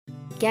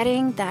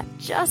getting that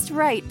just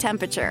right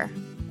temperature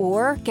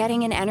or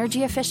getting an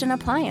energy-efficient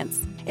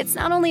appliance. It's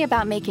not only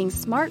about making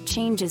smart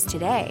changes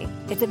today,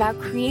 it's about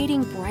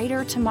creating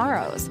brighter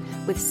tomorrows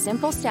with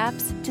simple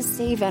steps to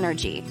save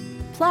energy.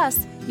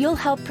 Plus, you'll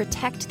help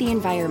protect the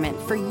environment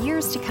for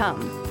years to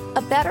come.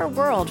 A better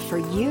world for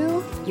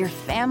you, your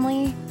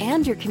family,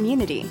 and your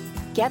community.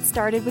 Get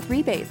started with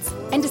rebates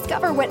and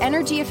discover what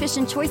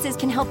energy-efficient choices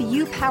can help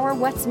you power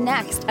what's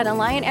next at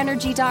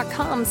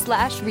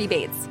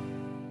AlliantEnergy.com/rebates.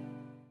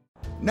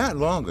 Not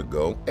long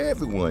ago,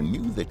 everyone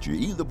knew that you're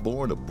either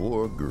born a boy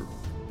or girl.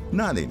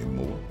 Not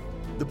anymore.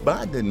 The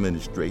Biden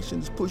administration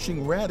is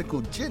pushing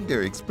radical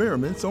gender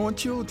experiments on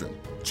children,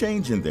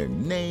 changing their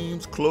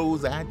names,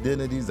 clothes,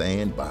 identities,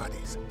 and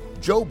bodies.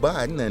 Joe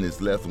Biden and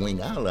his left-wing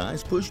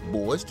allies push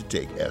boys to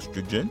take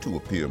estrogen to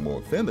appear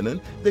more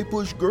feminine. They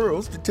push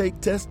girls to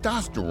take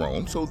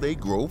testosterone so they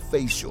grow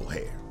facial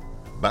hair.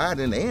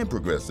 Biden and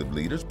progressive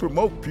leaders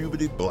promote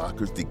puberty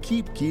blockers to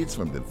keep kids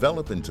from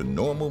developing to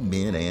normal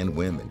men and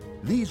women.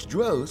 These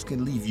drugs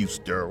can leave you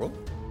sterile,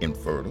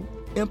 infertile,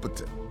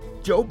 impotent.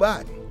 Joe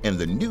Biden and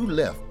the new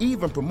left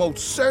even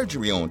promotes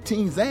surgery on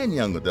teens and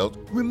young adults,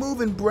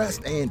 removing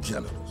breasts and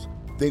genitals.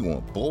 They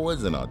want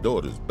boys in our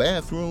daughters'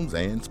 bathrooms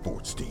and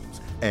sports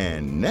teams.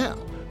 And now,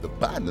 the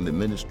Biden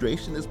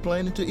administration is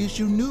planning to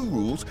issue new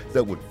rules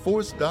that would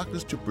force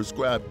doctors to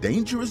prescribe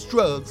dangerous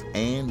drugs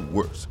and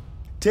worse.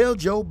 Tell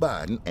Joe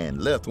Biden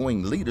and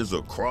left-wing leaders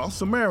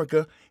across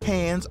America,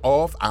 hands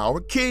off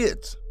our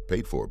kids.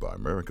 Paid for by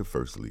America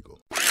First Legal.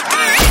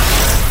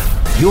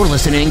 You're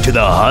listening to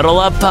the Huddle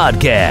Up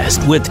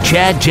Podcast with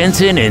Chad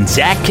Jensen and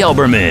Zach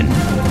Kelberman.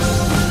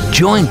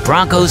 Join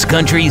Broncos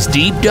Country's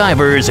deep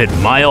divers at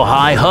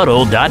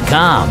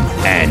milehighhuddle.com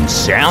and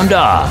sound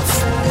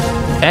off.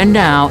 And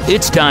now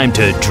it's time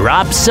to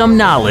drop some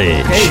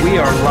knowledge. Hey, we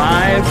are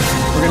live.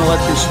 We're going to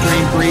let this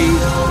stream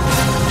breathe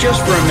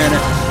just for a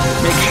minute.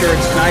 Make sure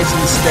it's nice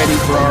and steady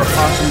for our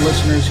awesome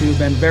listeners who have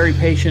been very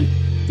patient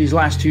these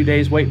last 2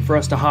 days waiting for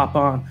us to hop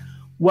on.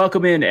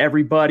 Welcome in,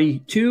 everybody,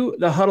 to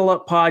the Huddle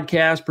Up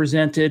Podcast,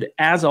 presented,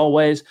 as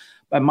always,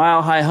 by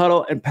Mile High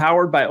Huddle and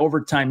powered by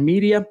Overtime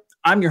Media.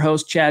 I'm your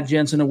host, Chad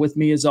Jensen, and with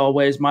me, as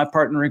always, my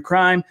partner in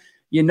crime.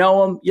 You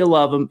know him, you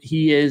love him.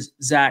 He is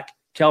Zach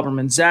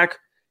Kelberman. Zach,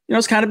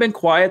 it's kind of been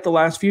quiet the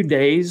last few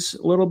days,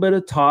 a little bit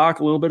of talk,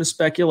 a little bit of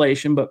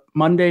speculation, but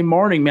Monday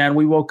morning, man,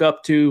 we woke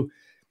up to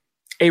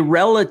a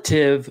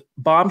relative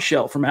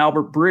bombshell from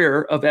Albert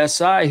Breer of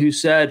SI, who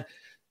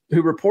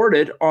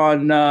reported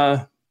on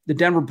the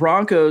Denver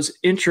Broncos'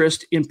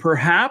 interest in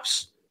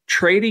perhaps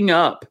trading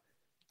up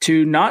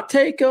to not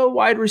take a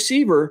wide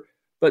receiver,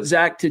 but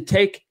Zach, to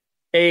take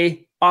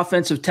a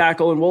offensive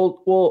tackle. And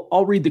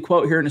I'll read the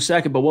quote here in a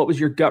second, but what was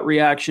your gut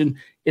reaction?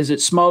 Is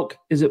it smoke?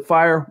 Is it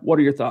fire? What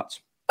are your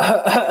thoughts?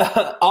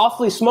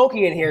 Awfully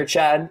smoky in here,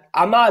 Chad.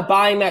 I'm not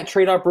buying that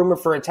trade-up rumor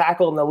for a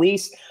tackle in the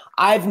least.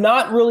 I've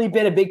not really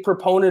been a big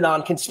proponent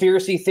on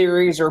conspiracy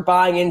theories or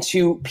buying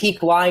into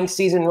peak lying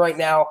season right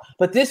now,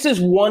 but this is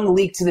one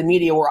leak to the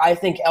media where I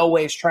think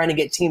Elway is trying to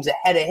get teams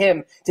ahead of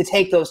him to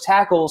take those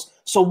tackles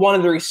so one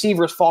of the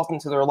receivers falls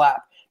into their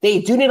lap. They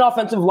do need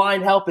offensive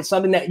line help. It's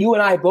something that you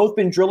and I have both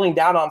been drilling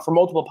down on for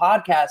multiple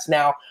podcasts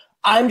now.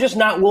 I'm just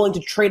not willing to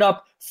trade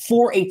up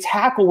for a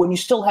tackle when you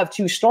still have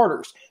two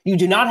starters. You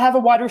do not have a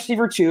wide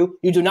receiver 2.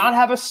 You do not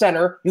have a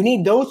center. You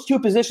need those two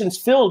positions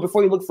filled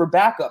before you look for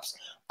backups.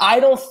 I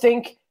don't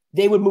think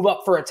they would move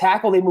up for a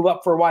tackle. They move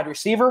up for a wide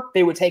receiver.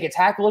 They would take a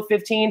tackle at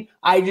 15.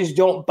 I just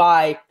don't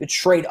buy the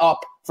trade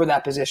up for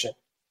that position.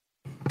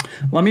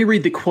 Let me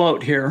read the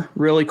quote here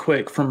really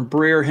quick from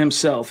Breer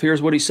himself.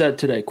 Here's what he said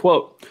today.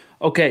 Quote,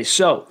 okay,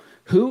 so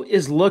who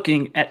is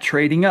looking at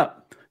trading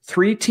up?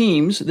 3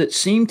 teams that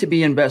seem to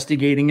be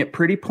investigating it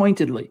pretty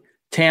pointedly: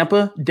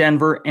 Tampa,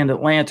 Denver, and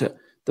Atlanta.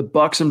 The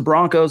Bucs and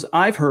Broncos,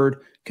 I've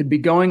heard, could be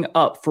going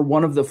up for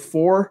one of the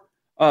 4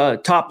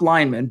 top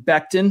linemen: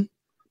 Becton,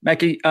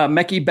 Mekhi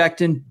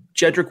Becton,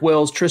 Jedrick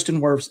Wills,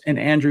 Tristan Wirfs, and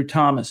Andrew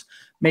Thomas,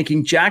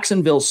 making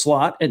Jacksonville's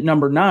slot at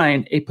number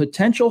 9 a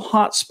potential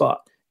hot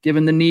spot,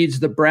 given the needs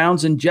the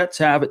Browns and Jets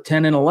have at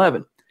 10 and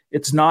 11.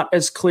 It's not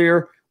as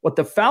clear what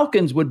the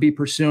Falcons would be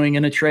pursuing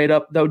in a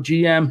trade-up, though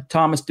GM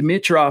Thomas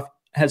Dimitroff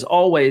has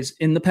always,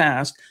 in the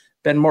past,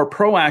 been more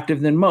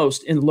proactive than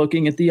most in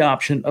looking at the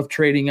option of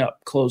trading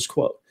up, close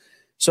quote.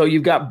 So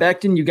you've got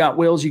Becton, you've got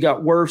Wills, you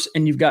got Wirfs,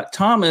 and you've got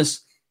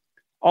Thomas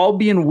all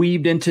being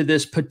weaved into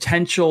this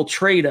potential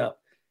trade-up.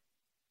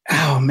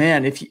 Oh,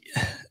 man,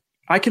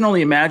 I can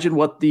only imagine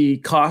what the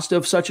cost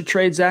of such a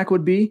trade, Zach,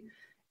 would be.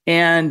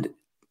 And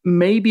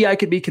maybe I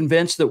could be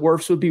convinced that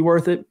Wirfs would be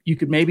worth it. You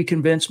could maybe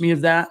convince me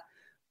of that.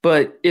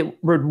 But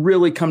it would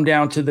really come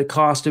down to the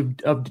cost of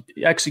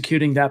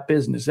executing that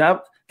business.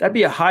 That'd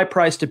be a high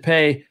price to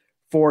pay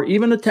for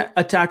even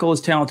a tackle as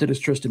talented as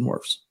Tristan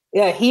Wirfs.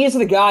 Yeah, he is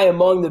the guy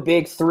among the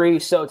big 3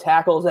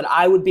 tackles that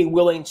I would be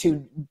willing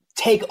to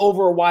take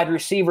over a wide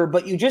receiver,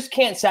 but you just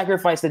can't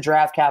sacrifice the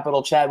draft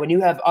capital, Chad, when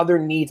you have other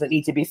needs that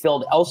need to be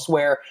filled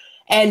elsewhere.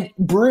 And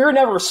Breer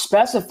never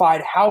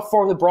specified how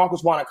far the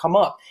Broncos want to come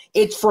up.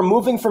 It's from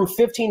moving from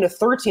 15 to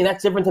 13.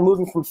 That's different than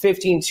moving from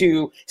 15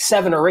 to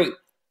 7 or 8.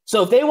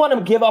 So if they want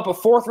to give up a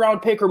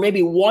 4th-round pick or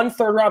maybe 1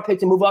 3rd-round pick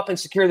to move up and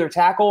secure their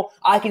tackle,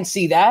 I can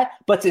see that.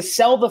 But to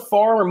sell the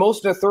farm or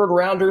most of the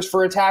 3rd-rounders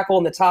for a tackle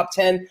in the top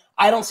 10,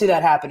 I don't see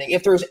that happening.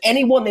 If there's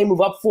anyone they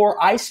move up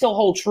for, I still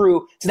hold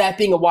true to that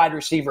being a wide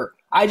receiver.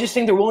 I just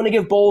think they're willing to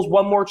give Bowles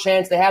one more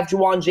chance. They have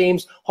Juwan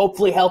James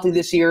hopefully healthy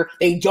this year.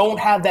 They don't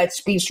have that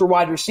speedster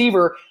wide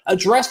receiver.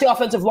 Address the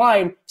offensive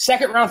line,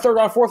 2nd round, 3rd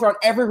round, 4th round,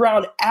 every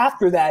round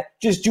after that.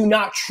 Just do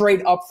not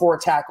trade up for a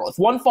tackle. If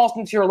one falls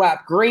into your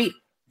lap, great.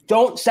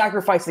 Don't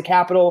sacrifice the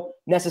capital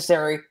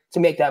necessary to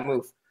make that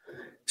move.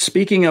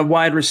 Speaking of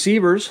wide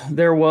receivers,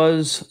 there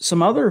was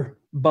some other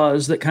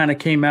buzz that kind of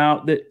came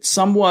out that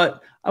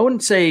somewhat, I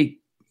wouldn't say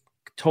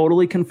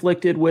totally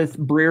conflicted with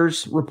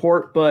Breer's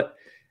report, but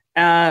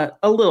a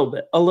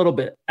little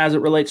bit as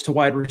it relates to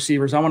wide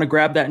receivers. I want to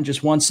grab that in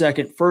just 1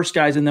 second. First,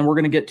 guys, and then we're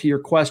going to get to your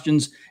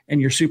questions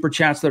and your super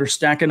chats that are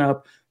stacking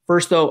up.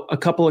 First, though, a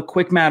couple of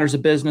quick matters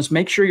of business.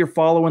 Make sure you're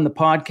following the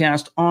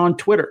podcast on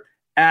Twitter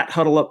at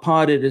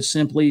HuddleUpPod. It is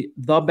simply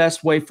the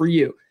best way for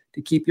you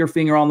to keep your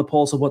finger on the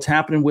pulse of what's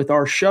happening with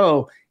our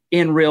show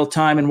in real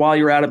time. And while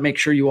you're at it, make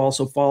sure you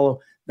also follow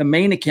the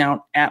main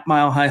account at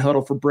Mile High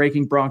Huddle for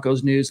breaking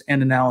Broncos news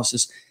and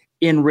analysis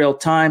in real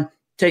time.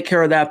 Take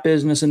care of that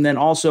business. And then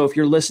also, if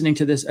you're listening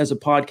to this as a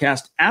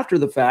podcast after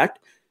the fact,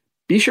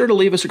 be sure to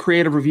leave us a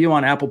creative review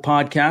on Apple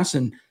Podcasts.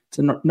 And it's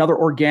another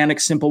organic,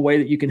 simple way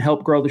that you can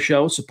help grow the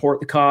show, support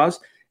the cause.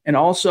 And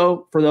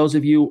also, for those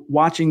of you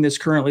watching this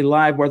currently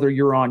live, whether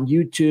you're on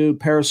YouTube,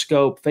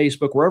 Periscope,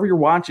 Facebook, wherever you're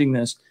watching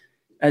this,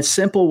 a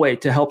simple way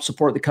to help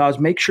support the cause,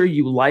 make sure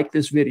you like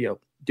this video.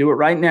 Do it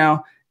right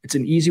now. It's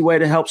an easy way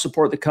to help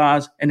support the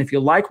cause. And if you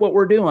like what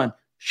we're doing,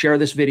 share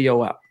this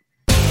video out.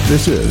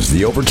 This is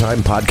the Overtime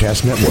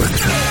Podcast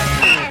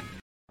Network.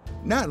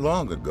 Not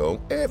long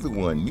ago,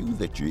 everyone knew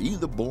that you're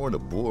either born a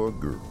boy or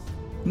girl.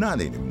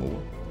 Not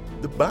anymore.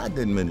 The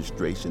Biden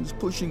administration is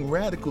pushing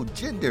radical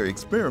gender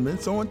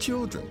experiments on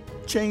children,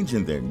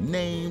 changing their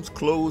names,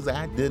 clothes,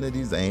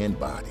 identities, and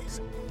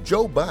bodies.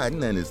 Joe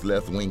Biden and his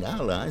left-wing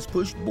allies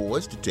pushed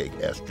boys to take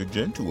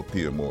estrogen to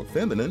appear more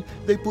feminine.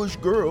 They push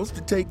girls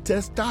to take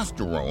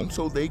testosterone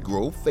so they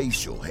grow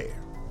facial hair.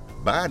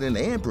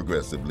 Biden and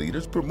progressive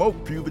leaders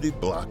promote puberty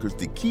blockers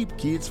to keep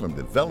kids from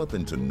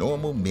developing to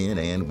normal men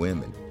and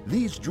women.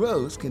 These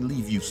drugs can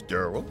leave you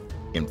sterile,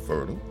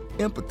 infertile,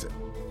 impotent.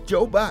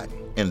 Joe Biden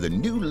and the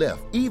new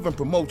left even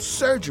promote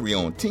surgery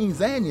on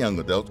teens and young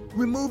adults,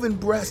 removing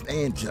breasts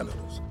and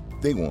genitals.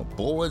 They want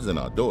boys in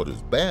our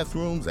daughters'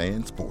 bathrooms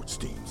and sports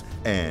teams.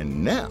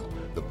 And now,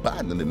 the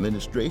Biden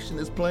administration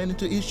is planning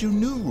to issue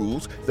new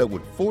rules that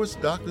would force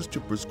doctors to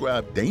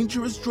prescribe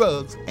dangerous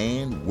drugs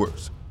and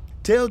worse.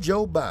 Tell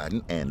Joe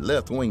Biden and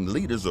left-wing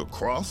leaders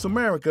across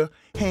America,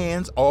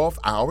 hands off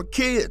our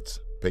kids.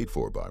 Paid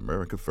for by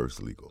America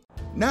First Legal.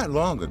 Not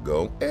long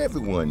ago,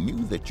 everyone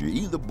knew that you're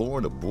either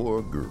born a boy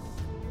or girl.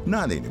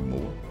 Not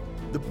anymore.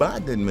 The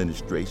Biden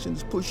administration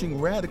is pushing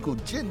radical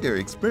gender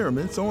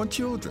experiments on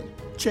children,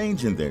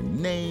 changing their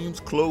names,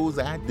 clothes,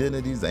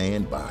 identities,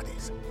 and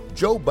bodies.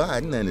 Joe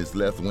Biden and his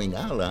left-wing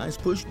allies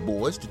pushed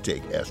boys to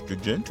take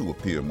estrogen to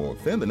appear more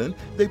feminine.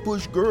 They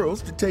push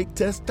girls to take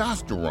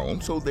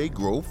testosterone so they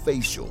grow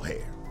facial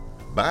hair.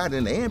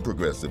 Biden and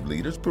progressive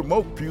leaders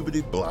promote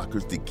puberty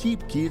blockers to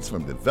keep kids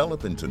from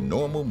developing to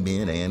normal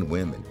men and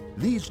women.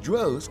 These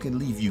drugs can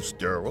leave you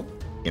sterile,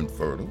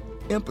 infertile,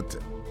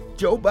 impotent.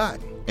 Joe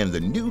Biden and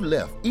the new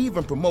left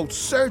even promote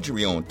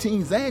surgery on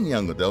teens and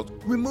young adults,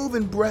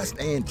 removing breasts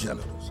and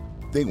genitals.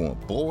 They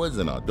want boys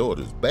in our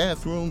daughters'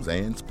 bathrooms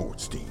and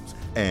sports teams.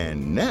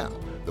 And now,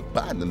 the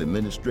Biden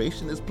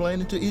administration is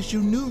planning to issue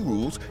new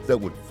rules that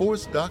would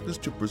force doctors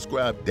to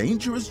prescribe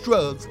dangerous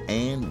drugs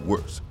and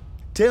worse.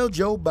 Tell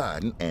Joe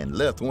Biden and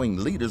left-wing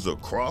leaders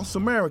across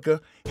America,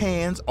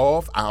 hands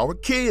off our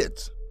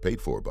kids.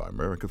 Paid for by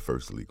America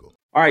First Legal.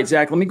 All right,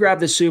 Zach, let me grab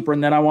this super,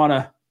 and then I want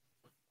to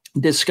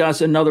discuss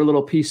another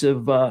little piece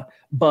of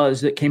buzz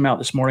that came out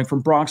this morning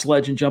from Bronx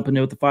Legend jumping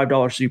in with the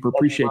 $5 super.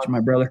 Appreciate you, my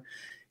brother.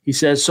 He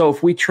says, so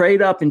if we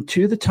trade up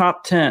into the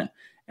top 10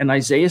 and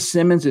Isaiah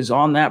Simmons is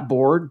on that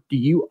board, do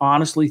you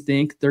honestly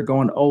think they're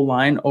going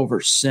O-line over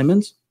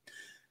Simmons?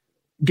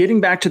 Getting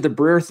back to the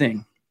Breer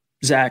thing,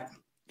 Zach,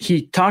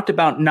 he talked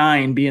about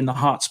 9 being the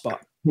hot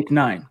spot, pick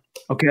 9.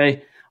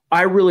 Okay.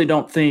 I really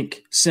don't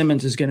think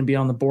Simmons is going to be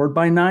on the board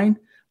by 9,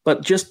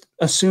 but just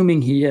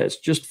assuming he is,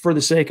 just for the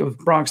sake of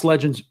Bronx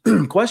Legend's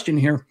question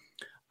here,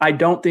 I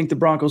don't think the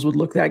Broncos would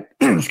look that,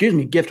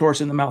 gift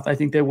horse in the mouth. I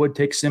think they would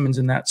take Simmons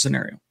in that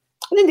scenario.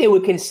 I think they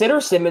would consider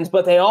Simmons,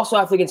 but they also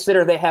have to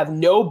consider they have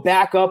no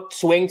backup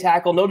swing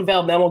tackle, no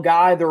developmental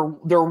guy. They're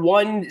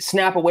one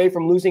snap away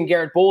from losing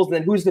Garrett Bowles. And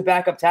then who's the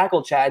backup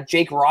tackle, Chad?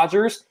 Jake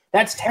Rogers.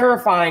 That's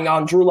terrifying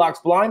on Drew Lock's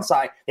blind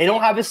side. They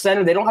don't have a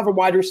center. They don't have a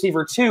wide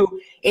receiver too.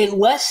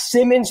 Unless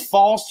Simmons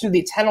falls to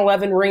the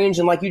 10-11 range,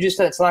 and like you just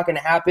said, it's not going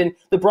to happen,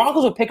 the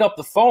Broncos will pick up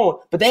the phone,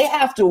 but they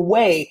have to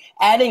weigh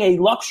adding a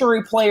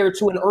luxury player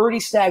to an already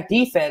stacked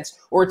defense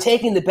or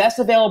taking the best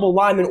available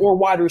lineman or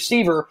wide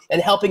receiver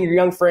and helping your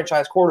young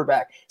franchise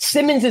quarterback.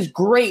 Simmons is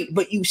great,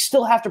 but you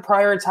still have to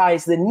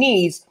prioritize the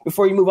needs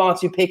before you move on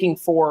to picking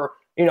for,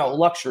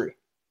 luxury.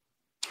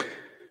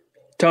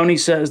 Tony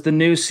says the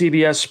new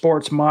CBS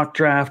Sports mock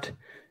draft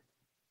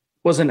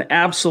was an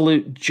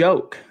absolute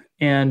joke.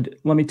 And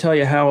let me tell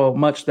you how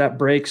much that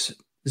breaks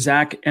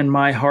Zach and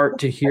my heart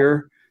to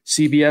hear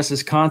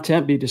CBS's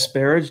content be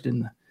disparaged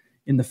in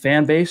the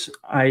fan base.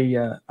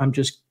 I'm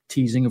just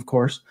teasing, of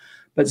course.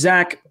 But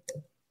Zach,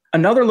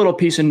 another little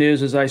piece of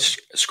news as I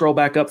scroll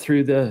back up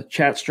through the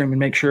chat stream and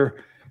make sure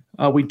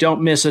we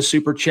don't miss a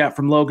super chat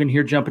from Logan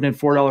here, jumping in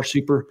 $4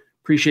 super.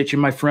 Appreciate you,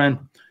 my friend.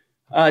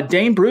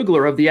 Dane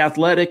Brugler of The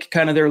Athletic,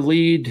 kind of their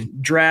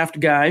lead draft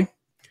guy,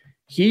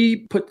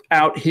 he put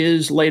out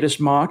his latest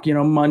mock.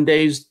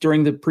 Mondays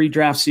during the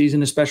pre-draft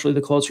season, especially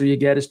the closer you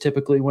get, is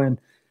typically when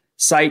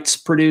sites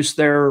produce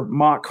their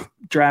mock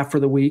draft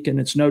for the week, and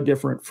it's no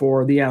different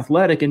for The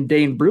Athletic and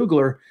Dane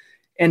Brugler.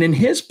 And in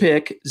his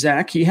pick,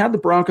 Zach, he had the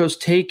Broncos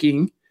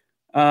taking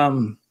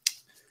Jerry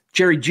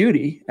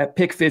Jeudy at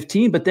pick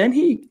 15, but then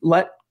he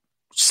let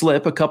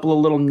slip a couple of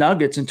little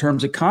nuggets in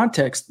terms of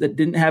context that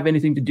didn't have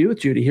anything to do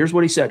with Jeudy. Here's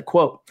what he said,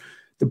 quote,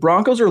 "The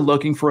Broncos are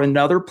looking for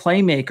another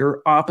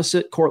playmaker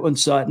opposite Courtland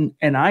Sutton,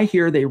 and I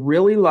hear they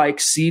really like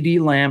CeeDee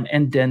Lamb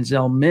and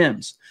Denzel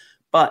Mims.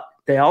 But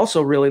they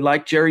also really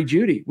like Jerry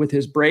Jeudy with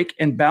his break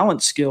and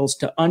balance skills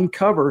to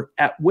uncover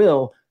at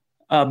will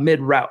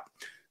mid-route,"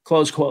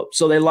 close quote.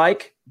 So they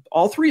like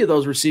all three of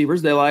those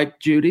receivers. They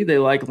like Jeudy, they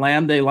like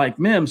Lamb, they like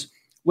Mims,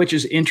 which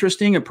is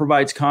interesting. It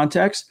provides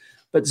context.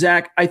 But,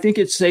 Zach, I think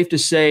it's safe to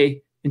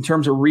say, in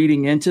terms of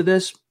reading into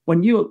this,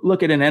 when you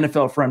look at an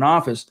NFL front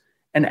office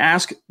and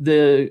ask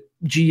the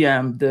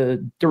GM,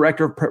 the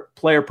director of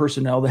player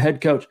personnel, the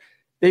head coach,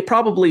 they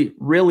probably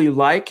really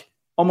like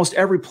almost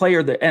every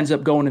player that ends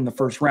up going in the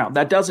first round.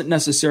 That doesn't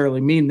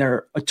necessarily mean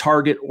they're a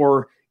target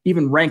or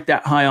even ranked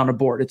that high on a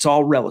board. It's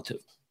all relative.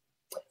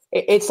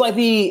 It's like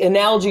the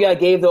analogy I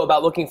gave, though,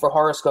 about looking for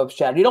horoscopes,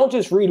 Chad. You don't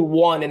just read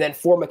one and then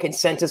form a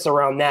consensus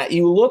around that.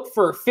 You look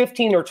for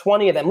 15 or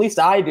 20 of them, at least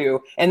I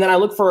do, and then I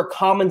look for a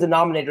common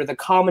denominator, the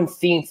common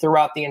theme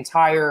throughout the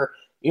entire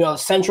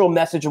central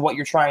message of what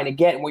you're trying to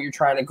get and what you're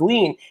trying to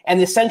glean. And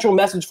the central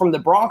message from the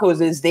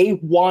Broncos is they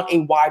want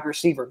a wide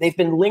receiver. They've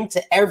been linked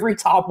to every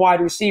top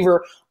wide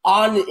receiver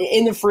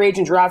in the free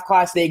agent draft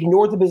class. They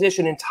ignored the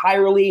position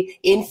entirely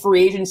in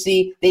free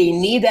agency. They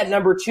need that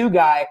number 2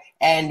 guy.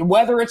 And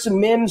whether it's a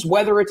Mims,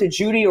 whether it's a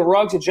Jeudy, a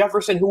Ruggs, a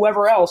Jefferson,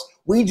 whoever else,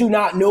 we do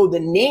not know the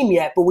name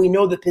yet, but we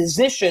know the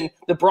position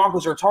the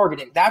Broncos are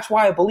targeting. That's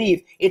why I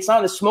believe it's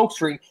not a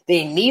smokescreen.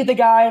 They need the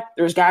guy.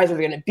 There's guys that are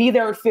going to be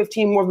there at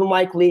 15 more than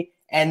likely,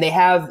 and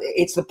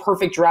it's the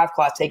perfect draft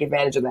class to take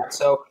advantage of that.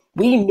 So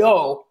we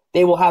know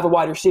they will have a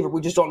wide receiver.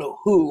 We just don't know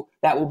who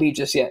that will be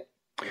just yet.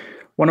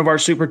 One of our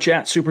super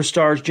chat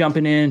superstars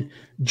jumping in,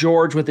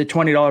 George with a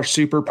 $20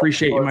 super.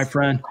 Appreciate you, my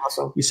friend.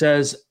 Awesome. He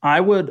says,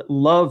 I would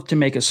love to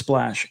make a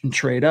splash and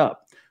trade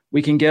up.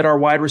 We can get our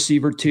wide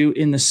receiver 2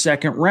 in the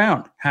second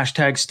round.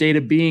 # state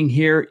of being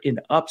here in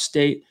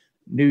upstate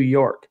New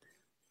York.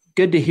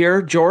 Good to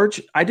hear,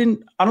 George. I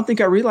don't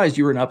think I realized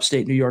you were in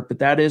upstate New York, but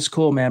that is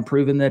cool, man.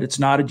 Proving that it's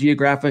not a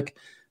geographic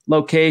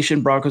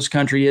location. Broncos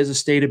country is a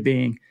state of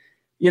being.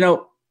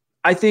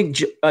 I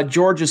think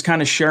George is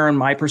kind of sharing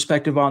my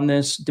perspective on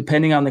this.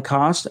 Depending on the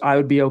cost, I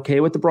would be okay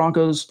with the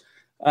Broncos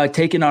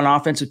taking on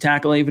offensive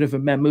tackle, even if it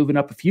meant moving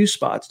up a few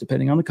spots,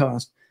 depending on the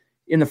cost,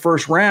 in the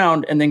first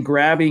round, and then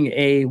grabbing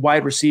a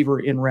wide receiver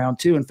in round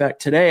 2. In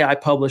fact, today I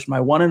published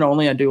my one and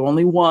only. I do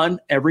only one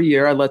every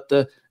year. I let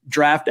the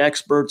draft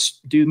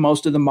experts do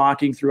most of the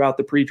mocking throughout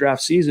the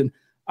pre-draft season.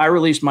 I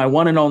released my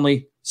one and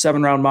only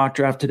 7-round mock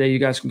draft today. You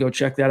guys can go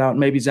check that out.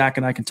 Maybe Zach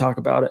and I can talk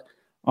about it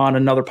on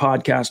another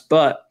podcast.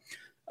 But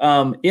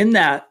in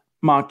that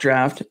mock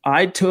draft,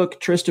 I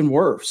took Tristan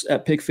Wirfs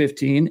at pick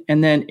 15.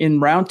 And then in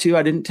round 2,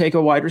 I didn't take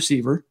a wide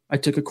receiver. I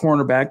took a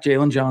cornerback,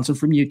 Jalen Johnson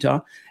from Utah.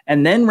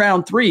 And then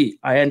round 3,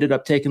 I ended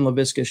up taking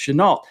Laviska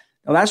Shenault.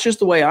 Now, that's just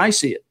the way I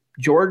see it.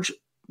 George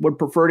would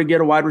prefer to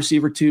get a wide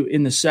receiver 2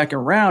 in the second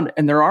round.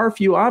 And there are a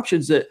few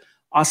options that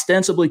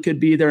ostensibly could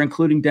be there,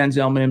 including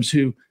Denzel Mims,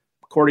 who,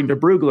 according to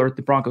Brugler,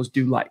 the Broncos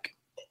do like.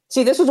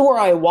 See, this is where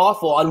I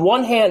waffle. On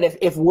one hand,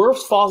 if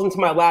Wirfs falls into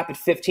my lap at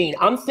 15,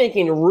 I'm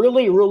thinking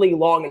really, really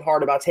long and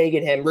hard about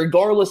taking him,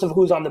 regardless of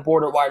who's on the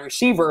board at wide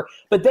receiver.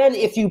 But then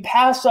if you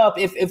pass up,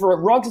 if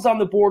Ruggs is on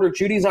the board or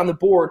Judy's on the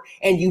board,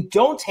 and you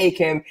don't take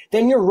him,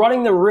 then you're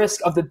running the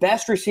risk of the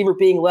best receiver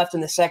being left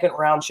in the second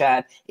round,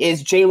 Chad,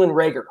 is Jalen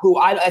Reagor, who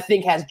I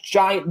think has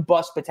giant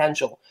bust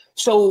potential.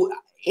 So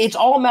it's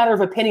all a matter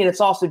of opinion. It's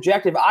all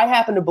subjective. I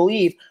happen to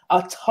believe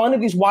a ton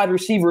of these wide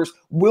receivers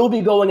will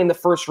be going in the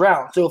first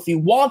round. So if you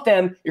want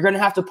them, you're going to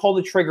have to pull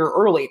the trigger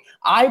early.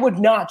 I would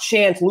not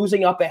chance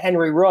losing up a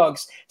Henry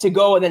Ruggs to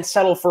go and then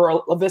settle for a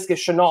Laviska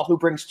Shenault who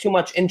brings too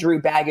much injury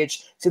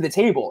baggage to the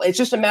table. It's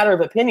just a matter of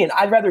opinion.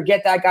 I'd rather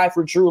get that guy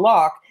for Drew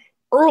Lock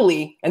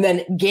early and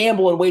then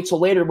gamble and wait till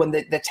later when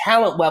the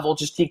talent level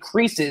just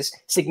decreases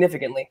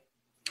significantly.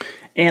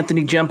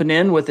 Anthony jumping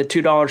in with a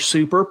 $2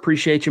 super.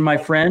 Appreciate you, my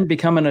friend.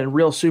 Becoming a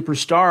real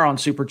superstar on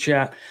Super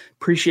Chat.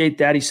 Appreciate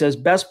that. He says,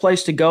 best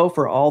place to go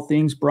for all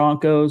things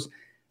Broncos,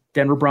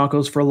 Denver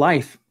Broncos for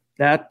life.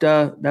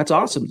 That's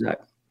awesome, Zach.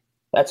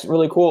 That's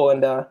really cool.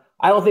 And I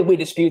don't think we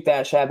dispute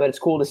that, Chad, but it's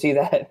cool to see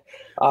that.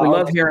 We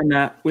love hearing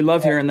that. We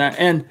love hearing that.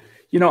 And,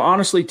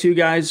 honestly, too,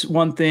 guys,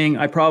 one thing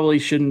I probably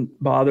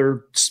shouldn't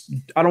bother.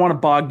 I don't want to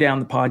bog down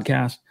the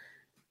podcast,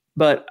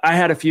 but I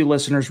had a few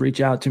listeners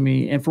reach out to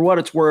me. And for what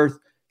it's worth,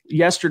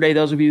 yesterday,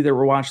 those of you that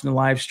were watching the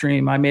live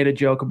stream, I made a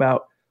joke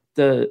about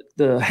the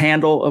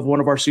handle of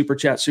one of our Super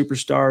Chat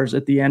superstars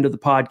at the end of the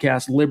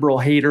podcast. Liberal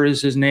Hater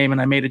is his name,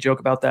 and I made a joke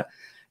about that.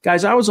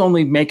 Guys, I was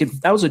only making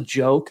 – that was a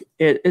joke.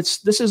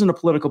 This isn't a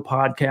political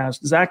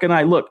podcast. Zach and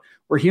I, look,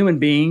 we're human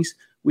beings.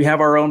 We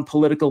have our own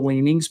political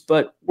leanings,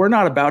 but we're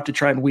not about to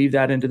try and weave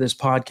that into this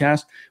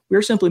podcast.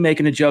 We're simply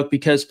making a joke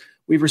because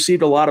we've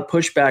received a lot of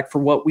pushback for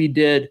what we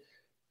did a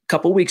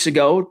couple weeks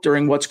ago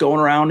during what's going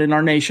around in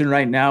our nation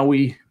right now.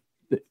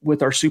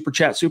 With our Super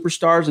Chat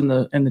superstars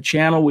and the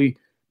channel, we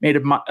made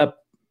a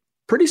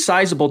pretty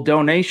sizable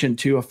donation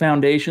to a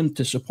foundation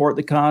to support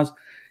the cause.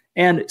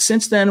 And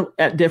since then,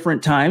 at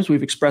different times,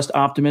 we've expressed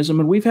optimism,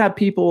 and we've had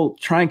people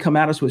try and come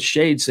at us with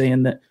shade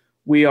saying that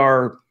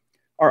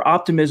our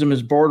optimism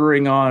is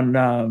bordering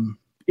on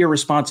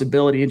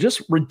irresponsibility and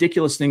just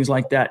ridiculous things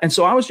like that. And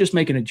so I was just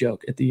making a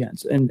joke at the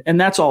end, and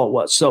that's all it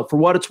was. So for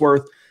what it's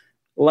worth,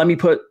 let me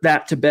put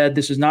that to bed.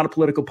 This is not a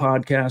political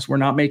podcast. We're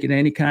not making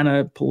any kind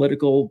of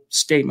political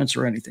statements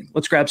or anything.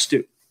 Let's grab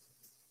Stu.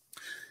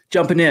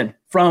 Jumping in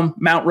from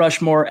Mount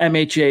Rushmore,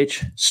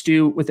 MHH,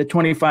 Stu with a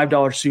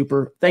 $25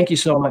 super. Thank you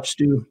so much,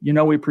 Stu.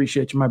 We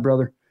appreciate you, my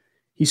brother.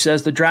 He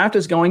says, the draft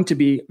is going to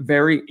be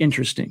very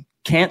interesting.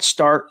 Can't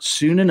start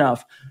soon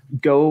enough.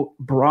 Go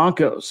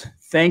Broncos.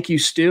 Thank you,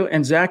 Stu.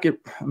 And Zach,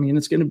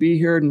 it's going to be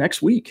here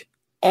next week.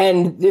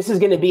 And this is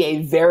going to be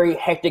a very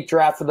hectic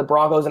draft for the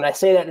Broncos, and I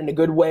say that in a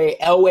good way.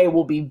 Elway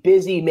will be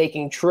busy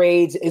making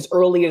trades as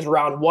early as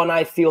round one.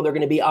 I feel they're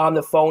going to be on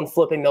the phone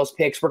flipping those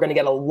picks. We're going to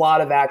get a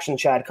lot of action,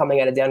 Chad,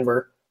 coming out of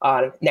Denver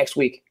next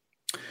week.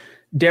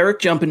 Derek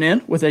jumping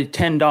in with a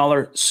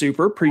 $10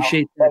 super.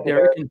 Appreciate that,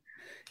 Derek. And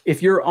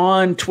if you're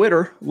on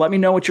Twitter, let me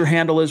know what your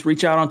handle is.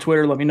 Reach out on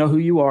Twitter. Let me know who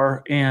you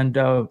are, and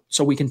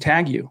so we can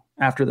tag you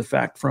after the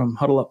fact from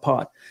Huddle Up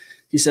Pod.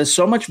 He says,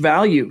 so much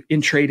value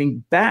in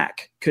trading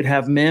back. Could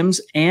have Mims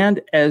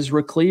and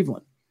Ezra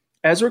Cleveland.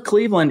 Ezra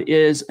Cleveland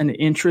is an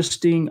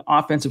interesting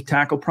offensive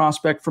tackle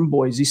prospect from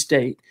Boise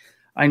State.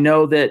 I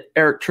know that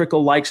Eric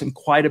Trickle likes him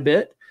quite a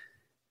bit,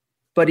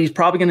 but he's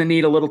probably going to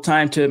need a little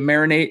time to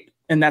marinate,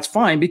 and that's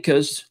fine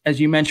because,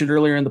 as you mentioned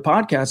earlier in the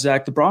podcast,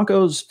 Zach, the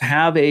Broncos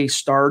have a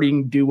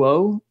starting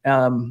duo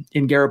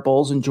in Garrett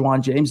Bowles and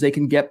Juwan James. They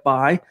can get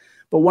by.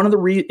 But one of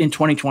the in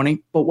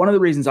 2020, but one of the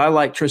reasons I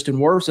like Tristan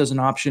Wirfs as an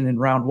option in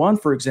round one,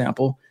 for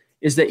example,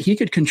 is that he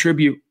could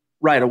contribute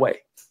right away.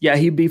 Yeah,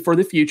 he'd be for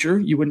the future.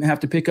 You wouldn't have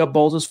to pick up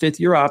Bowles'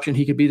 fifth-year option.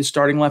 He could be the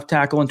starting left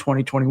tackle in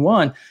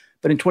 2021.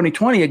 But in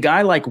 2020, a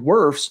guy like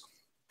Wirfs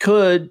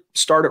could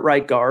start at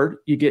right guard.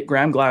 You get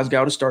Graham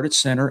Glasgow to start at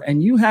center,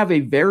 and you have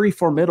a very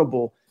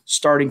formidable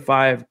starting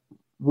five,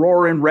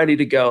 roaring, ready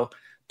to go.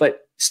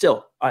 But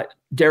still,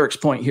 Derek's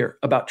point here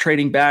about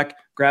trading back,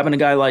 grabbing a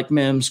guy like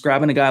Mims,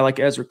 grabbing a guy like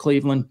Ezra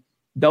Cleveland,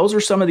 those are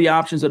some of the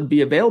options that would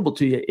be available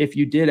to you if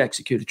you did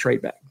execute a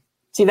trade back.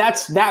 See,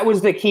 that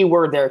was the key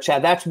word there,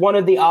 Chad. That's one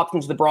of the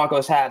options the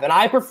Broncos have. And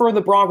I prefer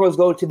the Broncos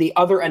go to the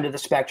other end of the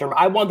spectrum.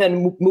 I want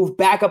them to move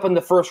back up in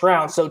the first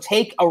round. So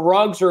take a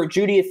Ruggs or a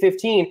Judy at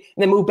 15 and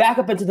then move back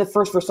up into the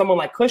first for someone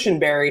like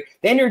Cushenberry.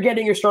 Then you're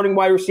getting your starting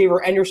wide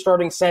receiver and your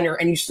starting center,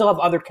 and you still have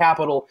other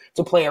capital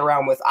to play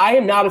around with. I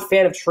am not a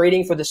fan of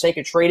trading for the sake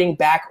of trading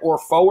back or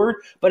forward.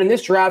 But in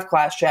this draft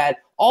class, Chad,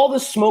 all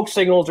the smoke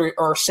signals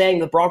are saying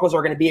the Broncos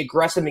are going to be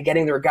aggressive in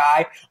getting their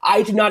guy.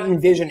 I do not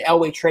envision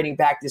Elway trading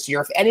back this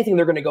year. If anything,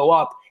 they're going to go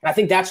up. And I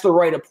think that's the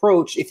right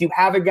approach. If you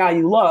have a guy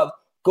you love,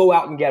 go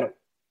out and get him.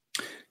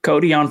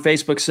 Cody on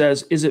Facebook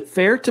says, is it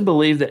fair to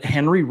believe that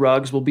Henry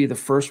Ruggs will be the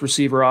first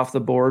receiver off the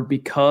board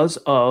because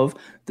of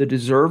the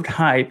deserved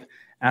hype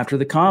after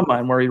the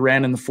combine where he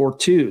ran in the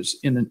 4.2s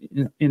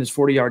in his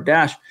 40-yard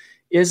dash?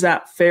 Is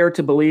that fair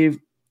to believe?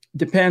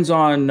 Depends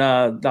on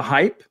the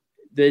hype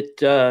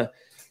that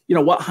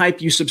what hype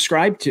you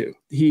subscribe to.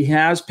 He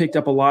has picked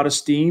up a lot of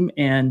steam,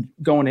 and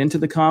going into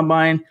the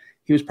combine,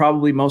 he was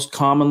probably most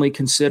commonly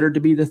considered to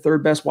be the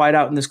third best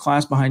wideout in this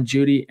class behind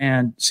Judy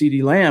and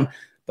CeeDee Lamb.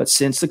 But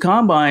since the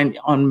combine,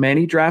 on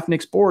many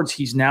DraftNix boards,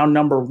 he's now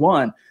number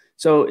one.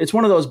 So it's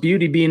one of those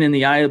beauty being in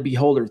the eye of the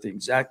beholder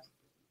things, Zach.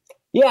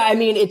 Yeah, I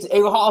mean, it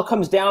all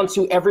comes down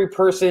to every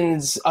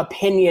person's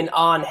opinion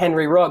on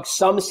Henry Ruggs.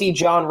 Some see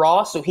John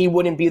Ross, so he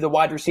wouldn't be the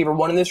wide receiver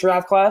 1 in this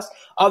draft class.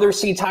 Others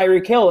see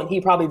Tyreek Hill, and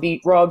he probably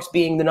beat Ruggs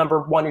being the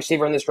number 1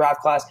 receiver in this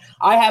draft class.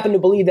 I happen to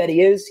believe that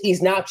he is.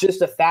 He's not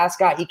just a fast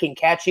guy. He can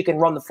catch. He can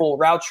run the full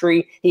route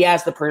tree. He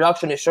has the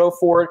production to show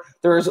for it.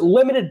 There's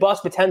limited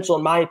bust potential,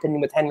 in my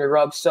opinion, with Henry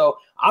Ruggs. So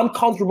I'm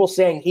comfortable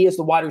saying he is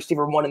the wide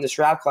receiver 1 in this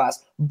draft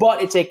class,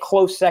 but it's a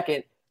close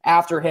second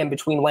after him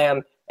between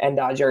Lamb and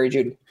Jerry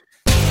Jeudy.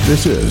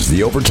 This is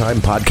the Overtime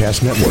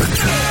Podcast Network.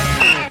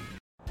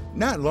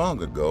 Not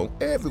long ago,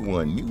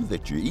 everyone knew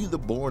that you're either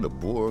born a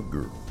boy or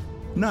girl.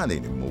 Not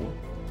anymore.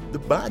 The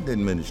Biden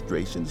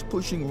administration is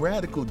pushing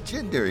radical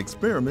gender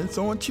experiments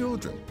on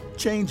children,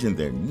 changing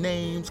their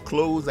names,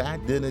 clothes,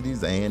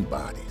 identities, and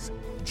bodies.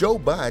 Joe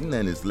Biden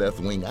and his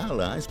left-wing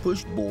allies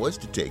pushed boys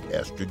to take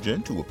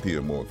estrogen to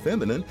appear more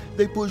feminine.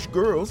 They pushed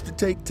girls to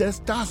take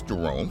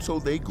testosterone so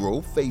they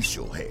grow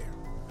facial hair.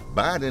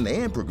 Biden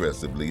and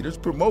progressive leaders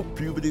promote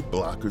puberty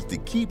blockers to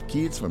keep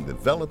kids from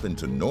developing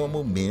to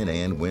normal men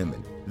and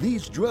women.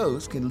 These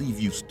drugs can leave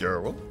you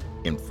sterile,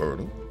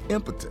 infertile,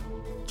 impotent.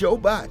 Joe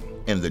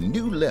Biden and the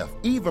new left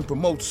even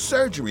promote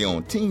surgery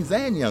on teens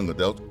and young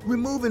adults,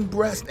 removing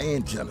breasts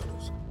and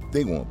genitals.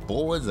 They want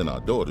boys in our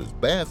daughters'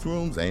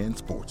 bathrooms and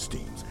sports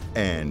teams.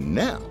 And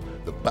now,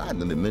 the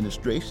Biden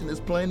administration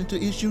is planning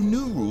to issue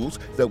new rules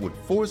that would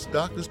force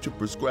doctors to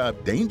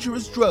prescribe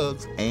dangerous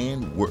drugs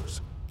and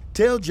worse.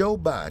 Tell Joe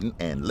Biden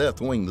and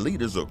left-wing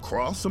leaders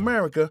across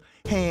America,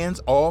 hands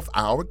off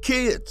our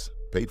kids.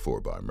 Paid for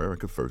by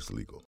America First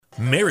Legal.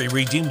 Mary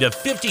redeemed a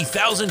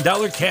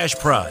 $50,000 cash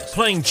prize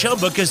playing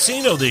Chumba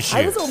Casino this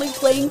year. I was only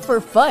playing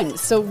for fun,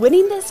 so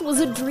winning this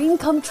was a dream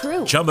come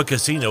true. Chumba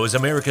Casino is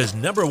America's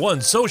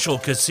 #1 social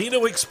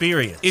casino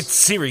experience. It's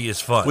serious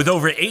fun. With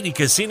over 80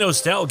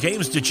 casino-style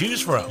games to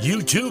choose from,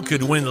 you too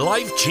could win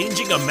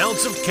life-changing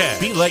amounts of cash.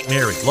 Be like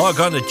Mary.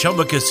 Log on to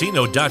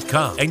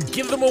ChumbaCasino.com and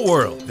give them a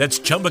whirl. That's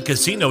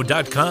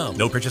ChumbaCasino.com.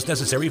 No purchase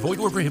necessary. Void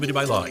where prohibited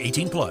by law.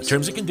 18+.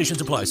 Terms and conditions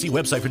apply. See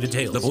website for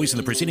details. The voice in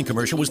the preceding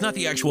commercial was not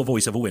the actual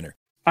voice of a winner.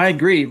 I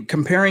agree.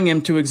 Comparing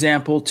him to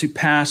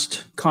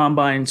past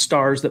combine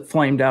stars that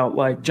flamed out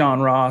like John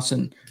Ross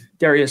and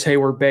Darius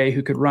Hayward-Bay,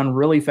 who could run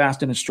really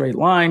fast in a straight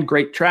line,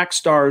 great track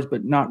stars,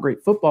 but not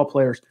great football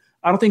players.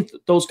 I don't think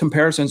those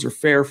comparisons are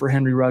fair for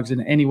Henry Ruggs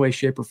in any way,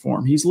 shape, or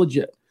form. He's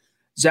legit.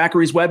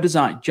 Zachary's Web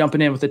Design,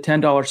 jumping in with a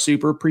 $10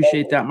 super.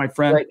 Appreciate that, my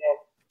friend. Right.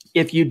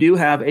 If you do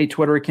have a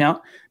Twitter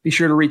account, be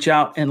sure to reach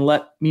out and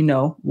let me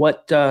know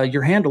what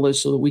your handle is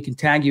so that we can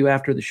tag you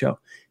after the show.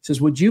 It says,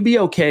 would you be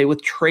okay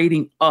with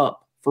trading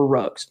up for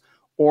Ruggs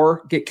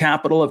or get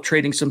capital of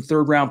trading some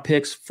third-round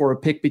picks for a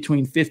pick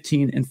between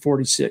 15 and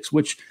 46,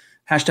 which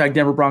hashtag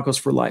Denver Broncos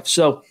for life.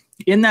 So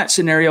in that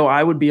scenario,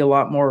 I would be a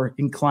lot more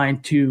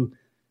inclined to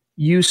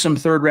use some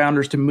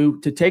third-rounders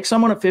to take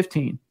someone at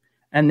 15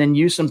 and then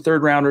use some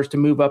third-rounders to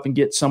move up and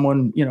get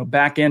someone,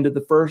 back end of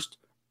the first,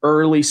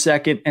 early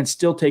second, and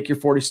still take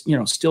your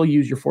still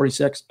use your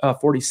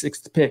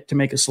 46th pick to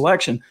make a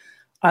selection.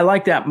 I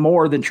like that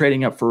more than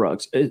trading up for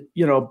Ruggs.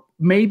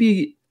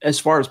 Maybe as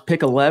far as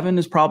pick 11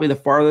 is probably the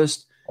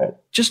farthest. Right.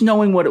 Just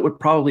knowing what it would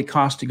probably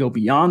cost to go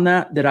beyond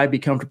that I'd be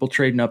comfortable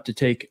trading up to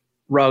take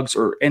Ruggs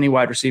or any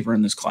wide receiver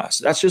in this class.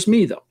 That's just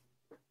me, though.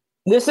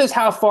 This is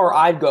how far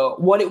I'd go.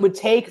 What it would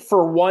take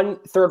for one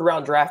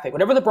third-round draft pick,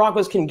 whatever the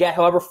Broncos can get,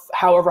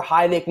 however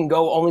high they can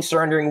go, only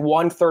surrendering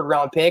one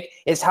third-round pick,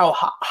 is how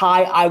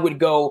high I would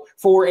go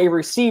for a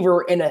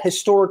receiver in a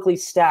historically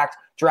stacked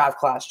draft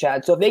class,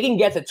 Chad. So if they can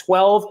get to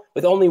 12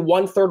 with only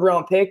one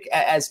third-round pick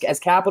as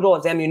capital,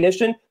 as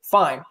ammunition,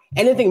 fine.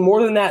 Anything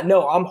more than that,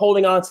 no. I'm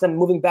holding on to them,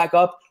 moving back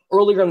up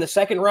earlier in the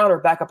second round or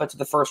back up into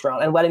the first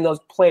round and letting those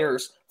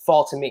players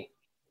fall to me.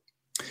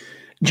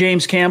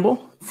 James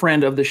Campbell,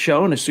 friend of the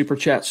show and a Super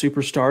Chat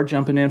superstar,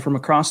 jumping in from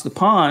across the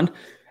pond,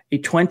 a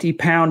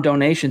 20-pound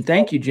donation.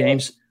 Thank you,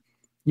 James.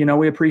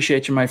 We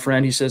appreciate you, my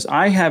friend. He says,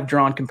 I have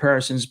drawn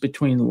comparisons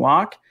between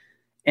Locke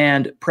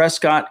and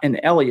Prescott and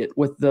Elliott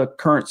with the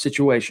current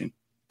situation.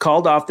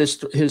 Called off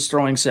his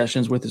throwing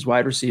sessions with his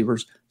wide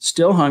receivers,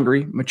 still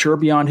hungry, mature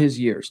beyond his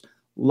years.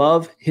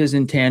 Love his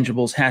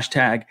intangibles.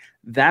 Hashtag,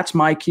 that's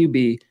my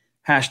QB.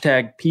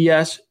 Hashtag,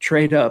 PS,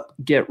 trade up,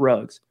 get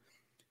Ruggs.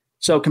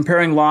 So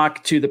comparing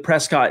Locke to the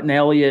Prescott and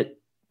Elliott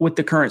with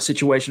the current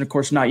situation, of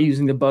course, not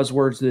using the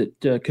buzzwords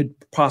that could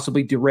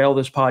possibly derail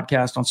this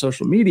podcast on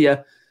social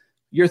media.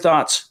 Your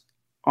thoughts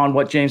on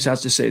what James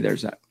has to say there,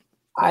 Zach?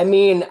 I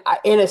mean,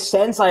 in a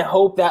sense, I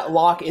hope that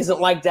Locke isn't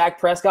like Dak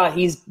Prescott.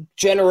 He's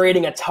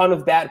generating a ton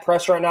of bad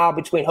press right now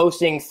between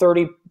hosting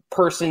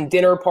 30-person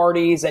dinner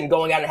parties and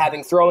going out and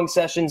having throwing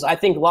sessions. I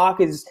think Locke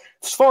is,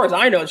 as far as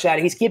I know, Chad,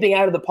 he's keeping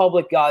out of the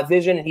public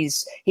vision. And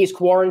he's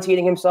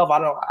quarantining himself. I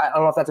don't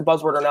know if that's a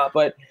buzzword or not,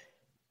 but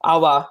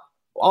I'll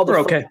we're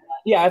okay.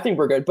 Yeah, I think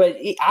we're good. But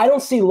I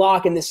don't see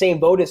Locke in the same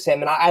boat as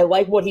him. And I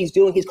like what he's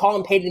doing. He's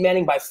calling Peyton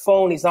Manning by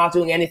phone. He's not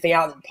doing anything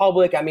out in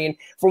public. I mean,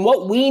 from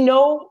what we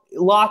know,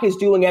 Locke is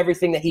doing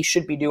everything that he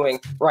should be doing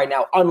right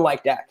now,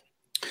 unlike Dak.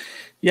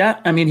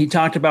 Yeah, I mean, he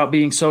talked about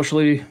being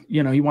socially,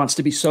 he wants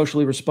to be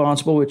socially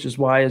responsible, which is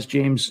why, as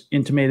James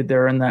intimated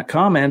there in that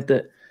comment,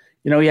 that,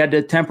 he had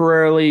to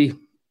temporarily,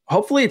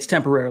 hopefully it's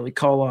temporarily,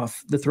 call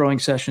off the throwing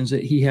sessions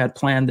that he had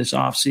planned this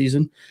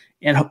offseason.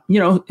 And,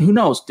 who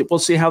knows? We'll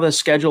see how the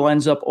schedule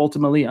ends up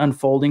ultimately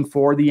unfolding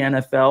for the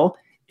NFL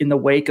in the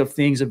wake of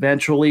things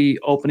eventually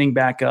opening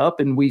back up.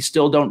 And we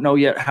still don't know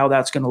yet how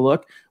that's going to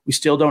look. We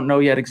still don't know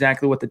yet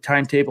exactly what the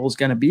timetable is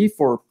going to be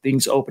for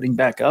things opening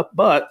back up.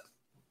 But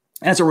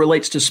as it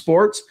relates to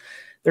sports,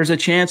 there's a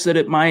chance that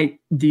it might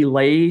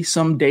delay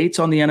some dates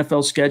on the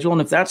NFL schedule.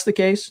 And if that's the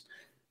case,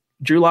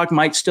 Drew Lock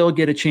might still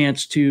get a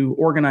chance to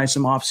organize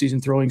some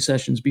offseason throwing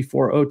sessions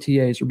before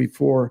OTAs or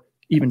before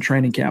even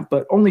training camp.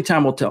 But only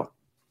time will tell.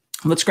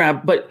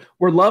 But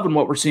we're loving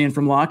what we're seeing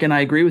from Lock. And I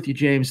agree with you,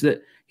 James,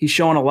 that he's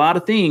showing a lot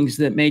of things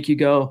that make you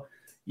go,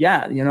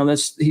 yeah,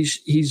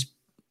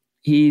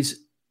 he's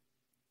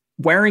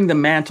wearing the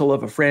mantle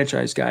of a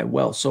franchise guy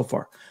well so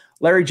far.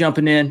 Larry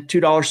jumping in,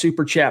 $2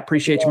 super chat.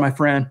 Appreciate you, my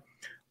friend.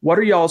 What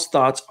are y'all's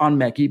thoughts on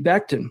Mekhi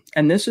Becton?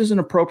 And this is an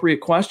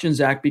appropriate question,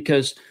 Zach,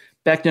 because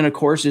Becton, of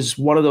course, is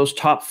one of those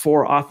top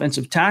 4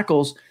 offensive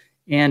tackles.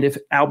 And if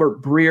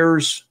Albert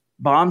Breer's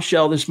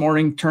bombshell this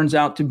morning turns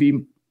out to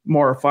be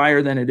more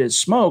fire than it is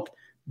smoke,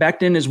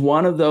 Becton is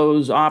one of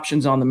those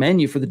options on the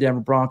menu for the Denver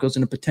Broncos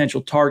and a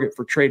potential target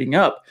for trading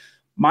up.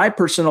 My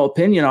personal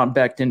opinion on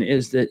Becton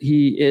is that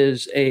he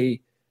is a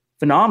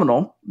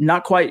phenomenal,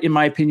 not quite, in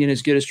my opinion,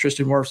 as good as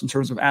Tristan Wirfs in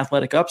terms of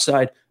athletic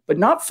upside, but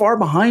not far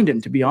behind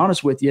him, to be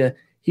honest with you.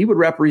 He would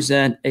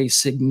represent a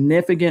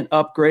significant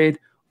upgrade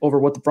over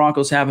what the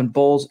Broncos have in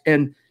Bowles.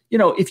 And,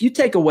 if you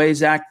take away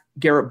Zach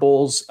Garrett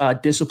Bowles'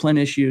 discipline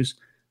issues,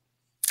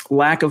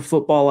 lack of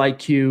football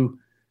IQ,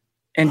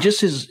 and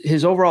just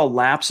his overall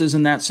lapses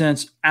in that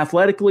sense,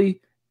 athletically,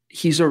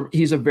 he's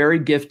a very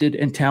gifted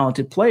and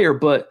talented player.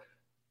 But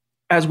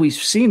as we've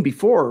seen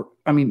before,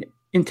 I mean,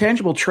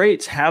 intangible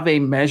traits have a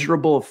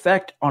measurable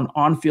effect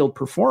on-field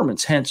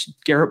performance, hence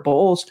Garrett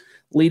Bowles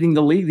leading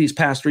the league these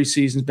past 3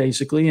 seasons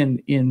basically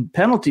in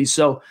penalties.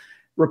 So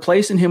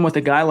replacing him with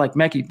a guy like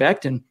Mekhi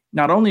Becton,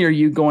 not only are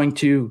you going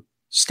to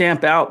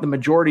stamp out the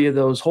majority of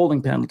those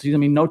holding penalties, I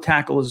mean,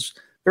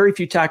 very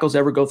few tackles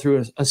ever go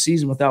through a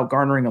season without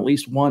garnering at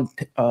least one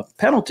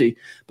penalty,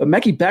 but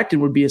Mekhi Becton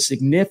would be a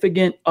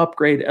significant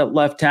upgrade at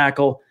left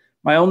tackle.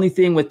 My only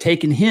thing with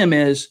taking him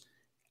is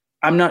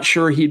I'm not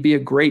sure he'd be a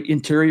great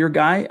interior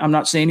guy. I'm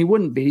not saying he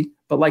wouldn't be,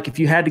 but like if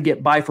you had to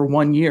get by for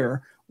 1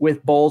 year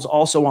with Bowles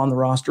also on the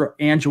roster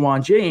and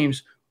Juwan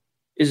James,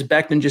 is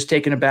Becton just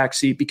taking a back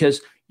seat?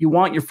 Because you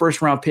want your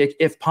first round pick,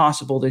 if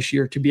possible this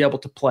year, to be able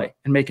to play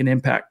and make an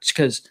impact,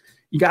 because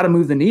you got to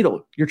move the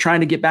needle. You're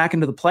trying to get back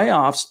into the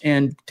playoffs,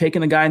 and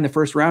taking a guy in the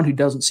first round who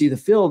doesn't see the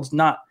field is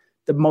not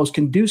the most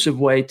conducive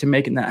way to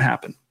making that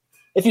happen.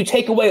 If you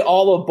take away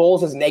all of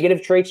Bowles'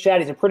 negative traits,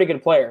 Chad, he's a pretty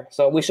good player.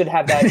 So we should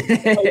have that.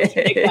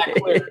 Make that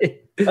clear.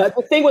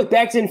 The thing with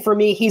Becton, for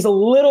me, he's a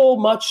little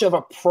much of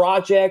a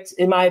project,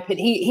 in my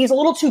opinion. He's a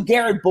little too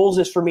Garrett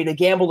Bowles for me to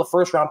gamble the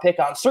first-round pick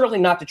on, certainly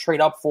not to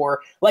trade up for.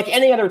 Like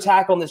any other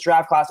tackle in this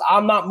draft class,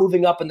 I'm not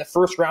moving up in the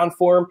first round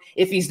for him.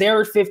 If he's there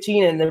at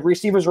 15 and the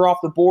receivers are off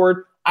the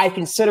board, I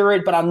consider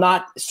it, but I'm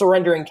not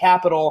surrendering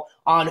capital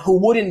on who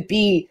wouldn't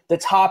be the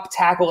top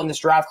tackle in this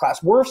draft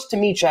class. Wirfs, to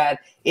me, Chad,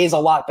 is a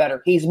lot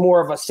better. He's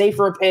more of a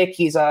safer pick.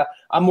 He's a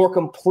more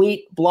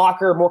complete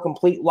blocker, more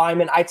complete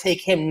lineman. I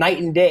take him night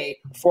and day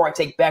before I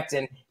take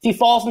Becton. If he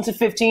falls into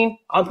 15,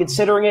 I'm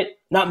considering it.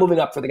 Not moving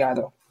up for the guy,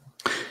 though.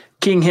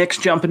 King Hicks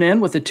jumping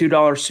in with a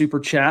 $2 super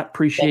chat.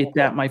 Appreciate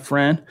that, my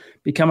friend.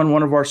 Becoming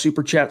one of our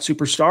super chat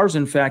superstars,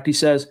 in fact. He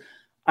says,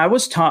 I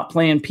was taught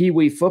playing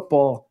Pee-wee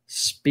football,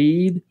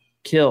 speed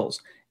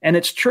kills. And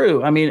it's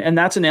true. I mean, and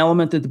that's an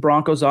element that the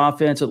Broncos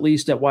offense, at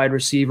least at wide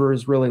receiver,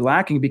 is really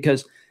lacking,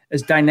 because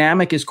as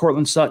dynamic as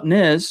Courtland Sutton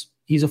is,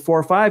 he's a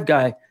 4.5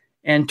 guy.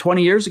 And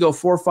 20 years ago,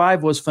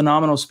 4.5 was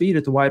phenomenal speed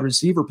at the wide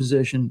receiver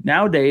position.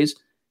 Nowadays,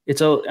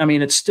 it's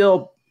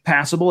still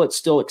passable. It's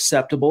still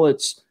acceptable.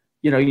 It's,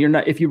 you're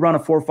not, if you run a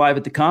 4.5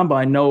 at the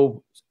combine,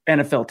 no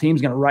NFL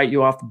team's going to write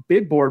you off the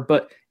big board,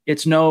 but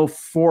it's no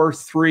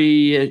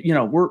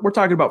 4.3. We're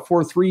talking about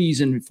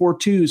 4.3s and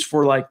 4.2s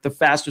for like the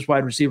fastest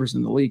wide receivers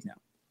in the league now.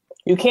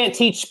 You can't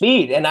teach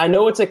speed. And I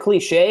know it's a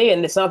cliche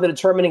and it's not the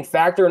determining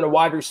factor in a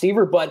wide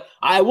receiver, but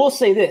I will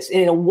say this.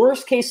 In a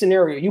worst case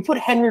scenario, you put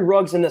Henry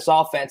Ruggs in this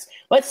offense.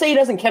 Let's say he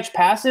doesn't catch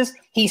passes.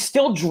 He's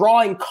still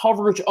drawing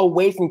coverage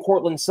away from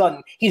Courtland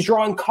Sutton. He's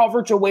drawing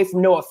coverage away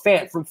from Noah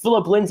Fant, from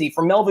Phillip Lindsay,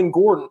 from Melvin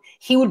Gordon.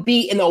 He would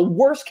be, in a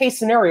worst case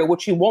scenario,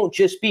 which he won't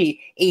just be,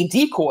 a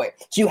decoy.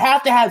 So you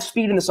have to have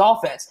speed in this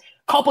offense.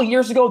 A couple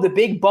years ago, the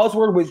big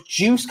buzzword was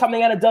juice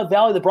coming out of Dove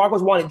Valley. The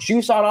Broncos wanted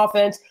juice on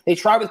offense. They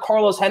tried with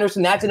Carlos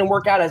Henderson. That didn't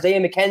work out. Isaiah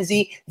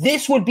McKenzie.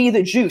 This would be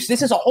the juice.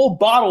 This is a whole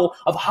bottle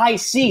of high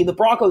C the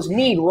Broncos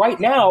need right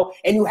now,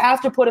 and you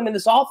have to put him in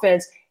this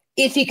offense.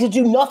 If he could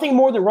do nothing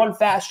more than run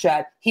fast,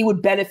 Chad, he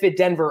would benefit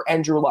Denver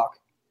and Drew Lock.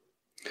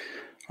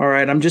 All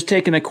right, I'm just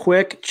taking a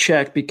quick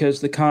check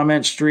because the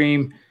comment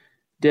stream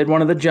did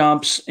one of the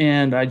jumps,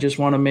 and I just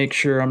want to make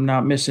sure I'm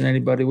not missing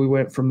anybody. We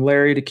went from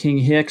Larry to King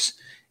Hicks.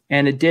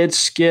 And it did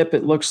skip,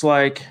 it looks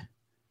like,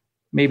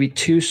 maybe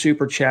 2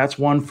 super chats,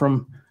 one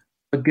from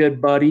a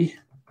good buddy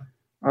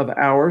of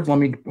ours. Let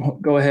me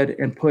go ahead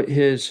and put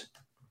his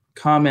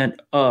comment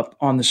up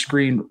on the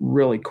screen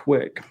really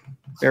quick.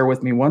 Bear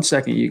with me 1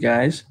 second, you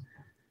guys.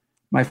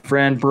 My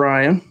friend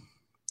Brian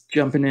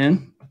jumping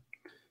in.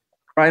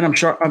 Brian,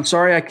 I'm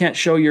sorry I can't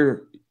show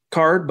your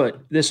card, but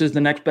this is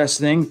the next best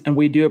thing, and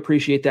we do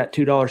appreciate that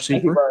 $2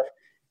 super.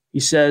 He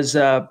says,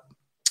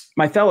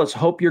 my fellas,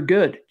 hope you're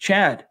good.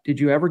 Chad, did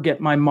you ever get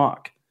my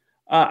mock?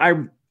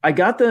 I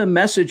got the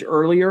message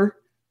earlier.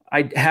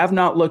 I have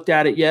not looked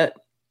at it yet.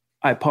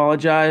 I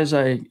apologize.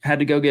 I had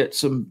to go get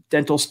some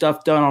dental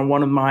stuff done on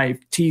one of my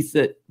teeth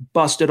that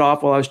busted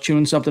off while I was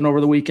chewing something over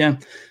the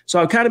weekend.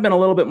 So I've kind of been a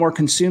little bit more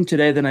consumed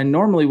today than I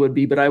normally would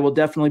be, but I will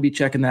definitely be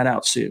checking that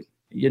out soon.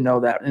 You know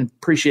that, and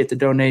appreciate the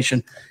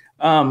donation.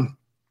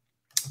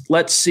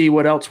 Let's see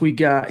what else we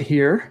got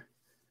here.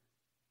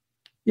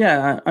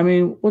 Yeah, I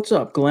mean, what's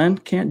up, Glenn?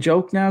 Can't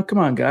joke now? Come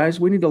on, guys.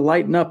 We need to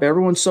lighten up.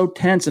 Everyone's so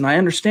tense, and I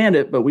understand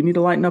it, but we need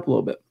to lighten up a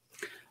little bit.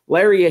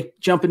 Larry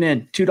jumping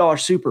in, $2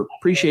 super.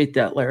 Appreciate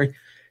that, Larry.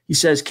 He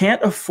says,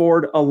 can't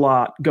afford a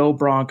lot. Go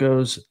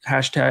Broncos.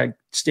 Hashtag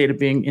state of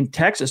being in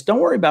Texas.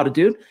 Don't worry about it,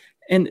 dude.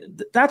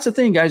 And that's the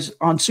thing, guys.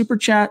 On Super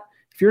Chat,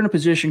 if you're in a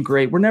position,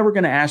 great. We're never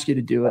going to ask you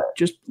to do it.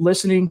 Just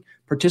listening,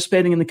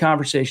 participating in the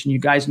conversation. You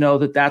guys know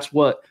that that's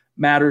what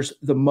matters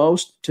the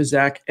most to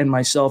Zach and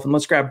myself. And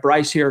let's grab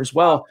Bryce here as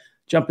well,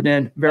 jumping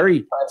in.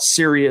 Very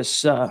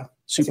serious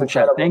Super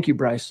Chat. Thank you,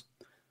 Bryce.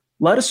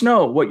 Let us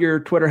know what your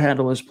Twitter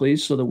handle is,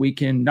 please, so that we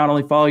can not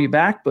only follow you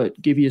back,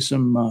 but give you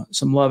some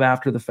love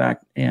after the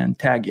fact and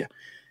tag you.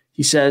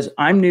 He says,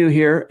 I'm new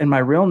here, and my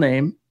real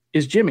name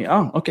is Jimmy.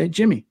 Oh, okay,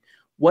 Jimmy.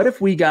 What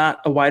if we got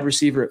a wide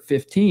receiver at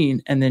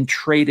 15 and then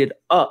traded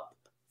up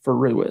for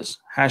Ruiz?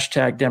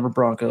 Hashtag Denver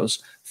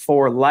Broncos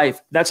for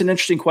life. That's an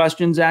interesting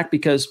question, Zach,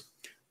 because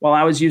while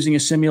I was using a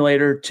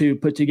simulator to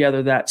put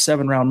together that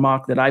 7-round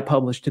mock that I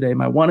published today,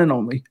 my one and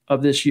only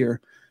of this year,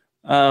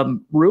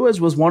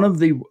 Ruiz was one of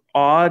the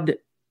odd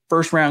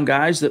first-round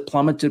guys that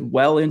plummeted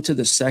well into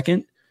the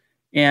second,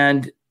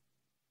 and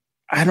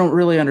I don't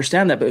really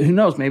understand that, but who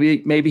knows?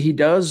 Maybe he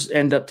does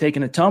end up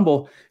taking a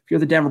tumble. If you're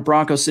the Denver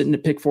Broncos sitting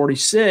at pick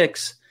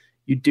 46,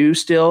 you do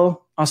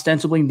still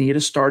ostensibly need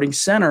a starting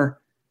center.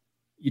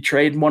 You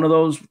trade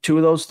two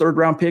of those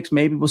third-round picks,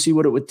 maybe we'll see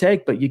what it would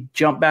take, but you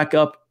jump back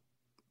up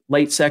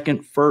late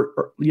second,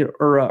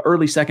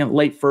 early second,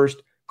 late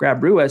first,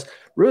 grab Ruiz.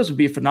 Ruiz would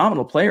be a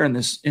phenomenal player in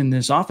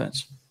this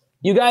offense.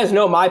 You guys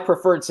know my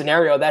preferred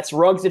scenario. That's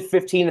Ruggs at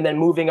 15 and then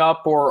moving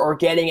up or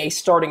getting a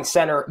starting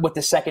center with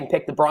the second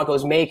pick the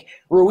Broncos make.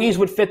 Ruiz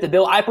would fit the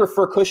bill. I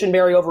prefer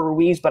Cushenberry over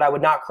Ruiz, but I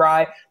would not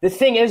cry. The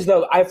thing is,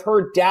 though, I've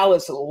heard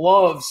Dallas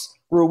loves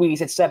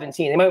Ruiz at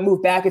 17. They might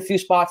move back a few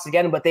spots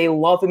again, but they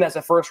love him as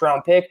a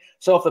first-round pick.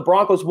 So if the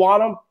Broncos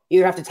want him,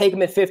 either have to take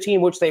him at 15,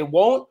 which they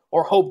won't,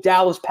 or hope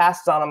Dallas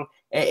passes on him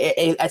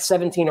at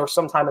 17 or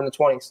sometime in the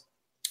 20s.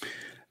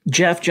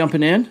 Jeff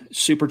jumping in,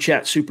 Super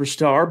Chat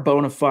superstar,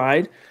 bona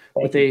fide,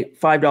 with a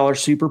 $5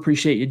 super.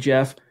 Appreciate you,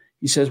 Jeff.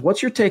 He says,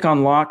 what's your take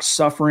on Locke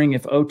suffering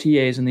if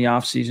OTAs in the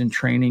offseason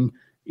training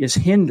is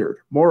hindered?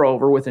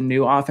 Moreover, with a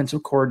new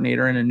offensive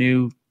coordinator and a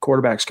new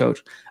quarterbacks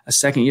coach, a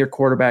second-year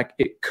quarterback,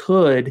 it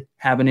could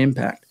have an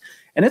impact.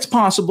 And it's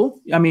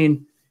possible. I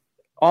mean,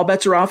 all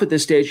bets are off at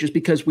this stage just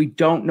because we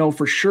don't know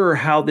for sure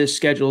how this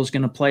schedule is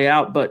going to play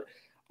out. But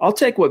I'll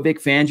take what Vic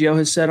Fangio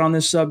has said on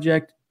this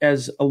subject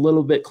as a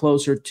little bit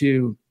closer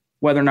to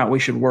whether or not we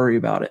should worry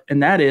about it.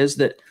 And that is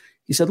that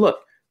he said, look,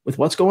 with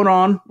what's going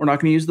on, we're not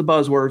going to use the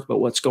buzzwords, but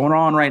what's going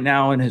on right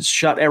now and has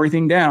shut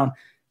everything down,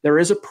 there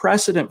is a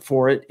precedent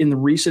for it in the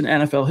recent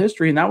NFL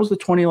history, and that was the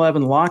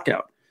 2011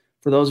 lockout.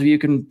 For those of you who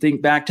can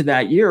think back to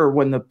that year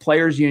when the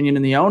players union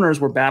and the owners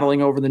were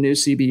battling over the new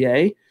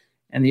CBA,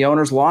 and the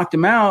owners locked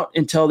them out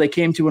until they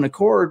came to an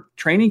accord.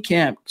 Training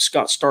camp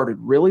got started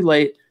really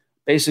late.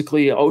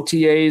 Basically,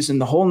 OTAs and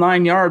the whole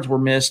 9 yards were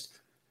missed.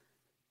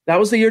 That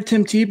was the year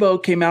Tim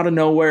Tebow came out of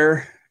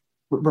nowhere,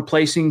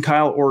 replacing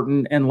Kyle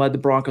Orton, and led the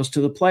Broncos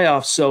to the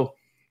playoffs. So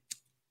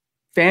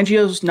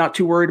Fangio's not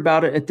too worried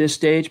about it at this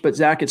stage, but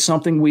Zach, it's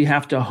something we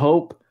have to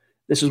hope.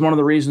 This is one of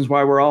the reasons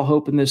why we're all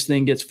hoping this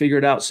thing gets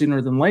figured out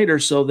sooner than later,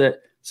 so that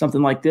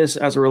something like this,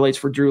 as it relates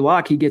for Drew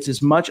Lock, he gets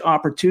as much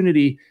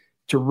opportunity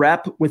to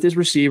rep with his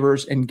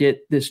receivers and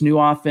get this new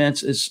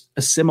offense as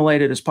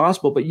assimilated as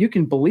possible. But you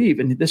can believe,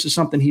 and this is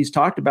something he's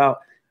talked about,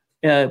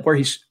 where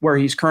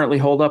he's currently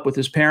holed up with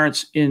his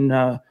parents in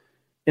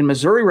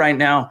Missouri right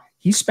now.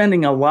 He's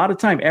spending a lot of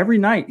time every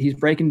night. He's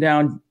breaking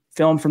down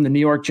film from the New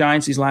York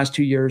Giants these last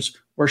 2 years,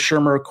 where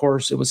Shermer, of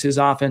course, it was his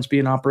offense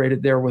being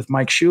operated there with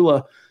Mike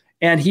Shula.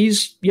 And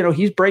he's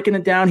breaking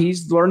it down.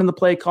 He's learning the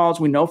play calls.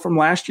 We know from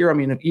last year, I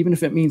mean, even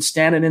if it means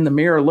standing in the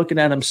mirror, looking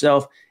at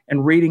himself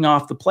and reading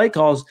off the play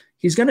calls,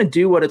 he's going to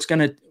do what it's going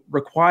to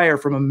require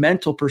from a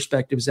mental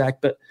perspective,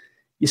 Zach, but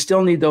you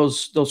still need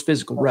those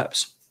physical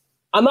reps.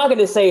 I'm not going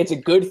to say it's a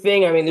good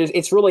thing. I mean,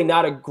 it's really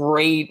not a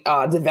great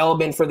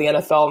development for the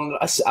NFL,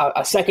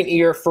 a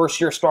second-year,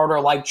 first-year starter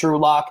like Drew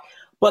Lock.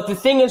 But the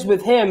thing is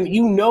with him,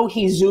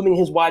 he's zooming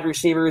his wide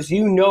receivers.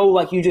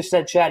 Like you just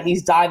said, Chad,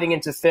 he's diving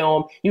into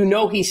film.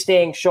 He's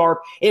staying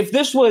sharp. If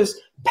this was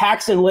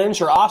Paxton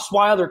Lynch or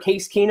Osweiler or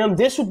Case Keenum,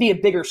 this would be a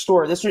bigger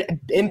story. This would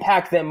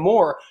impact them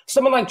more.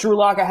 Someone like Drew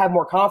Lock, I have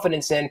more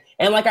confidence in.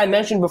 And like I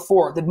mentioned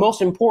before, the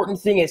most important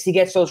thing is he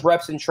gets those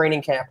reps in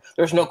training camp.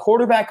 There's no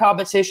quarterback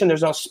competition.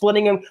 There's no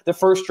splitting him the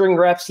first string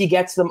reps. He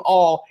gets them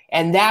all.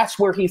 And that's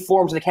where he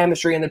forms the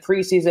chemistry in the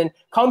preseason.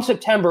 Come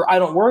September, I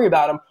don't worry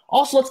about him.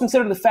 Also, let's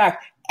consider the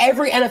fact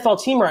every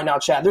NFL team right now,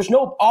 Chad, there's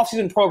no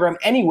offseason program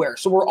anywhere.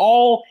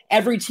 So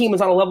every team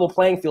is on a level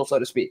playing field, so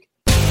to speak.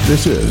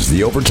 This is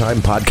the Overtime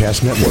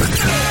Podcast Network.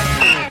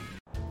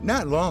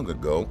 Not long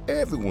ago,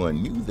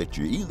 everyone knew that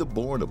you're either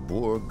born a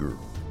boy or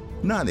girl.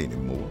 Not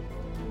anymore.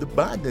 The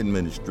Biden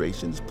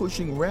administration is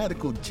pushing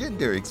radical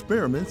gender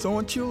experiments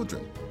on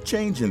children,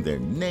 changing their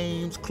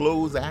names,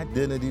 clothes,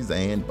 identities,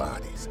 and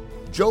bodies.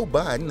 Joe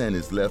Biden and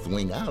his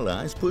left-wing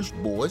allies push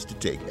boys to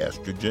take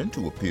estrogen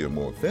to appear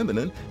more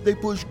feminine. They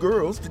push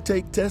girls to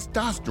take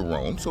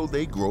testosterone so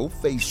they grow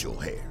facial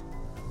hair.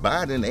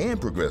 Biden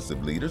and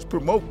progressive leaders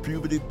promote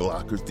puberty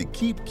blockers to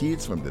keep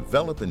kids from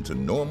developing to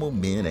normal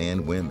men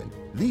and women.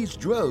 These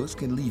drugs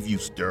can leave you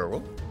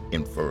sterile,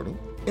 infertile,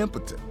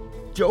 impotent.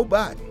 Joe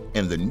Biden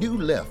and the new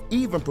left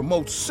even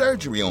promote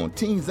surgery on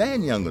teens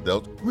and young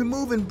adults,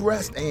 removing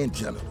breasts and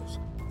genitals.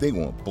 They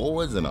want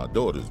boys in our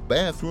daughters'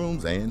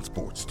 bathrooms and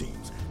sports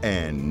teams.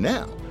 And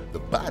now, the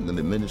Biden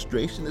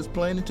administration is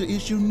planning to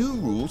issue new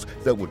rules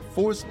that would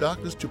force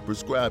doctors to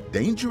prescribe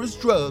dangerous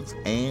drugs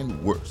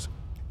and worse.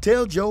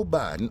 Tell Joe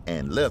Biden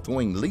and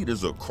left-wing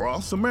leaders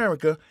across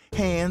America,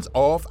 hands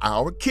off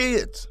our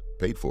kids.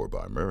 Paid for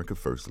by America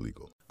First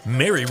Legal.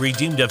 Mary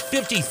redeemed a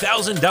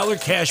 $50,000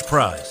 cash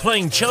prize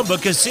playing Chumba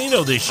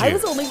Casino this year. I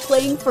was only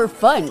playing for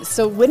fun,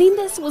 so winning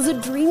this was a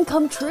dream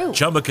come true.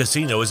 Chumba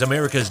Casino is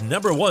America's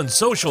 #1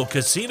 social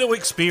casino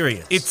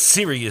experience. It's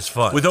serious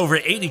fun. With over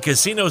 80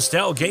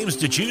 casino-style games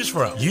to choose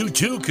from, you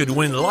too could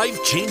win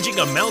life-changing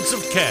amounts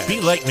of cash.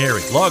 Be like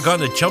Mary. Log on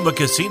to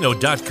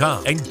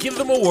ChumbaCasino.com and give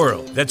them a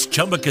whirl. That's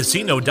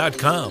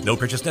ChumbaCasino.com. No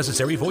purchase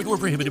necessary. Void or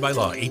prohibited by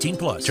law.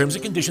 18+. Terms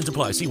and conditions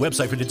apply. See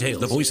website for details.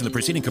 The voice in the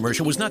preceding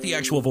commercial was not the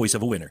actual voice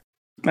of a winner.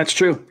 That's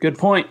true. Good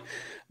point.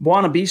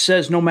 Buana B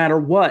says, no matter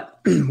what,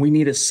 we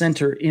need a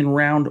center in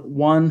rounds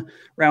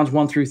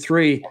 1 through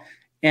 3.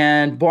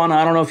 And Buana,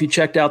 I don't know if you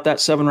checked out that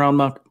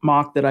 7-round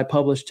mock that I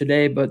published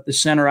today, but the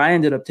center I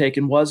ended up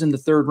taking was in the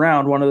 3rd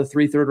round, one of the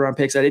 3 third-round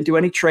picks. I didn't do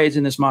any trades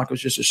in this mock. It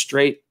was just a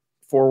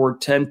straightforward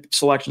 10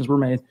 selections were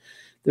made.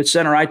 The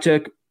center I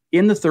took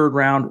in the 3rd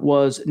round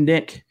was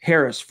Nick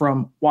Harris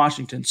from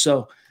Washington.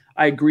 So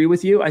I agree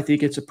with you. I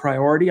think it's a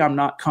priority. I'm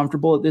not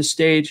comfortable at this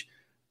stage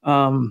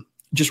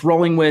just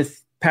rolling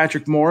with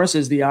Patrick Morris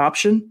as the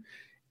option.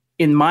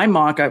 In my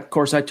mock, of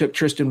course, I took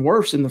Tristan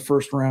Wirfs in the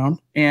 1st round.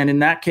 And in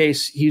that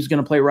case, he was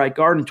going to play right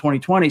guard in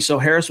 2020. So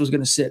Harris was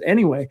going to sit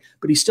anyway.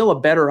 But he's still a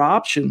better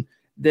option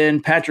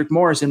than Patrick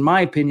Morris, in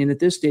my opinion, at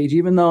this stage.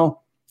 Even though,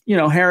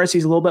 Harris,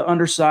 he's a little bit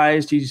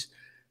undersized. He's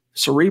a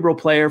cerebral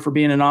player for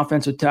being an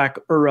offensive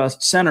tackle or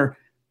center.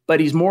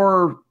 But he's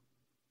more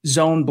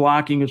zone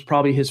blocking is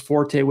probably his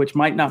forte, which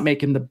might not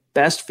make him the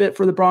best fit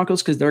for the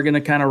Broncos because they're going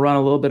to kind of run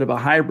a little bit of a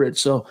hybrid.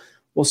 So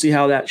we'll see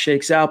how that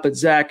shakes out. But,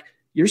 Zach,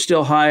 you're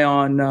still high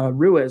on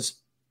Ruiz.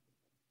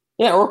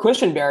 Yeah, or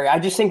Questionberry. I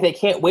just think they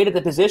can't wait at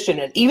the position.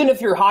 And even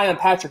if you're high on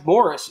Patrick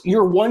Morris,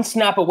 you're one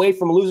snap away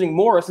from losing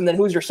Morris, and then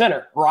who's your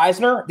center?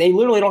 Reisner? They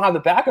literally don't have the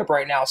backup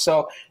right now.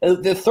 So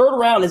the 3rd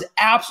round is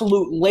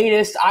absolute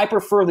latest. I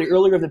prefer the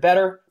earlier the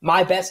better.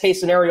 My best-case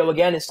scenario,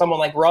 again, is someone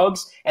like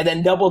Ruggs, and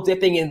then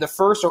double-dipping in the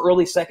 1st or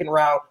early 2nd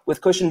round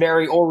with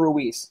Questionberry or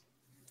Ruiz.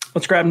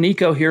 Let's grab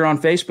Nico here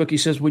on Facebook. He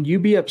says, would you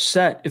be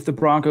upset if the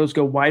Broncos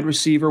go wide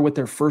receiver with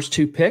their first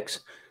 2 picks?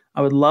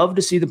 I would love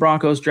to see the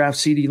Broncos draft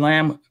CeeDee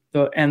Lamb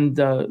and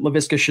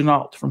Laviska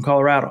Shenault from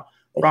Colorado.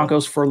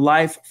 Broncos for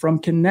life from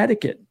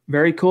Connecticut.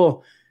 Very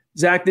cool.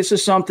 Zach, this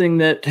is something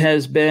that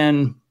has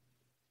been,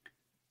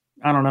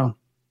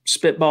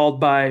 spitballed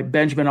by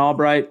Benjamin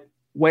Albright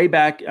way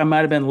back. I might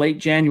have been late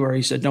January.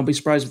 He said, don't be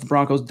surprised if the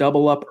Broncos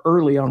double up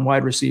early on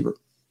wide receiver.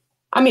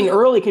 I mean,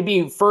 early could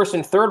be 1st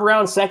and 3rd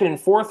round, 2nd and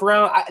 4th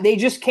round. They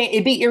just can't.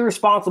 It'd be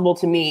irresponsible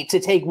to me to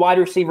take wide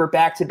receiver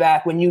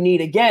back-to-back when you need,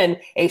 again,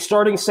 a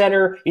starting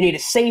center. You need a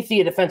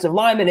safety, a defensive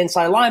lineman,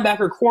 inside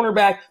linebacker,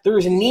 cornerback.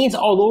 There's needs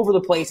all over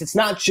the place. It's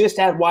not just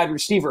at wide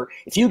receiver.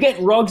 If you get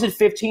Ruggs at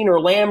 15 or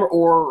Lamb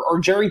or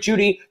Jerry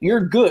Jeudy, you're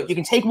good. You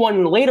can take one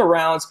in the later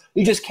rounds.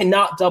 You just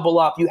cannot double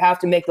up. You have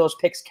to make those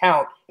picks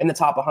count in the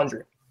top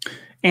 100.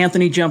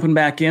 Anthony jumping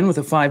back in with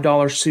a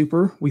 $5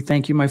 super. We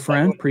thank you, my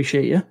friend.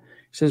 Appreciate you.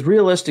 Says,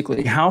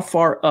 realistically, how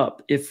far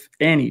up, if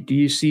any, do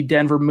you see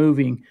Denver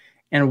moving,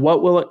 and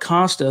what will it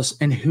cost us,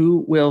 and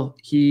who will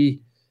he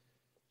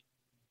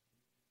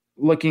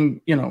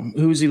looking,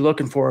 who's he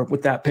looking for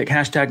with that pick?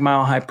 #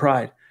 Mile High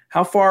Pride.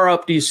 How far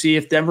up do you see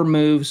if Denver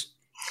moves?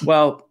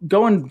 Well,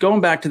 going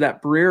back to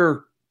that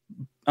Breer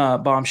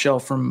bombshell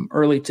from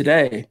early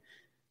today,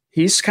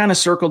 he's kind of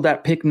circled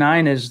that pick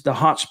 9 as the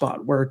hot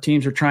spot where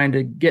teams are trying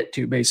to get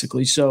to,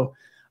 basically. So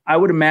I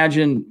would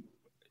imagine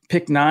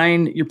pick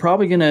 9, you're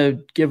probably going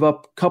to give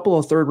up a couple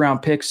of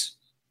third-round picks,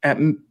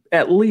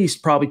 at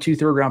least probably 2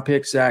 third-round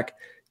picks, Zach,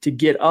 to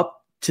get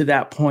up to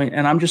that point.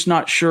 And I'm just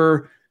not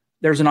sure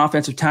there's an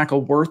offensive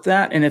tackle worth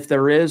that. And if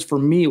there is, for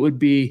me, it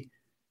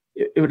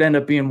would end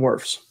up being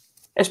Wirfs.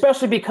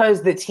 Especially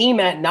because the team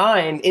at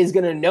 9 is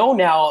going to know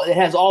now it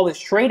has all this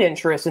trade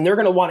interest, and they're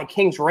going to want a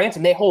king's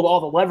ransom. They hold all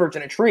the leverage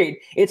in a trade.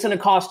 It's going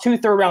to cost 2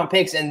 third-round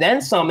picks and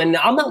then some, and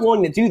I'm not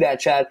willing to do that,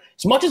 Chad.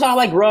 As much as I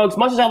like Ruggs, as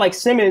much as I like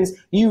Simmons,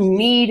 you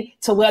need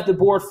to let the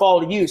board fall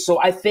to you.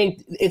 So I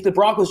think if the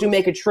Broncos do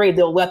make a trade,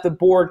 they'll let the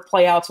board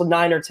play out till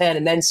 9 or 10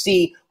 and then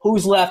see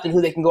who's left and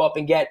who they can go up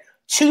and get.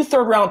 2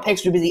 third-round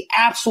picks would be the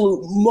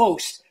absolute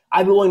most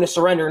I'd be willing to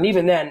surrender, and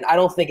even then, I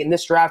don't think in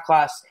this draft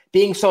class,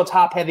 being so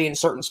top-heavy in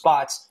certain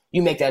spots,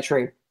 you make that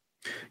trade.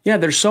 Yeah,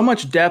 there's so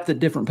much depth at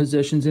different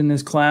positions in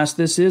this class.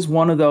 This is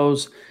one of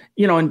those,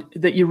 and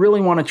that you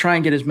really want to try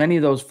and get as many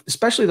of those,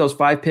 especially those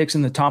 5 picks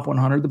in the top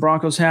 100 the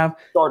Broncos have.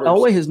 Starters.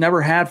 Elway has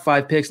never had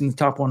 5 picks in the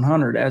top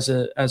 100 as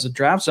a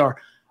draft star.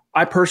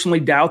 I personally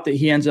doubt that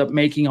he ends up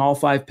making all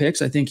 5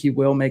 picks. I think he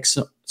will make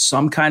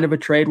some kind of a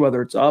trade,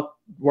 whether it's up.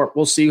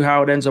 We'll see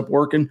how it ends up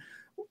working.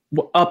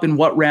 Up in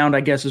what round,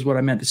 I guess is what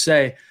I meant to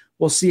say.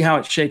 We'll see how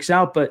it shakes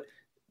out. But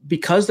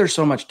because there's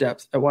so much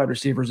depth at wide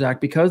receiver, Zach,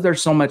 because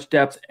there's so much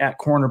depth at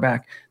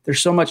cornerback,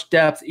 there's so much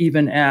depth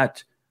even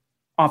at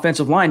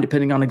offensive line,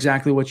 depending on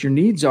exactly what your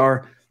needs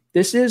are,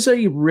 this is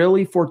a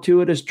really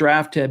fortuitous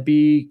draft to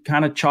be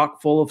kind of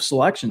chock full of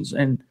selections.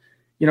 And,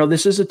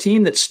 this is a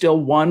team that's still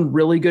one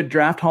really good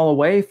draft haul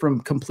away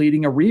from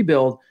completing a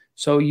rebuild.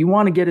 So you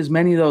want to get as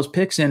many of those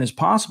picks in as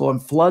possible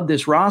and flood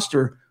this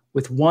roster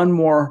with one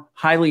more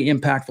highly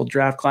impactful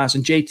draft class.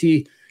 And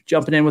JT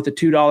jumping in with a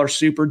 $2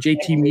 super,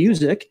 JT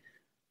Music.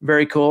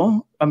 Very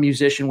cool. A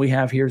musician we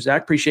have here,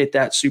 Zach. Appreciate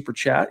that super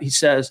chat. He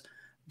says,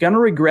 gonna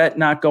regret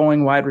not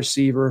going wide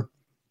receiver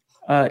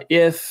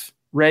if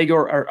Reagor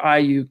or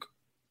Ayuk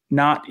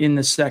not in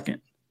the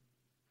second.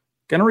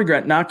 Gonna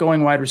regret not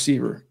going wide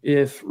receiver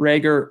if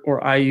Reagor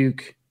or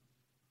Ayuk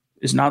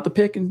is not the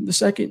pick in the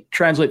second.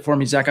 Translate for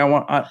me, Zach.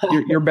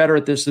 You're better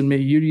at this than me.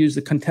 You use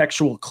the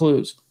contextual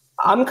clues.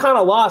 I'm kind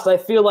of lost. I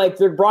feel like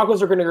the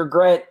Broncos are going to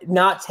regret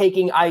not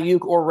taking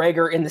Ayuk or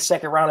Reagor in the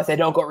second round if they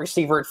don't go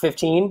receiver at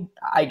 15.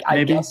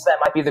 I guess that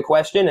might be the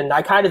question. And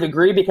I kind of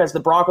agree because the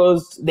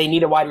Broncos, they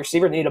need a wide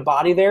receiver. They need a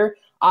body there.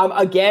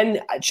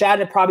 Again,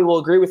 Chad probably will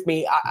agree with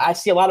me. I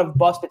see a lot of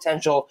bust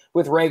potential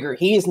with Reagor.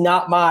 He is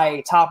not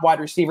my top wide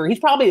receiver. He's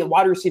probably a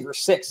wide receiver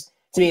 6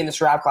 to me in this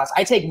draft class.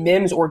 I take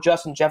Mims or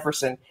Justin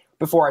Jefferson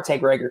before I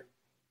take Reagor.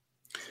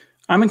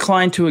 I'm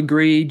inclined to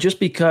agree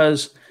just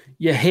because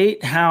you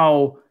hate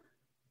how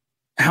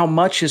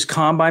much his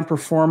combine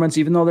performance,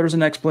 even though there's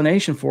an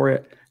explanation for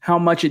it, how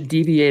much it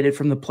deviated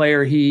from the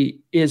player he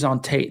is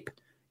on tape.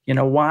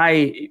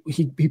 Why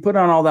he put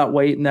on all that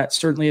weight, and that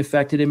certainly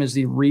affected him is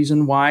the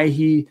reason why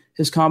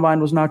his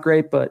combine was not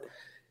great. But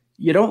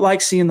you don't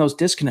like seeing those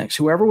disconnects.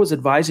 Whoever was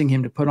advising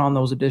him to put on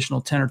those additional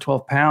 10 or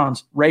 12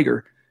 pounds,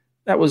 Reagor,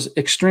 that was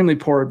extremely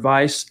poor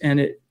advice, and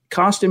it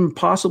cost him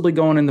possibly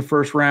going in the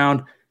first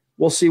round.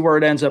 We'll see where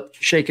it ends up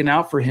shaking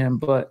out for him.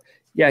 But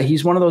yeah,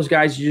 he's one of those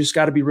guys you just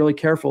got to be really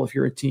careful if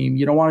you're a team.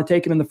 You don't want to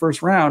take him in the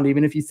first round,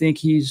 even if you think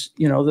he's,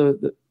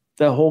 the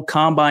whole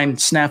combine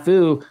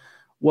snafu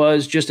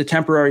was just a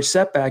temporary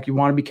setback. You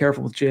want to be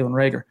careful with Jalen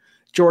Reagor.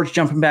 George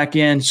jumping back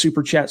in,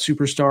 super chat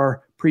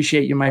superstar.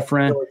 Appreciate you, my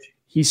friend.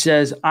 He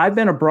says, I've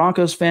been a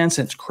Broncos fan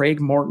since Craig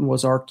Morton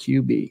was our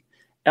QB.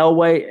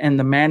 Elway and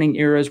the Manning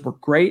eras were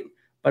great,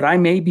 but I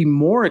may be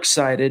more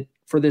excited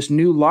for this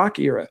new Locke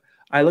era.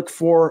 I look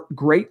for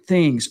great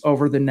things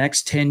over the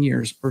next 10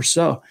 years or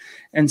so.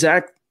 And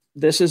Zach,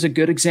 this is a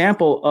good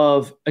example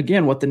of,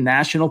 again, what the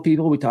national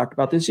people, we talked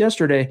about this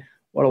yesterday,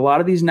 what a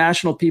lot of these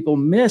national people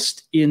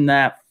missed in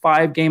that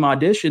 5-game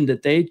audition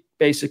that they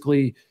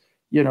basically,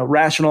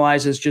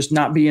 rationalize as just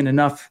not being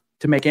enough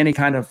to make any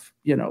kind of,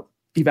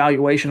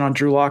 evaluation on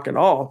Drew Lock at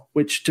all,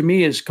 which to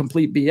me is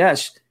complete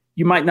BS.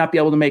 You might not be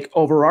able to make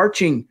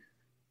overarching,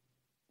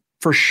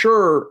 for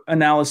sure,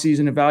 analyses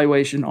and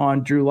evaluation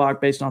on Drew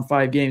Lock based on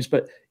 5 games,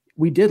 but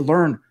we did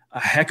learn a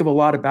heck of a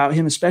lot about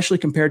him, especially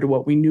compared to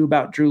what we knew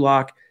about Drew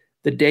Lock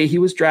the day he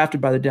was drafted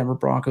by the Denver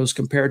Broncos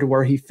compared to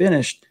where he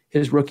finished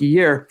his rookie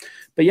year.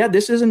 But yeah,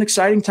 this is an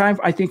exciting time,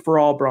 I think, for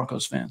all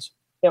Broncos fans.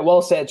 Yeah,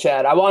 well said,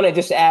 Chad. I want to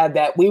just add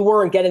that we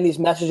weren't getting these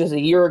messages a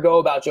year ago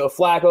about Joe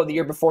Flacco, the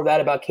year before that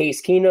about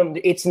Case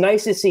Keenum. It's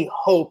nice to see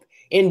hope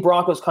in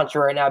Broncos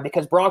country right now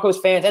because Broncos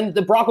fans and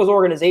the Broncos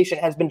organization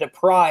has been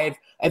deprived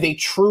of a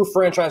true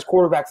franchise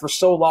quarterback for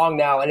so long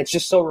now, and it's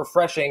just so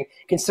refreshing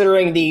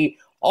considering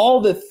all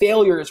the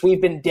failures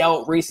we've been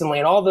dealt recently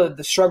and all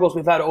the struggles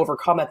we've had to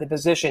overcome at the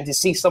position to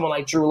see someone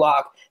like Drew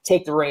Lock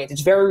take the reins.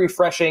 It's very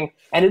refreshing,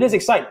 and it is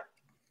exciting.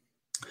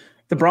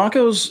 The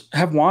Broncos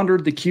have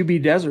wandered the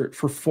QB desert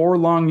for 4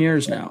 long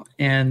years now,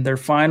 and they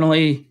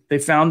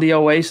found the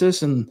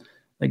oasis, and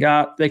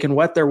they can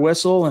wet their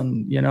whistle,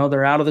 and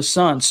they're out of the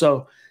sun.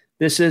 So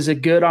this is a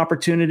good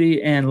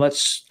opportunity, and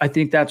I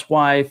think that's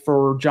why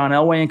for John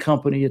Elway and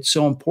company, it's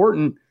so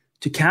important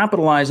to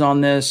capitalize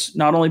on this,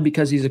 not only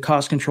because he's a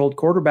cost-controlled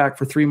quarterback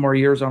for 3 more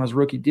years on his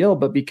rookie deal,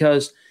 but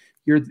because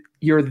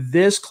you're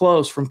this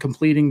close from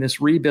completing this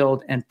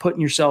rebuild and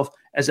putting yourself,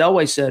 as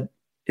Elway said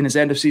in his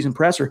end-of-season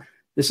presser,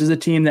 this is a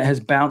team that has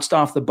bounced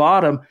off the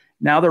bottom.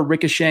 Now they're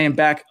ricocheting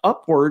back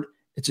upward.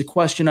 It's a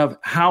question of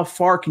how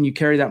far can you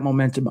carry that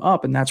momentum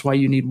up, and that's why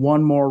you need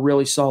one more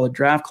really solid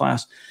draft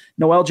class.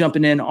 Noel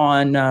jumping in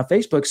on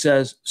Facebook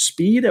says,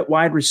 speed at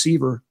wide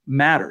receiver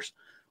matters.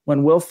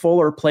 When Will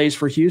Fuller plays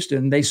for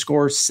Houston, they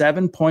score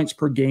 7 points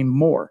per game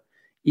more.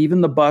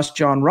 Even the bust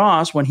John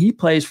Ross, when he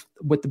plays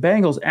with the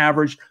Bengals,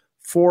 averaged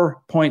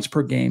 4 points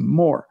per game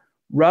more.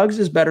 Ruggs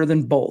is better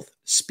than both.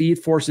 Speed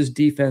forces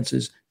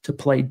defenses to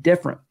play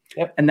different.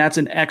 Yep. And that's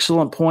an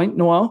excellent point,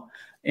 Noel.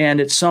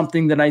 And it's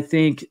something that I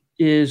think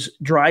is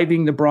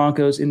driving the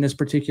Broncos in this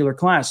particular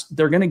class.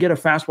 They're going to get a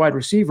fast wide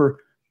receiver.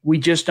 We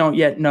just don't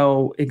yet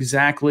know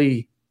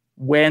exactly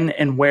when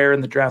and where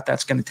in the draft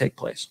that's going to take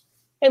place.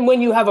 And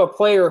when you have a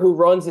player who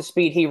runs the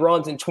speed he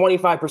runs and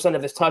 25%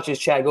 of his touches,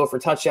 Chad, go for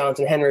touchdowns,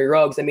 and Henry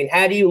Ruggs, I mean,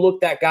 how do you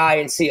look that guy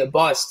and see a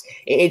bust?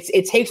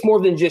 It takes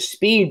more than just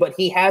speed, but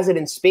he has it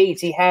in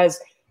spades. He has,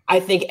 I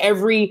think,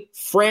 every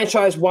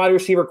franchise wide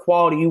receiver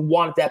quality you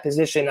want at that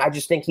position. I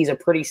just think he's a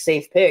pretty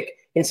safe pick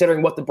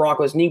considering what the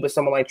Broncos need with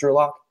someone like Drew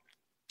Lock.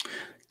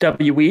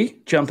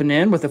 WE jumping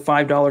in with a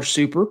 $5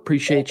 super.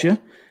 Appreciate you.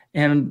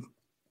 And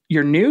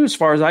you're new, as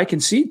far as I can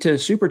see, to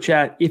Super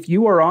Chat. If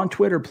you are on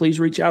Twitter, please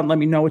reach out and let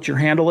me know what your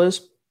handle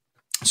is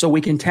so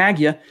we can tag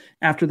you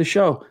after the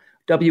show.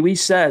 WE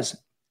says,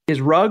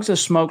 is Ruggs a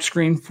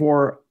smokescreen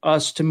for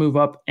us to move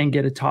up and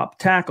get a top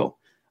tackle?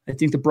 I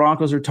think the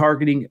Broncos are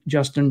targeting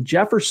Justin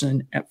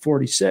Jefferson at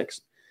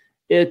 46.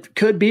 It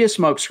could be a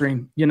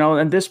smokescreen.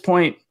 At this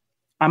point,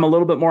 I'm a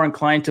little bit more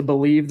inclined to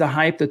believe the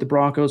hype that the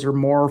Broncos are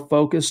more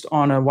focused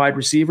on a wide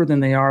receiver than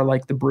they are,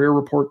 like the Breer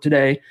report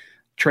today,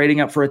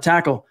 trading up for a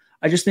tackle.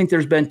 I just think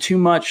there's been too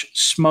much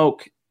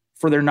smoke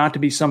for there not to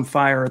be some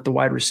fire at the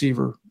wide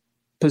receiver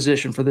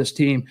position for this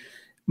team.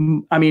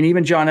 I mean,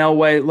 even John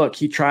Elway, look,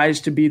 he tries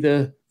to be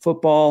the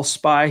football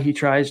spy. He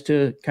tries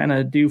to kind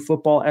of do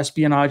football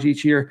espionage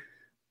each year,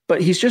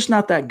 but he's just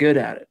not that good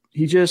at it.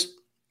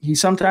 He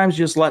sometimes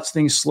just lets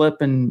things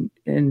slip and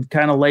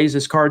kind of lays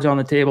his cards on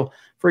the table.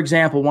 For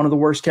example, one of the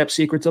worst kept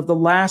secrets of the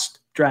last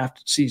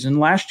draft season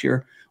last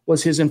year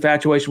was his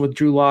infatuation with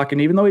Drew Lock. And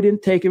even though he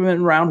didn't take him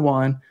in round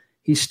 1,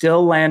 he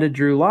still landed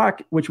Drew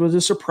Lock, which was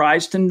a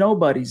surprise to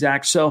nobody,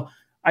 Zach. So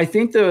I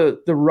think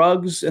the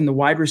Ruggs and the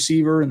wide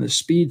receiver and the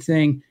speed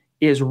thing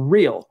is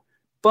real,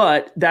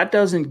 but that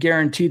doesn't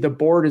guarantee the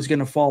board is going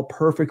to fall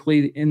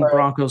perfectly in the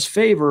Broncos'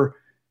 favor.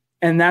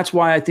 And that's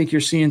why I think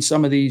you're seeing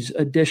some of these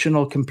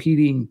additional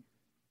competing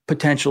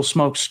potential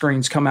smoke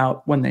screens come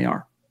out when they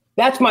are.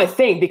 That's my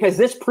thing, because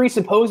this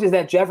presupposes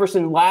that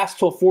Jefferson lasts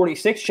till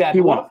 46, Chad.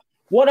 He won't.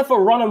 What if a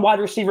run and wide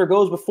receiver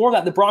goes before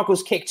that? The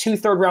Broncos kick 2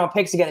 third-round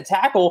picks to get a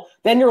tackle.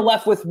 Then you're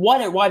left with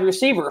what at wide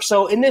receiver?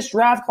 So in this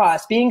draft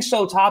class, being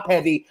so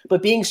top-heavy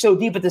but being so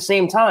deep at the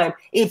same time,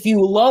 if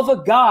you love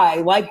a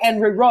guy like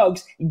Henry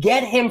Ruggs,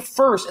 get him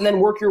first and then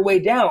work your way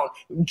down.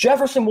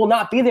 Jefferson will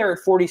not be there at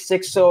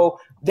 46, so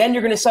then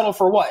you're going to settle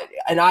for what?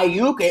 An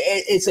Ayuk?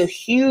 It's a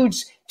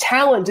huge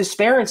talent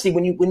disparity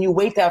when you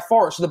wait that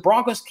far. So the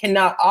Broncos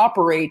cannot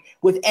operate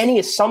with any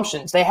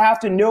assumptions. They have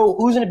to know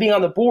who's going to be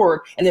on the board,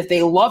 and if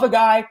they love a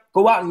guy,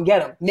 go out and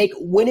get him. Make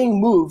winning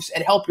moves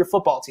and help your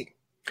football team.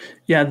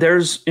 Yeah,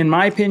 in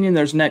my opinion,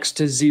 there's next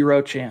to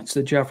zero chance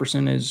that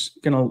Jefferson is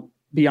going to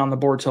be on the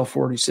board till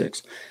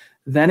 46.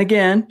 Then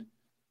again,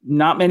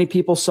 not many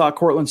people saw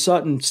Cortland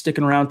Sutton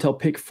sticking around till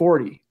pick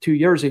 40 2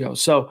 years ago.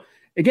 So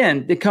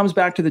again, it comes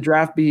back to the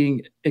draft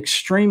being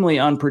extremely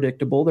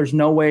unpredictable. There's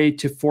no way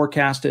to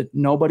forecast it.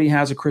 Nobody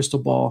has a crystal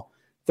ball.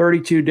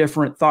 32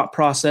 different thought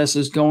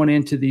processes going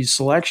into these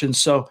selections.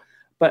 So,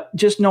 but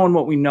just knowing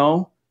what we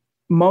know,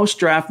 most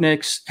draft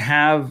nicks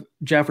have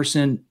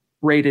Jefferson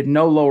rated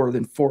no lower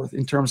than 4th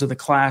in terms of the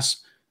class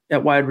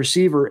at wide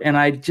receiver. And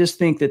I just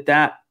think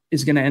that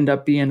is going to end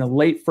up being a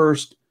late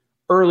first,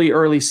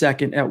 early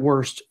second at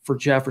worst for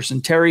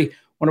Jefferson. Terry,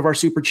 one of our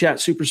Super Chat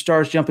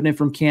superstars, jumping in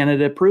from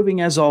Canada,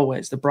 proving as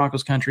always the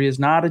Broncos country is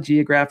not a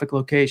geographic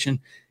location.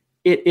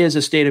 It is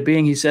a state of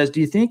being. He says, do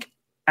you think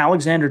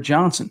Alexander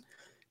Johnson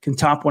can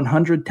top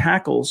 100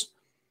 tackles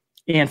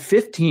and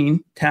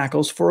 15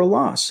 tackles for a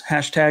loss?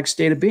 #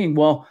 state of being.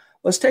 Well,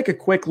 let's take a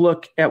quick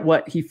look at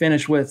what he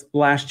finished with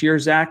last year,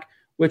 Zach,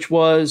 which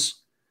was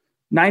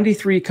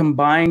 93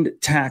 combined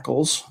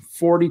tackles.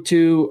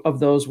 42 of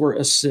those were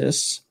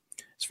assists.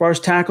 As far as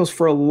tackles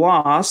for a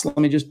loss, let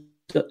me just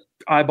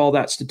eyeball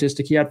that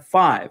statistic. He had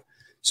 5.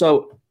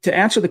 So to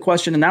answer the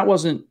question,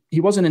 and he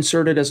wasn't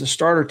inserted as a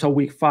starter till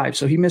week 5.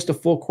 So he missed a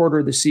full quarter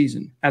of the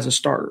season as a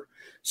starter.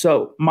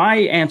 So my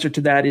answer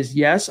to that is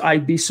yes,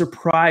 I'd be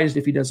surprised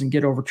if he doesn't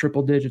get over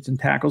triple digits in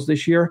tackles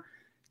this year.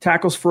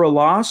 Tackles for a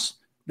loss,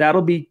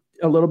 that'll be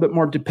a little bit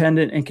more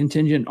dependent and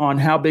contingent on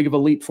how big of a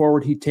leap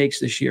forward he takes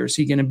this year. Is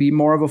he going to be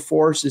more of a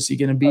force? Is he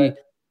going to be,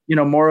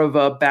 more of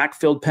a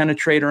backfield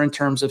penetrator in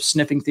terms of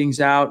sniffing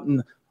things out?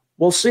 And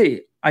we'll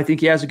see. I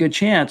think he has a good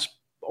chance.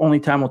 Only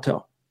time will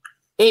tell.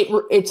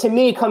 It to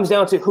me, it comes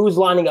down to who's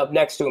lining up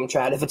next to him,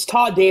 Chad. If it's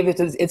Todd Davis,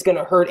 it's going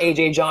to hurt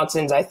A.J.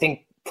 Johnson's, I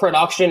think,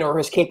 production or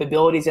his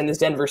capabilities in this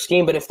Denver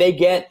scheme. But if they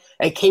get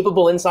a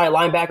capable inside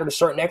linebacker to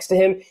start next to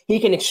him, he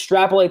can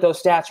extrapolate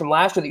those stats from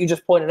last year that you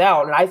just pointed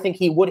out, and I think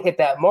he would hit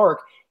that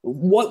mark.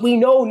 What we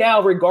know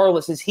now,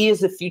 regardless, is he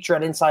is the future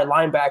at inside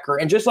linebacker.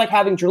 And just like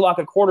having Drew Lock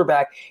at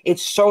quarterback,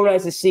 it's so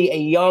nice to see a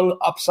young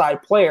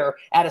upside player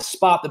at a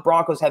spot the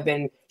Broncos have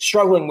been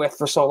struggling with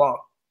for so long.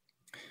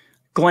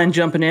 Glenn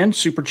jumping in,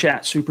 super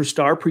chat,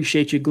 superstar.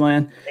 Appreciate you,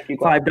 Glenn. Thank you,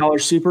 Glenn.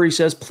 $5 super. He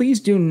says, please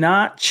do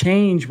not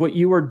change what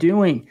you are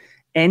doing.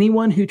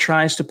 Anyone who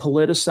tries to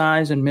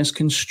politicize and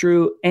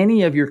misconstrue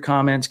any of your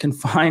comments can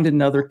find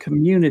another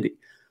community.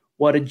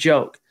 What a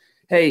joke.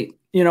 Hey,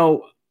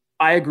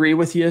 I agree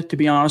with you, to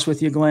be honest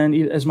with you, Glenn,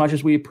 as much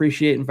as we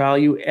appreciate and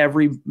value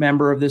every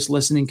member of this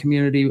listening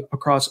community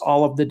across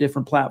all of the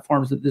different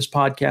platforms that this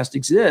podcast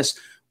exists.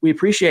 We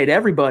appreciate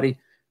everybody.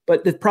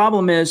 But the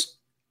problem is,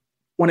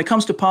 when it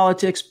comes to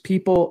politics,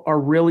 people are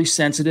really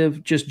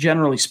sensitive, just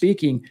generally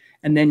speaking.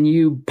 And then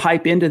you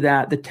pipe into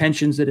that the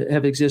tensions that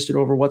have existed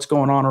over what's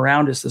going on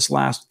around us this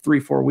last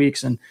 3-4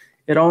 weeks. And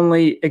it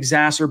only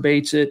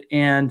exacerbates it.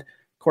 And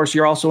of course,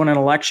 you're also in an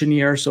election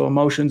year, so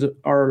emotions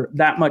are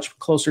that much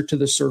closer to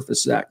the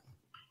surface, Zach.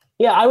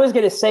 Yeah, I was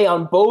going to say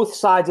on both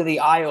sides of the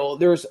aisle,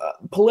 there's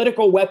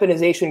political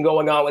weaponization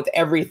going on with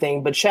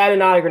everything. But Chad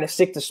and I are going to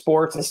stick to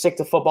sports and stick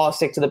to football, and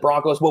stick to the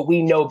Broncos, what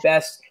we know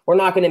best. We're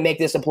not going to make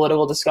this a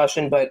political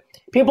discussion, but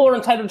people are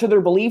entitled to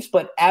their beliefs.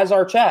 But as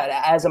are Chad,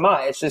 as am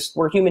I. It's just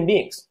we're human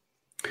beings.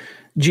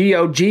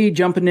 GOG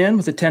jumping in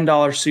with a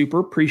 $10 super.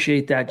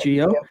 Appreciate that,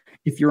 Gio.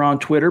 If you're on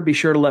Twitter, be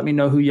sure to let me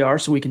know who you are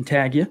so we can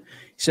tag you.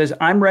 He says,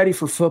 I'm ready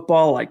for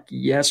football like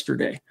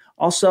yesterday.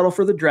 I'll settle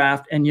for the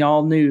draft and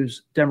y'all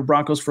news. Denver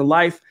Broncos for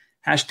life.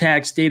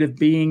 Hashtag state of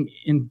being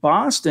in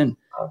Boston.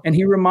 And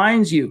he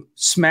reminds you,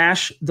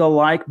 smash the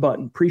like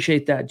button.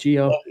 Appreciate that,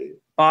 Gio.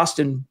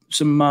 Boston,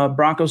 some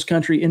Broncos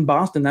country in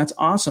Boston. That's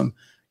awesome.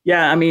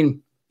 Yeah, I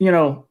mean,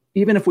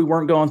 even if we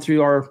weren't going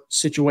through our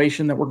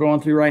situation that we're going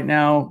through right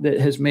now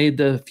that has made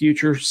the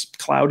future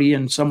cloudy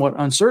and somewhat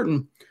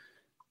uncertain,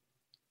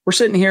 we're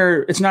sitting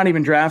here, it's not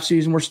even draft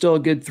season. We're still a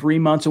good 3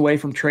 months away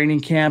from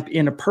training camp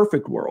in a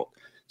perfect world.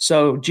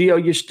 So,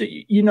 Gio,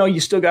 you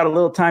still got a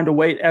little time to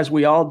wait, as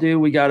we all do.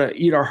 We got to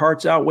eat our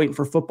hearts out waiting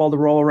for football to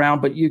roll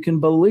around. But you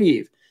can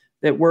believe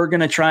that we're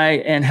going to try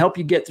and help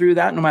you get through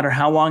that no matter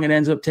how long it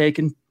ends up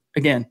taking.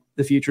 Again,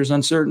 the future is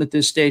uncertain at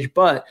this stage.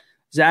 But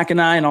Zach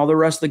and I and all the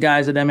rest of the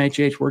guys at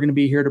MHH, we're going to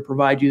be here to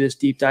provide you this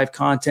deep dive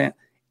content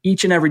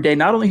each and every day,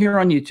 not only here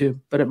on YouTube,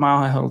 but at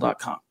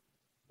milehighhuddle.com.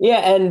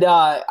 Yeah, and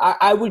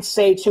I would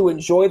say to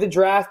enjoy the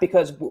draft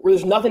because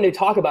there's nothing to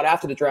talk about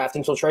after the draft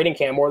until training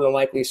camp, more than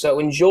likely. So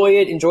enjoy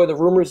it, enjoy the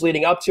rumors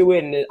leading up to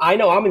it, and I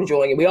know I'm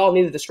enjoying it. We all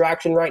need a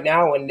distraction right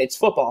now, and it's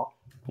football.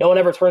 No one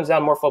ever turns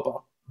down more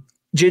football.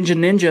 Ginger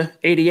Ninja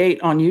 88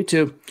 on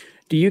YouTube.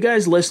 Do you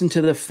guys listen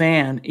to The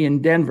Fan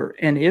in Denver?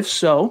 And if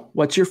so,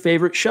 what's your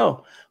favorite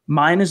show?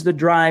 Mine is The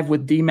Drive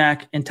with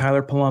D-Mac and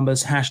Tyler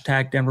Palumbas,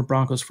 hashtag Denver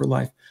Broncos for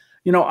life.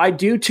 I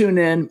do tune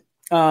in.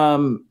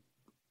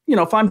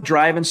 If I'm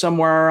driving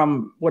somewhere,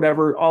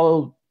 whatever,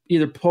 I'll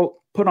either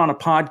put on a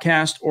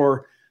podcast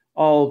or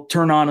I'll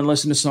turn on and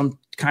listen to some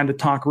kind of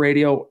talk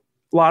radio.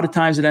 A lot of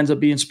times it ends up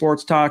being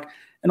sports talk,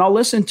 and I'll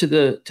listen to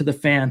the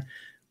Fan.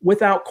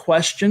 Without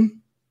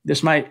question,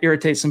 this might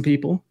irritate some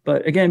people,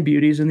 but again,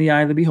 beauty is in the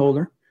eye of the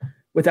beholder.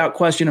 Without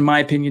question, in my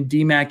opinion,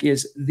 D-Mac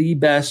is the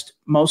best,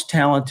 most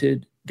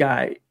talented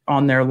guy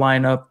on their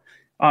lineup.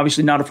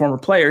 Obviously not a former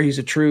player. He's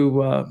a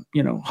true,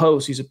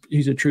 host.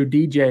 He's a true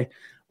DJ.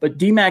 But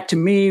D-Mac, to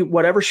me,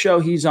 whatever show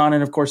he's on,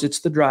 and of course it's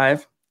The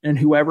Drive, and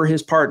whoever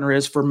his partner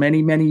is for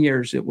many, many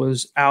years, it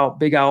was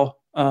Big Al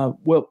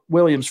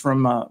Williams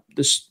from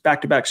this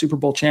back-to-back Super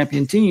Bowl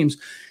champion teams.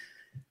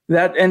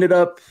 That ended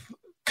up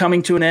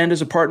coming to an end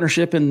as a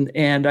partnership,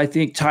 and I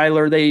think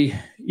Tyler, they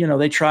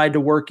tried to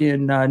work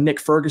in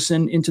Nick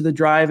Ferguson into The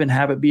Drive and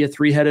have it be a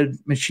three-headed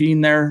machine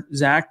there,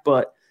 Zach,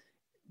 but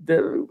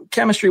the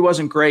chemistry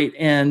wasn't great,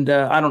 and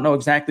I don't know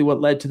exactly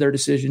what led to their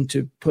decision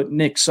to put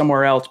Nick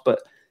somewhere else, but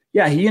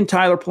yeah, he and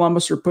Tyler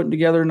Palumbas are putting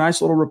together a nice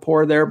little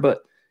rapport there.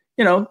 But,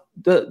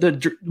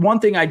 the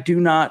one thing I do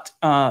not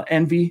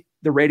envy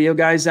the radio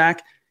guys,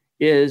 Zach,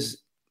 is,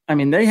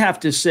 they have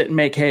to sit and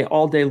make hay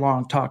all day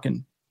long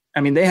talking.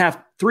 They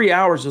have 3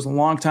 hours is a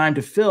long time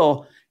to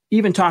fill,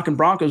 even talking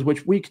Broncos,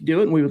 which we could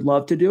do it and we would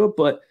love to do it,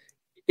 but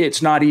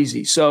it's not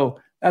easy. So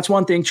that's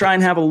one thing. Try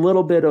and have a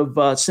little bit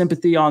of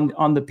sympathy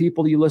on the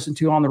people you listen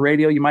to on the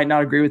radio. You might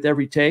not agree with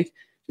every take.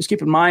 Just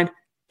keep in mind,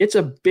 it's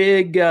a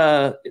big,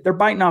 they're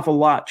biting off a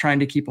lot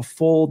trying to keep a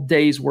full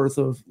day's worth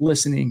of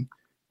listening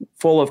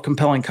full of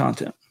compelling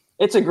content.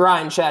 It's a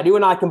grind, Chad. You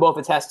and I can both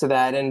attest to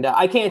that. And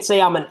I can't say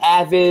I'm an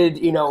avid,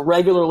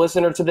 regular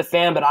listener to The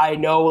Fan, but I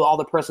know all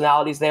the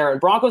personalities there.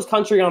 And Broncos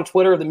country on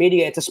Twitter, the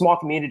media, it's a small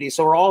community.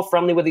 So we're all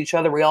friendly with each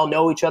other. We all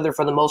know each other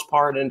for the most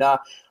part. And a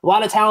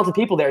lot of talented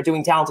people there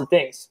doing talented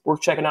things.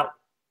 Worth checking out.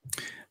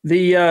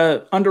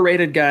 The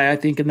underrated guy, I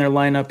think, in their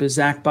lineup is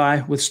Zach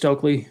By with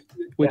Stokely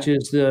which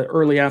is the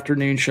early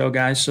afternoon show,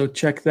 guys. So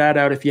check that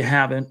out if you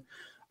haven't.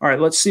 All right,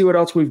 let's see what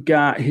else we've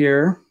got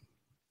here.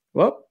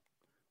 Well,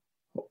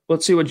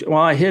 let's see what –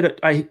 well,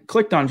 I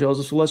clicked on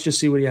Joseph, so let's just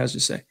see what he has to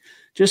say.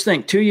 Just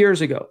think, 2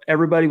 years ago,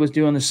 everybody was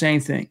doing the same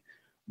thing.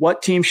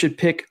 What team should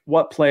pick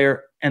what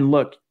player? And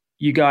look,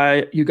 you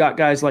got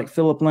guys like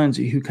Philip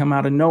Lindsay who come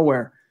out of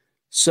nowhere.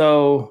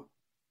 So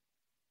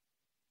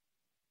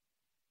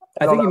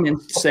I think he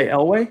meant to say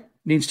Elway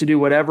needs to do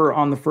whatever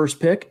on the first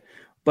pick.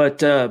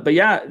 But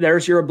yeah,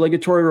 there's your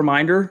obligatory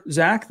reminder,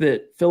 Zach,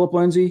 that Philip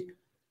Lindsay,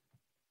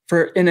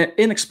 for an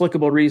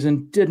inexplicable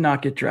reason, did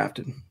not get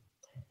drafted.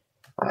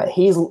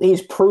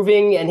 He's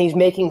proving, and he's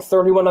making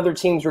 31 other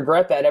teams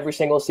regret that every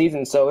single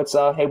season. So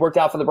it worked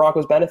out for the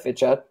Broncos' benefit,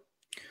 Chad.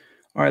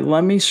 All right,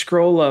 let me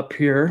scroll up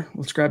here.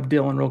 Let's grab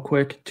Dylan real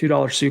quick.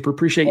 $2 super.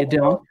 Appreciate you,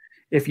 Dylan.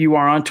 If you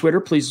are on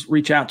Twitter, please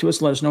reach out to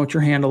us. Let us know what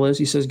your handle is.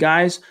 He says,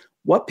 guys,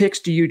 what picks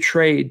do you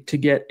trade to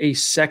get a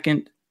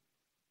second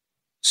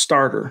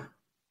starter?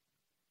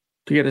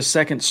 To get a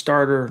second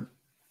starter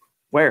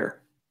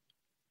where?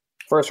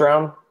 First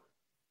round.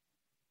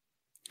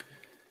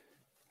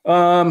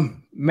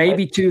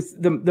 Maybe two.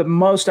 The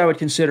most I would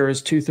consider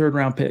is 2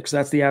 third-round picks.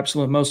 That's the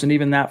absolute most, and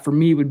even that for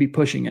me would be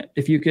pushing it.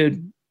 If you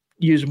could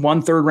use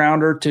 1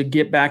 third-rounder to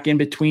get back in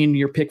between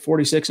your pick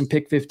 46 and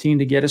pick 15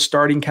 to get a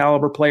starting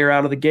caliber player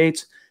out of the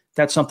gates,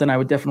 that's something I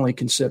would definitely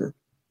consider.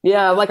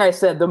 Yeah, like I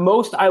said, the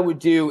most I would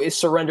do is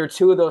surrender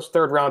 2 of those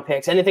third-round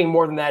picks. Anything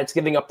more than that, it's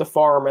giving up the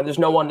farm, and there's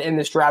no one in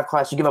this draft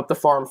class you give up the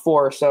farm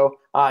for. So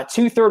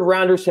 2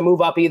 third-rounders to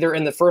move up either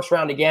in the first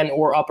round again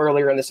or up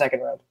earlier in the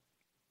second round.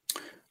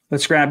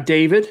 Let's grab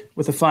David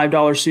with a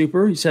 $5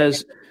 super. He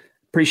says,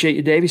 appreciate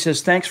you, Dave. He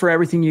says, thanks for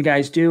everything you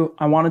guys do.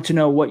 I wanted to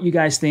know what you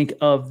guys think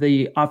of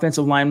the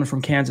offensive lineman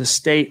from Kansas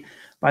State.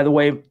 By the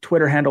way,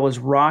 Twitter handle is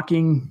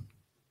Rocking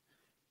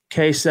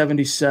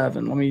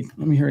K77. Let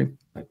me hear you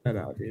type that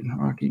out, dude.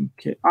 Rocking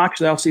K.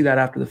 Actually, I'll see that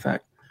after the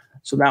fact.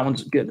 So that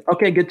one's good.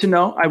 Okay, good to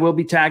know. I will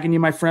be tagging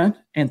you, my friend,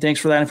 and thanks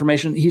for that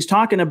information. He's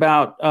talking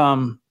about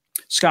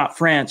Scott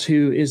France,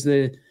 who is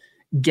the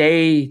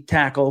gay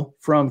tackle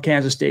from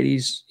Kansas State.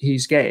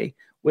 He's gay,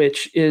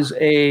 which is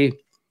it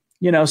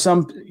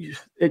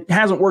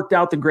hasn't worked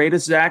out the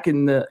greatest, Zach,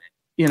 in the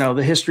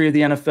history of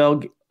the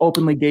NFL,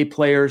 openly gay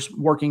players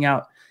working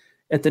out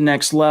at the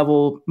next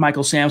level.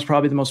 Michael Sam's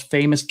probably the most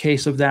famous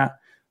case of that,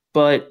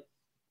 but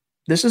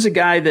this is a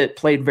guy that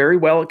played very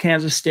well at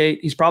Kansas State.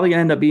 He's probably going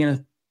to end up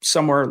being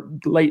somewhere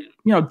late,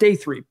 day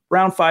 3,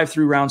 round 5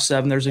 through round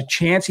 7. There's a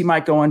chance he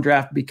might go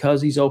undrafted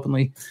because he's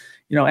openly,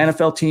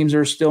 NFL teams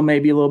are still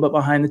maybe a little bit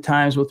behind the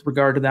times with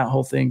regard to that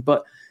whole thing.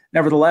 But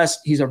nevertheless,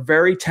 he's a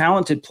very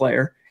talented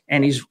player,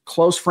 and he's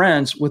close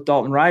friends with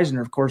Dalton Risner.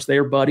 Of course, they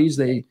are buddies.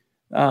 They,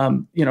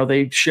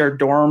 they share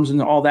dorms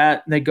and all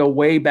that. They go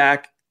way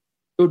back.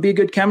 It would be a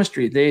good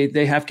chemistry.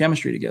 They have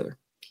chemistry together.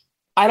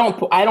 I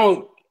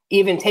don't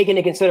even take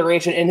into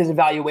consideration in his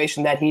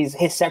evaluation that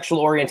his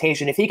sexual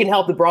orientation. If he can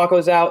help the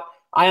Broncos out,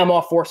 I am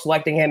all for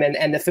selecting him,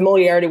 and the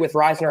familiarity with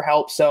Risner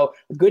helps. So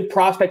a good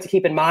prospect to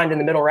keep in mind in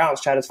the middle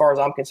rounds, Chad, as far as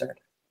I'm concerned.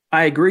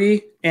 I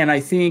agree. And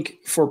I think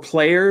for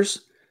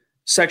players,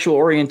 sexual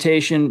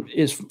orientation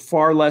is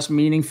far less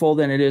meaningful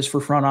than it is for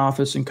front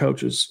office and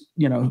coaches,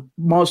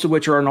 most of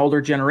which are an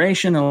older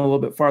generation and a little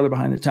bit farther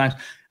behind the times.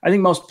 I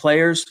think most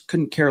players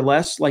couldn't care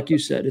less. Like you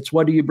said, it's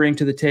what do you bring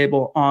to the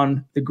table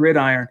on the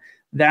gridiron?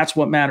 That's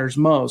what matters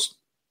most.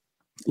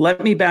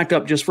 Let me back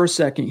up just for a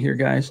second here,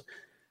 guys.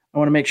 I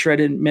want to make sure I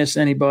didn't miss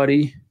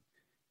anybody.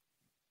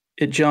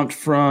 It jumped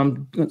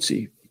from, let's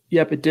see.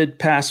 Yep, it did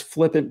pass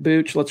Flippant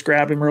Booch. Let's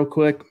grab him real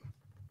quick.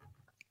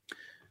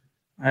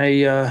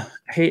 I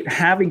hate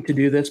having to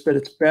do this, but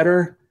it's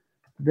better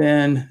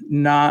than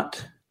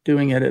not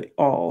doing it at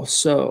all.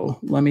 So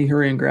let me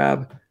hurry and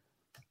grab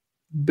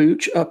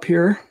Booch up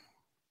here,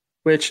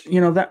 which,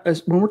 that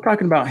is, when we're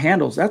talking about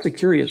handles, that's a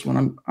curious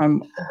one.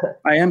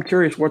 I am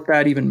curious what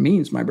that even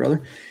means, my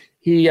brother.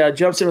 He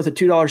jumps in with a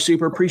 $2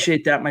 super.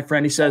 Appreciate that, my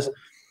friend. He says,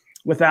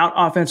 without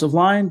offensive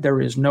line, there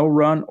is no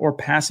run or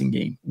passing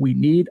game. We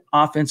need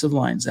offensive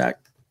line, Zach.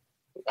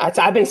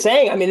 I've been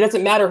saying, it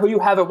doesn't matter who you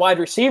have at wide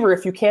receiver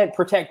if you can't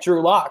protect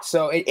Drew Lock.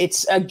 So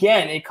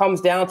it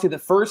comes down to the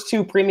first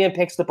 2 premium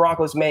picks the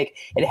Broncos make.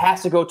 It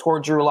has to go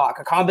toward Drew Lock,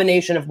 a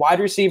combination of wide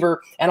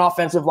receiver and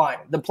offensive line.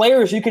 The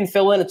players you can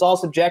fill in, it's all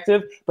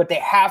subjective, but they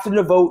have to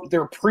devote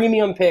their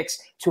premium picks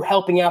to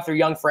helping out their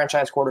young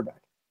franchise quarterback.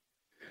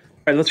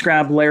 All right, let's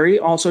grab Larry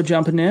also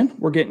jumping in.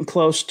 We're getting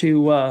close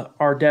to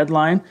our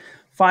deadline.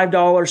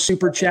 $5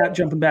 super chat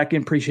jumping back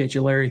in. Appreciate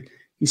you, Larry.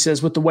 He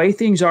says, with the way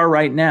things are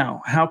right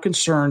now, how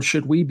concerned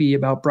should we be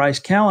about Bryce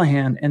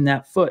Callahan and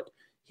that foot?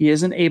 He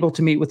isn't able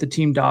to meet with the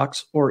team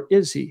docs, or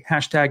is he?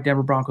 Hashtag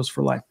Denver Broncos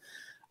for life.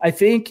 I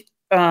think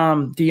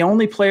the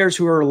only players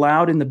who are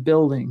allowed in the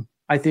building,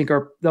 I think,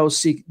 are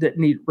those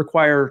that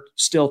require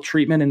still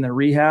treatment in their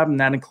rehab, and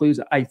that includes,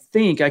 I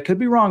think, I could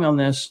be wrong on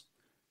this,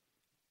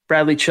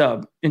 Bradley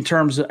Chubb in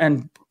terms of,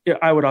 and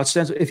I would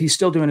sense if he's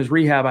still doing his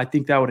rehab, I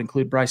think that would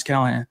include Bryce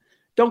Callahan.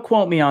 Don't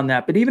quote me on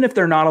that, but even if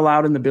they're not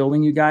allowed in the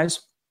building, you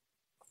guys,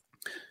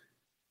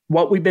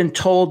 what we've been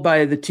told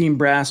by the team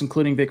brass,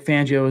 including Vic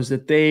Fangio, is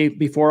that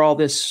before all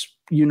this,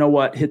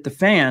 hit the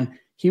fan,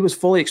 he was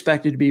fully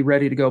expected to be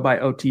ready to go by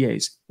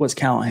OTAs, was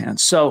Callahan.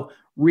 So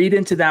read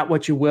into that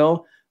what you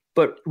will.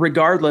 But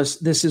regardless,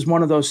 this is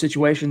one of those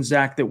situations,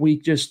 Zach, that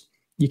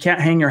you can't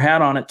hang your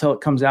hat on it till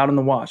it comes out in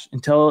the wash.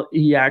 Until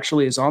he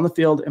actually is on the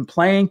field and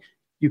playing,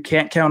 you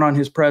can't count on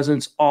his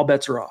presence. All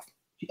bets are off.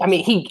 I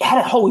mean, he had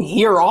a whole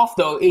year off,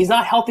 though. He's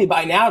not healthy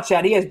by now,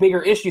 Chad. He has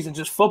bigger issues than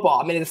just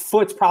football. I mean, his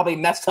foot's probably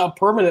messed up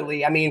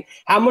permanently. I mean,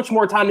 how much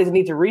more time does he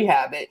need to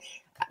rehab it?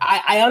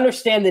 I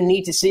understand the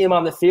need to see him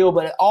on the field,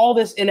 but all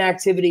this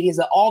inactivity,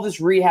 all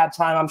this rehab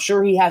time, I'm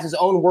sure he has his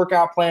own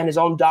workout plan, his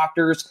own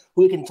doctors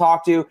who he can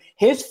talk to.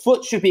 His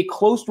foot should be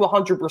close to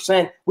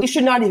 100%. We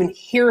should not even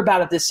hear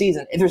about it this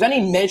season. If there's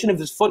any mention of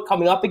his foot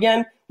coming up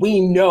again, we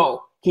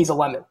know he's a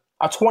lemon,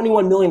 a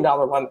 $21 million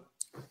lemon.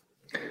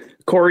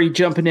 Corey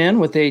jumping in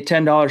with a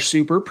 $10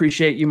 super.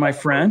 Appreciate you, my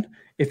friend.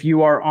 If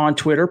you are on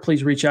Twitter,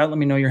 please reach out. Let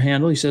me know your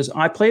handle. He says,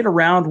 I played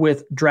around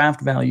with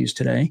draft values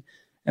today,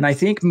 and I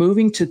think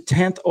moving to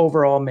 10th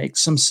overall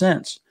makes some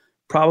sense.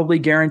 Probably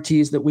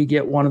guarantees that we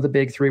get one of the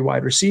big 3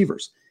 wide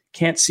receivers.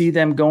 Can't see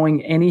them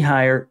going any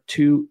higher,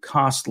 too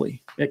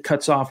costly. It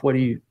cuts off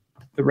the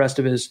rest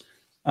of his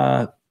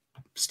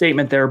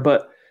statement there.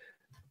 But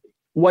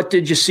what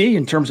did you see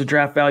in terms of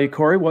draft value,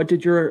 Corey? What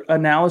did your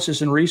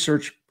analysis and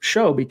research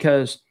show?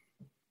 Because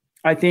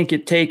I think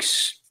it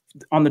takes,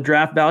 on the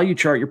draft value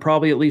chart, you're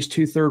probably at least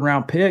 2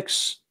 third-round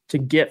picks to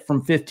get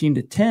from 15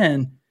 to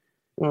 10.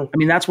 I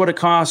mean, that's what it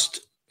cost.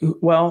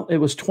 Well, it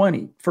was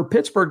 20. For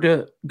Pittsburgh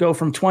to go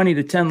from 20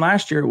 to 10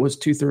 last year, it was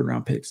 2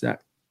 third-round picks.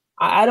 Zach.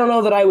 I don't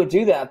know that I would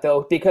do that,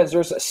 though, because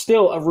there's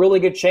still a really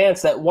good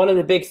chance that one of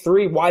the big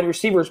 3 wide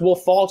receivers will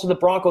fall to the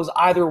Broncos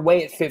either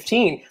way at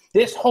 15.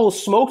 This whole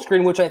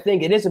smokescreen, which I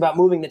think it is about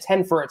moving to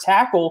 10 for a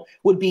tackle,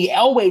 would be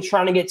Elway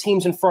trying to get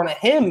teams in front of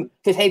him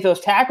to take those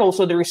tackles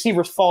so the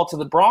receivers fall to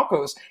the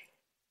Broncos.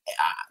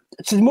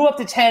 To move up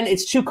to 10,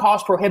 it's too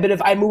cost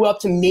prohibitive. I move up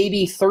to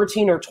maybe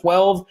 13 or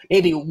 12,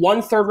 maybe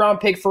 1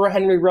 third-round pick for a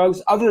Henry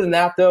Ruggs. Other than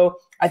that, though,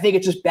 I think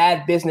it's just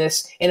bad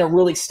business in a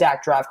really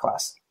stacked draft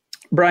class.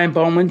 Brian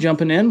Bowman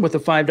jumping in with a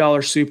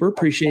 $5 super.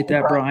 Appreciate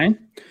that, Brian.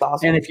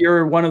 Awesome. And if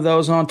you're one of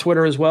those on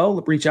Twitter as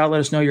well, reach out, let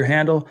us know your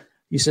handle.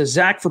 He says,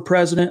 Zach for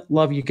president.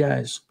 Love you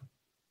guys.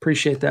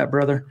 Appreciate that,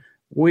 brother.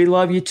 We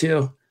love you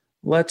too.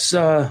 Let's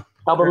Huberman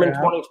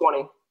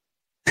 2020.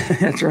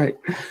 That's right.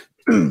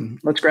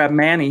 Let's grab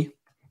Manny,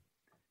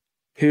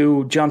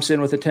 who jumps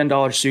in with a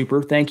 $10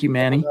 super. Thank you,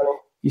 Manny.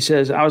 He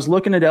says, I was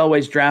looking at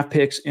Elway's draft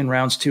picks in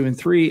rounds 2 and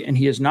 3, and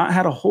he has not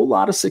had a whole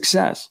lot of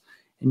success.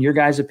 In your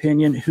guys'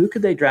 opinion, who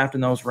could they draft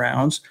in those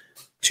rounds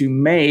to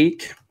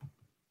make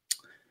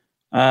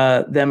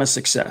them a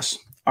success?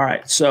 All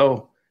right,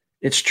 so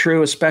it's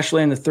true,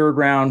 especially in the 3rd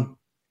round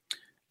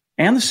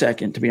and the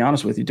 2nd, to be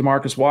honest with you.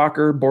 DeMarcus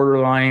Walker,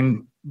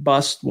 borderline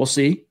bust, we'll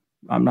see.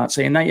 I'm not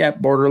saying that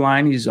yet.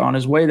 Borderline, he's on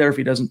his way there if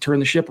he doesn't turn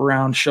the ship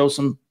around, show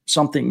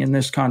something in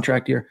this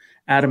contract year.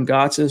 Adam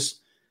Gotsis,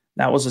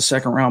 that was a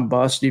 2nd-round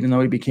bust, even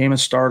though he became a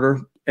starter,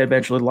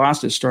 eventually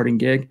lost his starting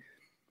gig.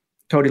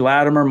 Cody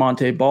Latimer,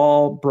 Monte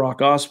Ball, Brock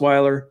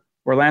Osweiler.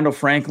 Orlando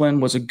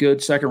Franklin was a good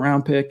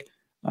 2nd-round pick.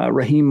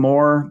 Raheem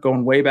Moore,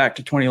 going way back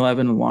to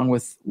 2011, along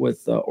with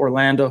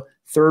Orlando.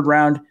 3rd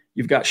round,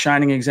 you've got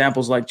shining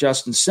examples like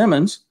Justin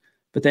Simmons,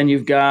 but then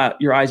you've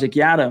got your Isaac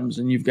Adams,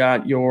 and you've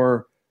got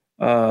your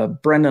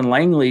Brendan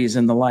Langleys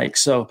and the like.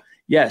 So,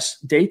 yes,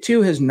 day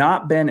 2 has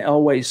not been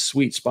Elway's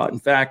sweet spot. In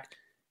fact,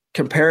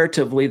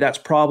 comparatively, that's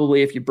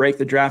probably, if you break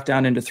the draft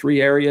down into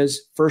 3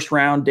 areas, 1st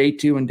round, day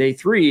 2, and day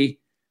 3,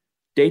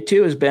 day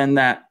 2 has been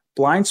that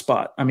blind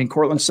spot. I mean,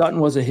 Cortland Sutton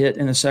was a hit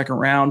in the 2nd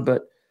round,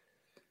 but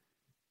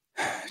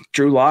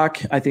Drew Lock,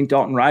 I think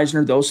Dalton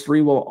Reisner, those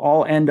 3 will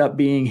all end up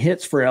being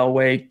hits for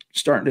Elway,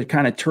 starting to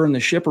kind of turn the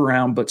ship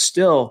around. But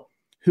still,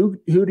 who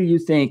do you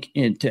think,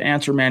 to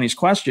answer Manny's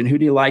question, who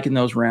do you like in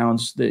those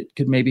rounds that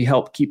could maybe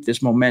help keep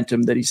this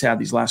momentum that he's had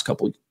these last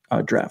couple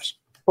drafts?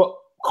 Well,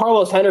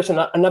 Carlos Henderson,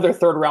 another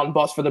 3rd-round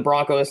bust for the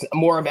Broncos,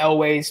 more of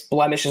Elway's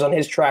blemishes on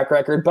his track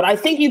record. But I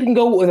think you can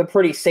go with a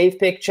pretty safe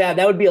pick, Chad.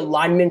 That would be a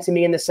lineman to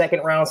me in the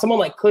 2nd round. Someone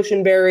like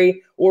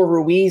Cushenberry or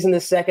Ruiz in the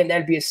 2nd,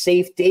 that'd be a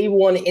safe day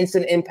 1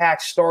 instant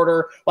impact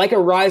starter like a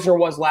Reisner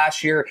was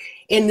last year.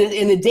 In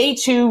the day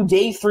 2,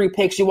 day 3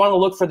 picks, you want to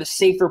look for the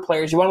safer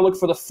players. You want to look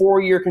for the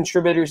 4-year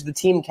contributors, the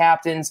team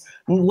captains,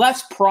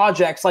 less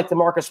projects like the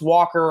Marcus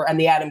Walker and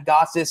the Adam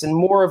Gotsis, and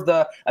more of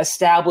the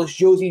established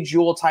Josie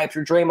Jewell types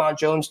or Draymond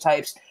Jones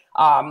types.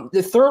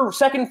 The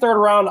 2nd,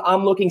 3rd round,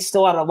 I'm looking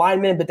still at a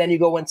lineman, but then you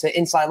go into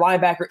inside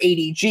linebacker,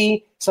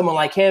 ADG, someone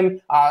like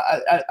him,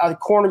 a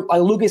corner,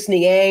 like Lucas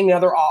Niang,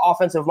 another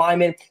offensive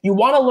lineman. You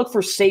want to look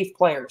for safe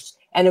players.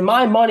 And in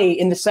my money,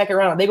 in the 2nd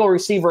round, they go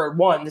receiver at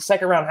 1. The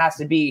 2nd round has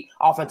to be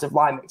offensive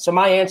lineman. So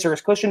my answer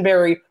is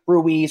Cushenberry,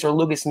 Ruiz, or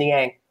Lucas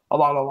Niang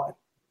along the line.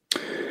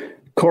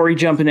 Corey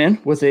jumping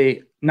in with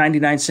a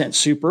 99-cent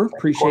super.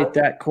 Appreciate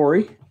that,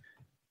 Corey.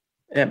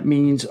 That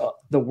means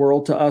the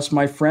world to us,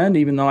 my friend.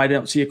 Even though I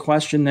don't see a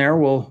question there,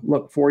 we'll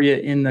look for you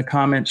in the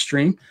comment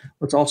stream.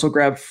 Let's also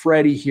grab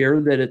Freddie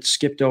here that it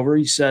skipped over.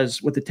 He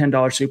says with the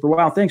 $10 super.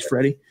 Wow, thanks,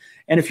 Freddie.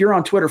 And if you're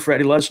on Twitter,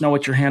 Freddie, let us know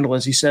what your handle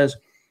is. He says,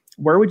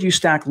 where would you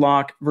stack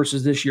Locke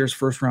versus this year's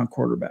first-round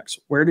quarterbacks?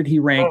 Where did he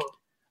rank?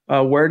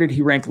 Where did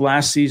he rank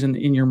last season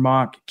in your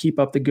mock? Keep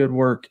up the good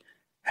work.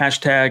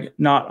 Hashtag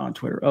not on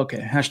Twitter. Okay.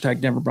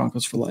 Hashtag Denver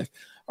Broncos for life.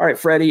 All right,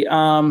 Freddie.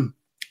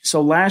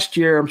 So last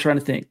year, I'm trying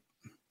to think.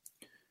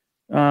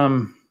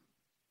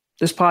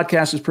 This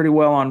podcast is pretty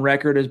well on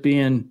record as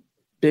being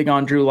big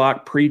on Drew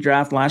Lock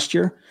pre-draft last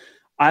year.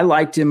 I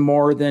liked him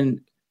more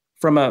than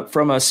from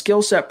a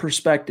skill set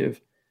perspective.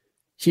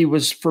 He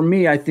was, for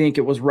me, I think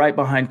it was right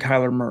behind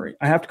Kyler Murray.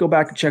 I have to go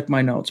back and check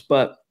my notes,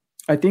 but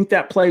I think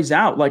that plays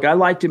out. Like, I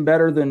liked him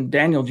better than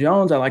Daniel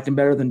Jones. I liked him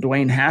better than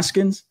Dwayne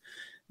Haskins.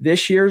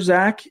 This year,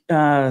 Zach,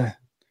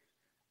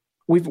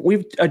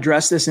 we've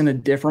addressed this in a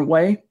different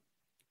way.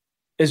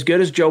 As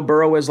good as Joe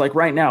Burrow is, like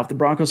right now, if the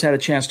Broncos had a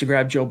chance to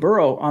grab Joe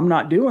Burrow, I'm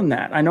not doing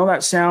that. I know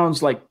that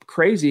sounds like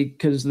crazy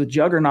because the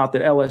juggernaut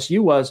that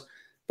LSU was,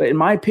 but in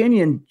my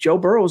opinion, Joe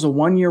Burrow is a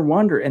one-year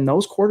wonder, and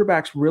those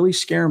quarterbacks really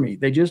scare me.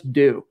 They just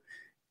do.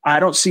 I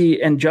don't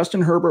see, and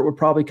Justin Herbert would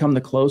probably come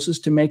the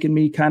closest to making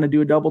me kind of do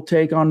a double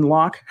take on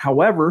Locke.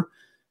 However,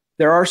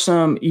 there are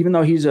some, even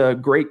though he's a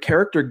great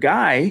character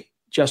guy,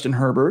 Justin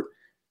Herbert,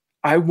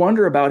 I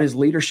wonder about his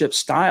leadership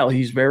style.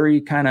 He's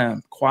very kind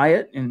of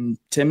quiet and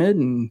timid,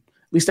 and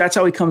at least that's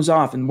how he comes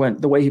off and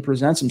the way he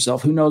presents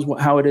himself. Who knows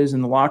how it is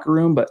in the locker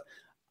room, but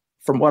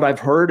from what I've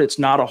heard, it's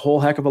not a whole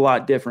heck of a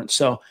lot different.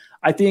 So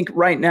I think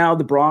right now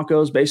the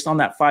Broncos, based on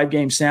that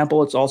 5-game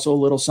sample, it's also a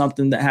little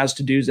something that has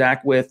to do,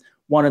 Zach, with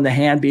one in the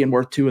hand being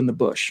worth two in the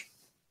bush.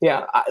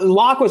 Yeah,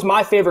 Locke was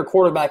my favorite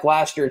quarterback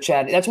last year,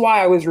 Chad. That's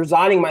why I was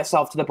resigning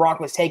myself to the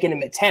Broncos taking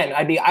him at 10.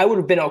 I would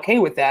have been okay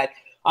with that.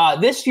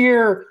 This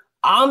year,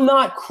 I'm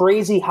not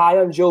crazy high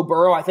on Joe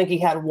Burrow. I think he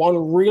had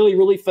one really,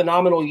 really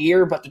phenomenal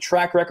year, but the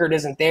track record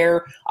isn't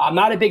there. I'm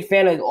not a big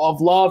fan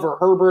of Love or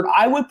Herbert.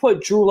 I would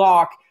put Drew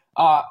Lock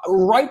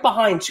right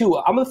behind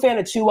Tua. I'm a fan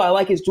of Tua. I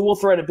like his dual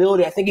threat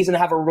ability. I think he's going to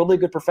have a really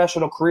good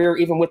professional career,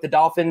 even with the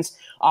Dolphins.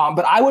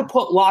 But I would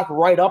put Lock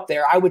right up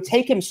there. I would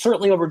take him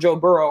certainly over Joe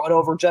Burrow and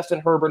over Justin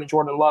Herbert and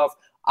Jordan Love.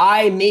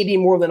 I, maybe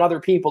more than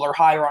other people, are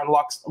higher on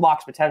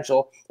Lock's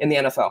potential in the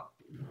NFL.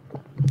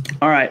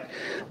 All right,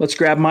 let's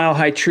grab Mile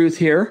High Truth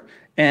here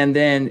and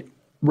then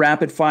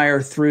rapid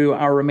fire through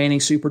our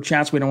remaining super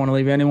chats. We don't want to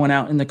leave anyone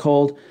out in the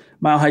cold.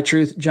 Mile High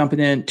Truth jumping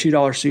in,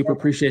 $2 super.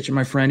 Appreciate you,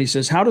 my friend. He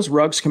says, how does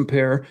Ruggs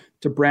compare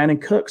to Brandon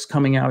Cooks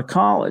coming out of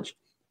college?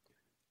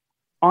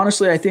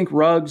 Honestly, I think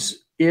Ruggs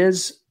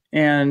is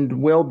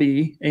and will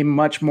be a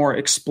much more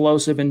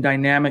explosive and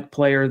dynamic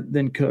player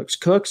than Cooks.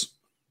 Cooks,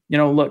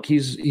 look,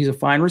 he's a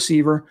fine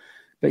receiver,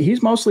 but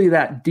he's mostly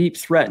that deep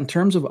threat in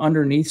terms of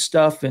underneath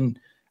stuff and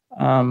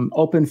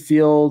open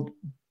field,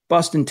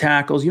 busting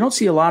tackles. You don't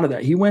see a lot of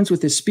that. He wins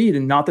with his speed,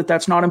 and not that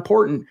that's not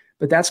important,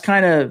 but that's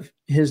kind of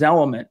his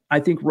element. I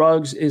think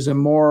Ruggs is a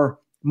more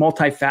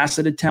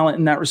multifaceted talent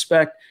in that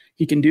respect.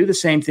 He can do the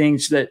same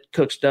things that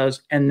Cooks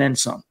does and then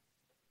some.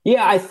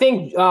 Yeah, I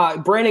think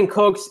Brandon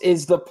Cooks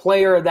is the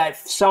player that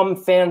some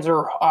fans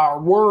are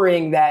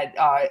worrying that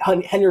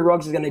Henry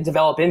Ruggs is going to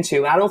develop into.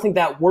 And I don't think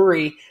that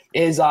worry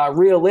is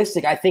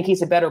realistic. I think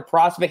he's a better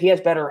prospect. He has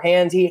better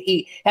hands.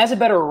 He has a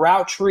better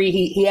route tree.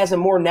 He has a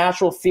more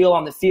natural feel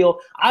on the field.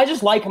 I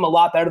just like him a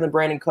lot better than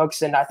Brandon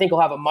Cooks, and I think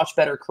he'll have a much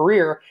better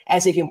career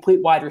as a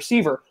complete wide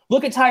receiver.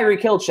 Look at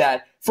Tyreek Hill,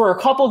 Chad. For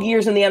a couple of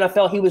years in the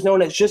NFL, he was known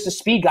as just a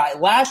speed guy.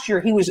 Last year,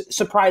 he was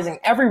surprising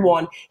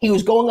everyone. He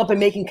was going up and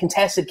making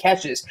contested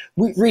catches.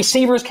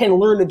 Receivers can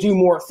learn to do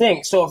more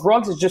things. So if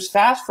Ruggs is just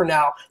fast for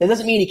now, that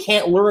doesn't mean he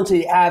can't learn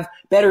to have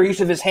better use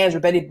of his hands or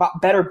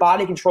better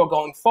body control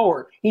going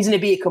forward. He's going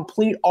to be a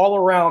complete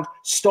all-around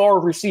star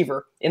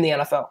receiver in the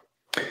NFL.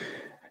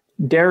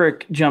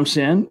 Derek jumps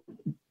in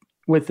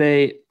with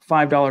a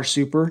 $5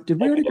 super. Did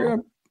we already grab?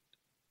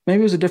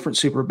 Maybe it was a different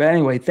super. But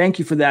anyway, thank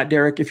you for that,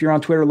 Derek. If you're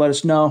on Twitter, let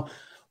us know.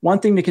 One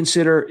thing to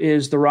consider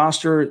is the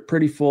roster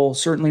pretty full,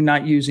 certainly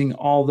not using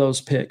all those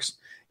picks.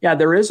 Yeah,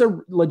 there is a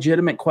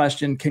legitimate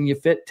question. Can you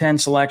fit 10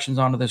 selections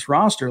onto this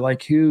roster?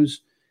 Like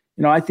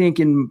I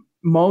think in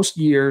most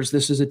years,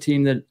 this is a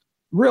team that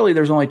really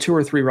there's only 2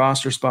 or 3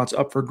 roster spots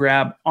up for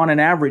grab on an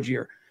average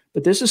year.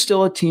 But this is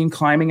still a team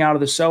climbing out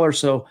of the cellar.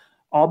 So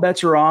all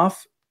bets are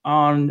off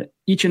on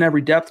each and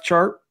every depth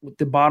chart.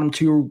 The bottom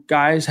 2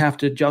 guys have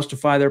to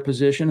justify their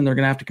position, and they're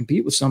going to have to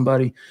compete with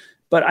somebody.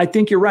 But I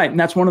think you're right, and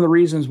that's one of the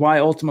reasons why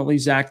ultimately,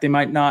 Zach, they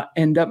might not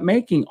end up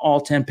making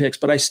all 10 picks,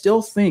 but I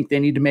still think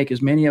they need to make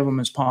as many of them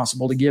as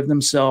possible to give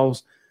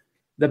themselves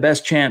the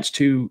best chance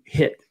to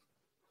hit.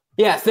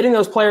 Yeah, fitting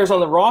those players on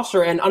the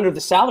roster and under the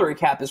salary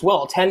cap as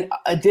well. 10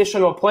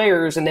 additional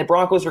players, and the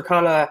Broncos are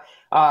kind of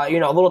a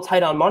little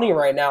tight on money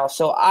right now.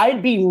 So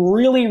I'd be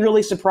really,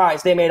 really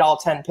surprised they made all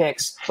 10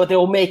 picks, but they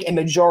will make a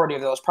majority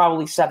of those,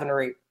 probably 7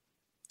 or 8.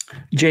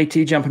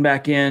 JT jumping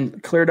back in,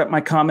 cleared up my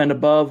comment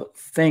above.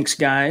 Thanks,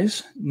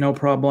 guys. No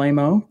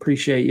problemo.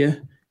 Appreciate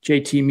you.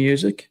 JT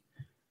Music.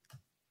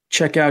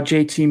 Check out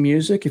JT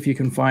Music if you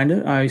can find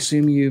it. I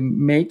assume you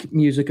make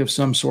music of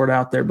some sort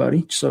out there,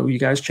 buddy. So you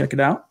guys check it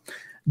out.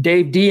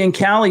 Dave D and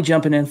Cali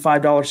jumping in,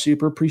 $5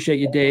 super. Appreciate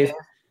you, Dave.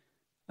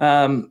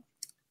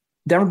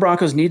 Denver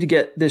Broncos need to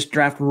get this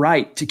draft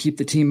right to keep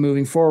the team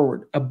moving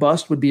forward. A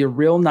bust would be a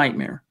real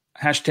nightmare.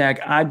 Hashtag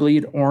I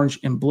bleed orange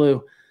and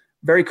blue.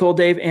 Very cool,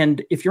 Dave.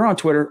 And if you're on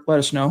Twitter, let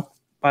us know,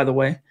 by the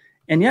way.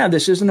 And yeah,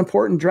 this is an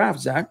important draft,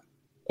 Zach.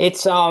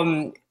 It's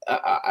a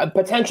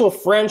potential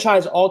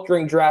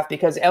franchise-altering draft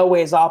because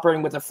Elway is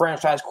operating with a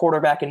franchise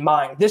quarterback in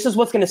mind. This is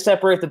what's going to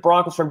separate the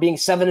Broncos from being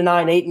 7-9,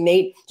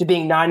 8-8 to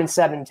being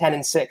 9-7,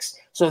 10-6.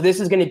 So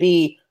this is going to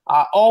be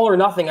all or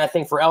nothing, I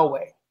think, for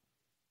Elway.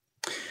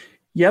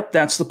 Yep,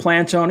 that's the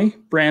plan, Tony.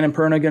 Brandon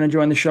Perna going to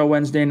join the show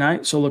Wednesday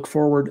night, so look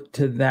forward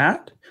to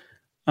that.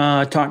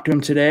 Talked to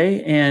him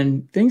today,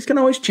 and things can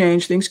always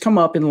change. Things come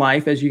up in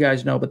life, as you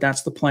guys know, but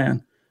that's the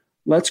plan.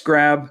 Let's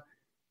grab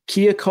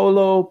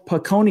Kiakolo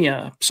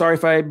Paconia. Sorry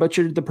if I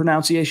butchered the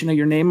pronunciation of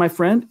your name, my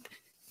friend.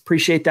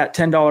 Appreciate that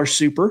 $10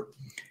 super.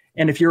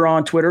 And if you're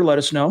on Twitter, let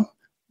us know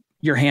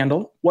your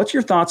handle. What's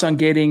your thoughts on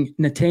getting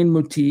Natane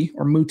Muti,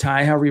 or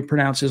Mutai, however you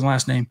pronounce his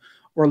last name,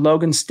 or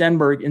Logan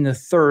Stenberg in the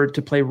third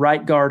to play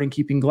right guard and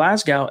keeping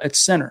Glasgow at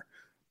center?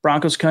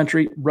 Broncos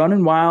country,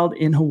 running wild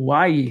in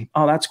Hawaii.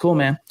 Oh, that's cool,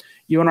 man.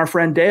 You and our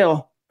friend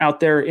Dale out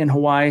there in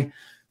Hawaii.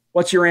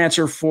 What's your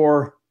answer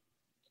for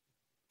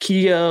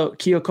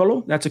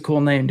Kiakolo? That's a cool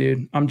name,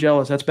 dude. I'm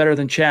jealous. That's better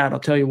than Chad, I'll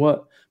tell you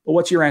what. But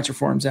what's your answer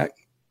for him, Zach?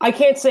 I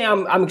can't say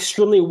I'm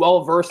extremely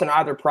well-versed in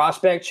either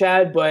prospect,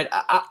 Chad, but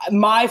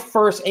my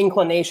first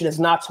inclination is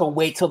not to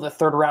wait till the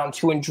third round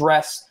to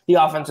address the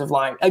offensive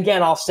line.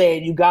 Again, I'll say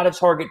it, you got to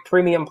target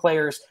premium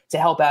players to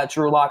help out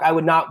Drew Lock. I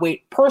would not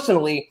wait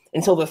personally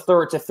until the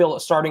third to fill a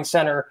starting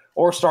center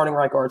or starting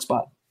right guard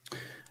spot.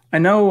 I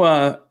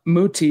know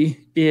Muti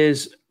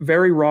is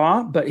very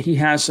raw, but he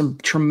has some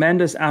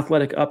tremendous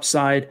athletic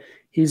upside.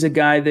 He's a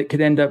guy that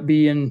could end up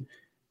being,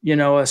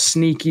 a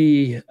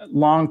sneaky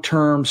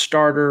long-term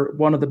starter,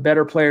 one of the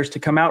better players to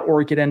come out,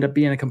 or he could end up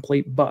being a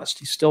complete bust.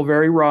 He's still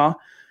very raw.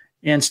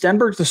 And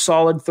Stenberg's a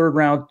solid third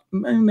round,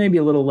 maybe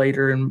a little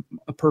later in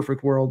a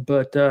perfect world.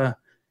 But, I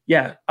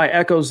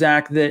echo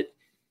Zach that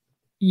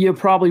you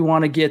probably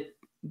want to get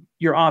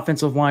your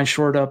offensive line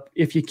shored up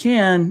if you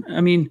can. I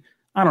mean,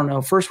 I don't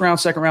know, first round,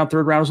 second round,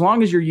 third round, as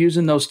long as you're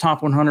using those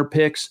top 100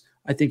 picks,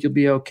 I think you'll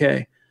be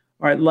okay.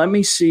 All right, let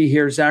me see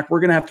here, Zach. We're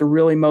going to have to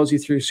really mosey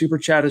through. Super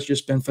Chat has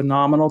just been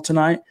phenomenal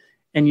tonight.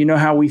 And you know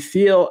how we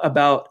feel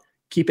about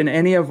keeping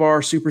any of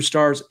our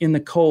superstars in the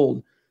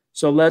cold.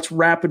 So let's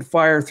rapid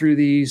fire through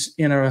these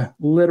in a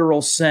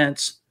literal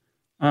sense.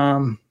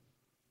 I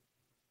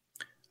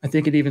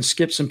think it even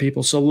skipped some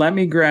people. So let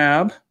me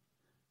grab,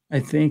 I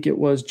think it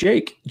was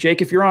Jake.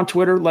 Jake, if you're on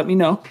Twitter, let me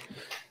know.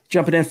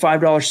 Jumping in,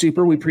 $5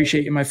 super. We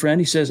appreciate you, my friend.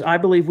 He says, I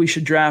believe we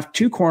should draft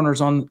 2 corners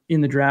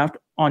in the draft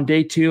on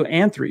day 2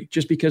 and 3,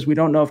 just because we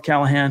don't know if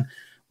Callahan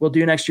will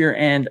do next year,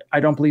 and I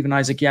don't believe in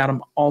Isaac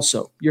Yiadom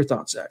also. Your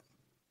thoughts, Zach?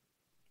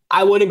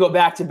 I wouldn't go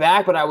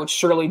back-to-back, but I would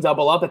surely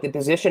double up at the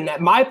position.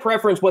 My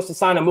preference was to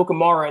sign a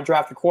Mukamara and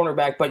draft a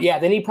cornerback, but yeah,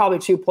 they need probably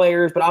 2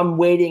 players, but I'm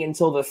waiting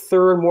until the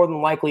third, more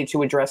than likely,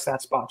 to address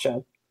that spot,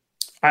 Chad.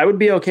 I would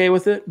be okay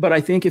with it, but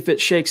I think if it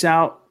shakes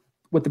out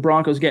with the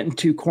Broncos getting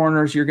 2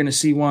 corners, you're going to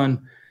see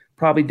one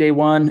probably day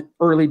 1,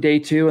 early day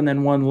 2, and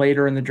then one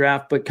later in the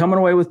draft. But coming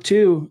away with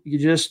 2,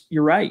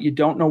 you're right. You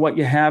don't know what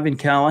you have in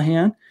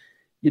Callahan.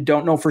 You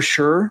don't know for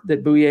sure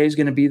that Bouye is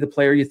going to be the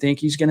player you think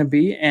he's going to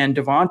be. And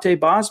Devontae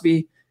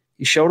Bosby,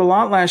 he showed a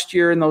lot last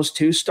year in those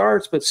 2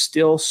 starts, but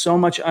still so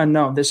much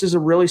unknown. This is a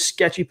really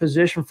sketchy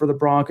position for the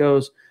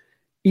Broncos.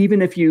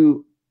 Even if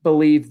you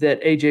believe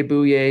that A.J.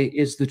 Bouye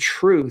is the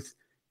truth,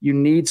 you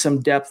need some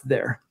depth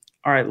there.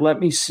 All right, let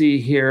me see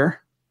here.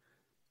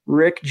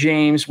 Rick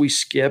James, we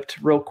skipped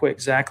real quick.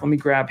 Zach, let me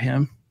grab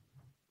him.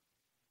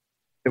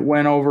 It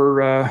went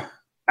over.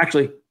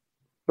 Actually,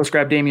 let's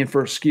grab Damian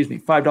first. Excuse me.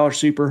 $5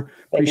 super.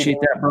 Appreciate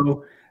that,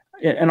 bro.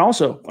 And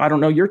also, I don't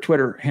know your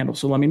Twitter handle,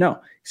 so let me know.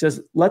 He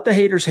says, let the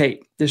haters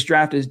hate. This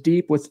draft is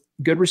deep with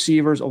good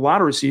receivers. A lot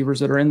of receivers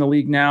that are in the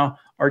league now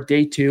are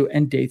day 2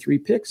 and day 3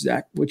 picks,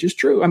 Zach, which is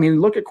true. I mean,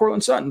 look at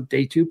Courtland Sutton,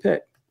 day 2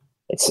 pick.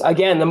 It's,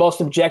 again, the most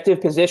objective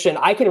position.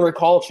 I can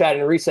recall, Chad,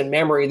 in recent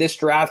memory, this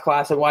draft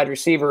class at wide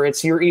receiver,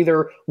 it's you're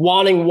either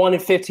wanting 1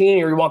 and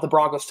 15 or you want the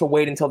Broncos to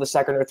wait until the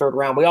second or third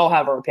round. We all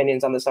have our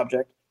opinions on the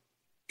subject.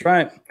 That's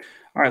right.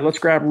 All right, let's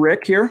grab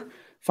Rick here.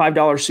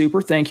 $5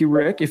 super. Thank you,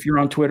 Rick. If you're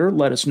on Twitter,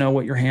 let us know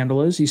what your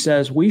handle is. He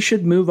says, we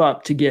should move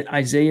up to get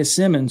Isaiah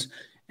Simmons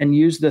and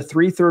use the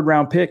 3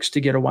 third-round picks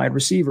to get a wide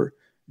receiver.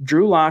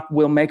 Drew Lock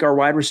will make our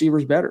wide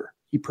receivers better.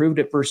 He proved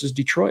it versus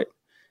Detroit.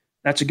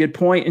 That's a good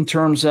point in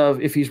terms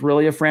of if he's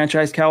really a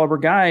franchise caliber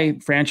guy,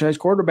 franchise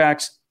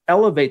quarterbacks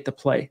elevate the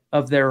play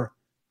of their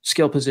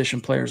skill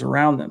position players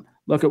around them.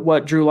 Look at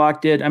what Drew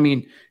Lock did. I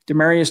mean,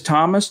 Demaryius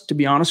Thomas, to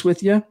be honest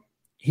with you,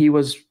 he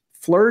was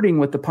flirting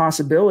with the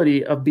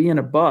possibility of being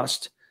a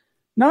bust.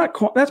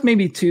 That's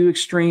maybe too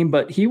extreme,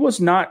 but he was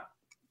not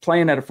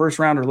playing at a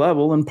first-rounder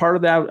level. And part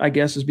of that, I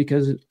guess, is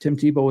because Tim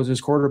Tebow was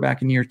his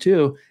quarterback in year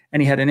 2,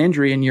 and he had an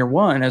injury in year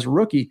 1 as a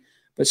rookie.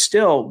 But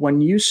still,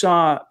 when you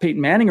saw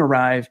Peyton Manning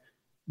arrive,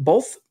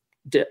 both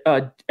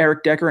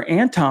Eric Decker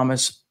and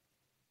Thomas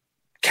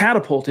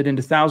catapulted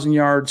into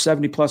 1,000-yard,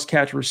 70-plus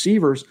catch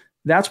receivers.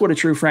 That's what a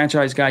true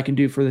franchise guy can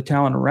do for the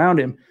talent around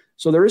him.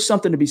 So there is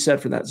something to be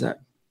said for that, Zach.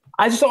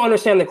 I just don't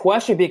understand the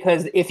question,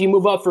 because if you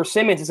move up for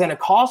Simmons, it's going to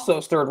cost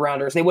those third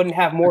rounders. They wouldn't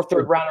have more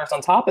third rounders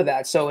on top of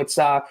that. So it's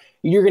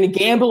you're going to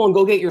gamble and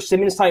go get your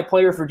Simmons type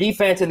player for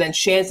defense and then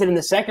chance it in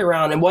the second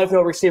round. And what if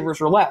no receivers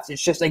were left?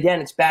 It's just, again,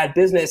 it's bad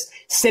business.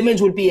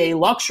 Simmons would be a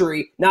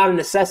luxury, not a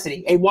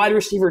necessity. A wide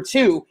receiver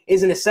 2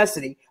 is a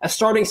necessity. A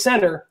starting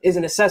center is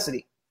a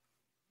necessity.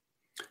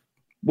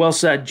 Well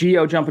said.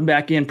 Gio jumping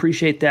back in.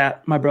 Appreciate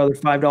that, my brother.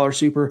 $5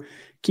 super.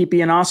 Keep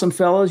being awesome,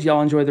 fellas.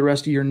 Y'all enjoy the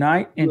rest of your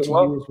night. And to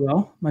you as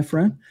well, my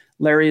friend.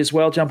 Larry as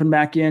well, jumping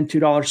back in,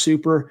 $2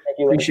 super. Thank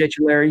you, Larry. Appreciate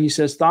you, Larry. He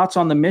says, thoughts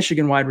on the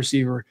Michigan wide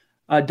receiver.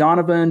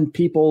 Donovan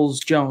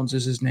Peoples-Jones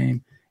is his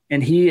name,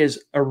 and he is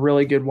a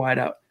really good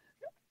wideout.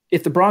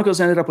 If the Broncos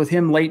ended up with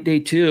him late day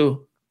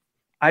 2,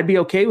 I'd be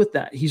okay with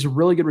that. He's a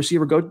really good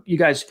receiver. Go, you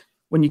guys,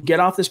 when you get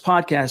off this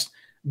podcast,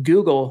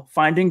 Google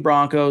Finding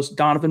Broncos,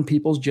 Donovan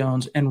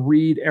Peoples-Jones, and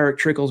read Eric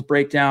Trickle's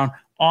breakdown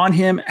on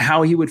him,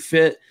 how he would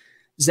fit.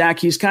 Zach,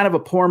 he's kind of a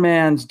poor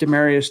man's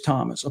Demaryius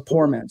Thomas,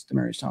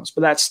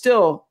 but that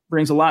still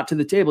brings a lot to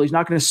the table. He's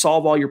not going to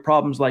solve all your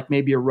problems like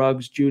maybe a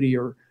Ruggs, Judy,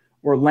 or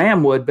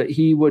Lamb would, but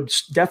he would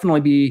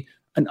definitely be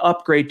an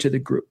upgrade to the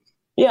group.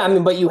 Yeah, I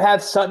mean, but you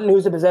have Sutton,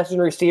 who's a possession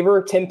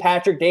receiver, Tim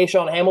Patrick,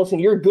 Deshaun Hamilton.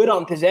 You're good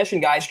on possession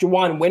guys.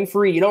 Juwan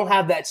Winfrey, you don't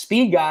have that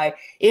speed guy.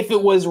 If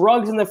it was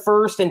Ruggs in the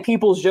first and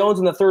Peoples-Jones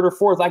in the third or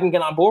fourth, I can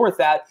get on board with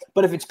that.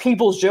 But if it's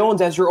Peoples-Jones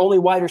as your only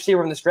wide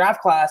receiver in this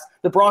draft class,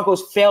 the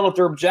Broncos failed at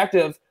their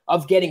objective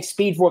of getting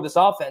speed for this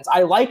offense.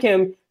 I like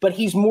him, but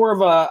he's more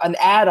of an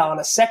add-on,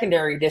 a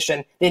secondary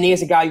addition, than he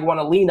is a guy you want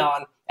to lean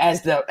on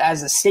as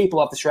a staple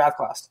of this draft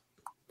class.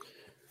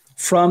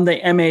 From the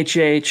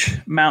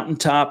MHH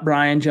Mountaintop,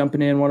 Brian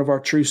jumping in, one of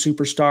our true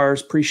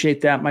superstars.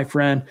 Appreciate that, my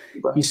friend.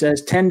 He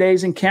says 10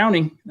 days and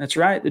counting. That's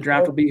right. The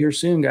draft will be here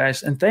soon,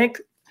 guys. And thank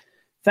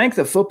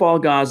the football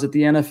gods that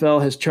the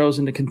NFL has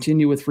chosen to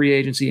continue with free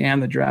agency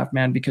and the draft,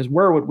 man, because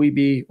where would we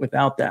be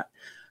without that?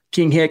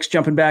 King Hicks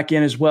jumping back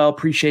in as well.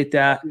 Appreciate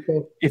that.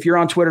 Okay. If you're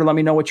on Twitter, let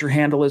me know what your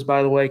handle is,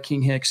 by the way,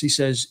 King Hicks. He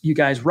says, you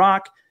guys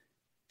rock.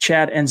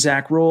 Chad and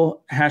Zach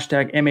rule.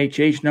 Hashtag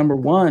MHH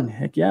 #1.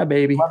 Heck yeah,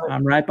 baby.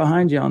 I'm right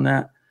behind you on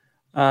that.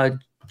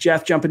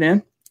 Jeff jumping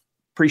in.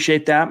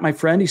 Appreciate that, my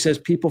friend. He says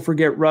people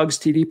forget Ruggs'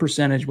 TD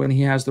percentage when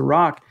he has the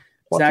rock.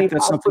 Zach,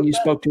 that's something you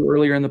spoke to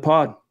earlier in the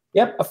pod.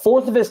 Yep, a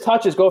fourth of his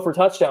touches go for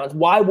touchdowns.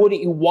 Why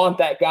wouldn't you want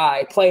that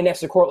guy playing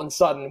next to Courtland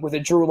Sutton with a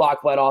Drew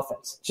Lock-led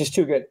offense? It's just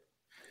too good.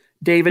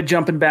 David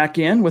jumping back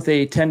in with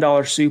a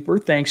 $10 super.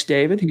 Thanks,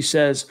 David. He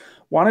says,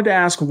 wanted to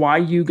ask why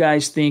you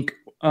guys think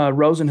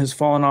Rosen has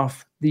fallen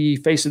off the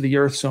face of the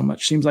earth so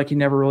much. Seems like he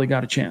never really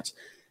got a chance.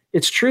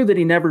 It's true that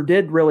he never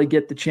did really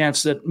get the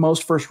chance that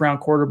most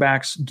first-round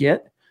quarterbacks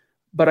get,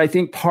 but I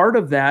think part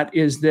of that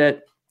is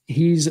that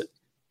he's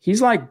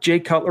like Jay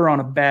Cutler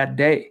on a bad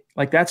day.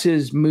 Like that's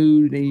his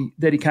mood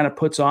that he kind of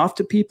puts off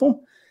to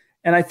people.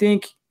 And I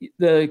think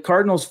the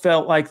Cardinals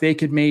felt like they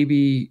could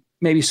maybe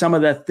some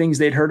of the things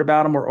they'd heard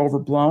about him were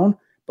overblown,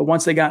 but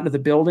once they got into the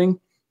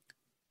building,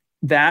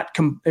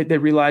 they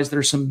realized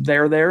there's some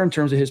there in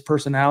terms of his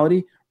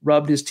personality,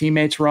 rubbed his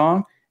teammates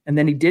wrong, and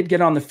then he did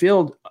get on the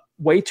field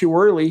way too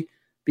early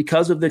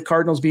because of the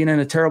Cardinals being in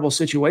a terrible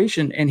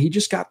situation, and he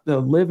just got the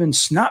living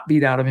snot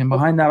beat out of him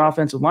behind that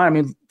offensive line. I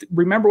mean,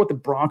 remember what the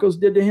Broncos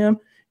did to him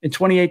in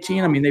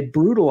 2018? I mean, they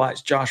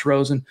brutalized Josh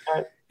Rosen.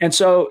 Right. And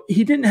so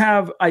he didn't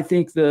have, I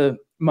think, the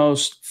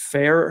most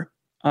fair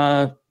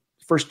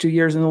first 2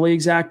 years in the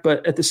league, Zach,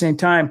 but at the same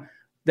time,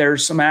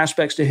 there's some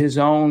aspects to his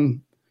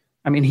own.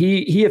 I mean,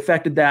 he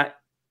affected that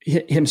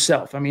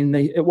himself. I mean,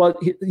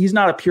 he's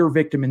not a pure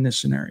victim in this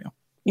scenario.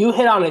 You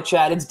hit on it,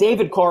 Chad. It's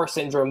David Carr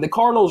syndrome. The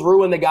Cardinals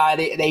ruined the guy.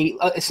 They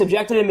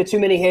subjected him to too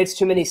many hits,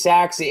 too many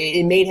sacks.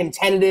 It made him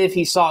tentative.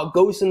 He saw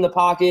ghosts in the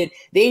pocket.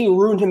 They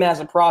ruined him as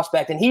a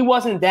prospect, and he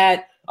wasn't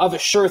that of a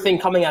sure thing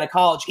coming out of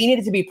college. He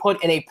needed to be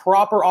put in a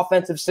proper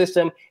offensive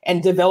system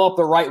and develop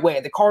the right way.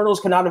 The Cardinals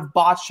cannot have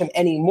botched him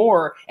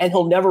anymore, and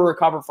he'll never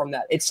recover from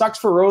that. It sucks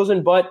for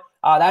Rosen, but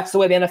that's the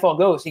way the NFL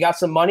goes. He got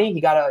some money.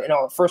 He got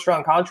a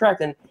first-round contract,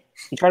 and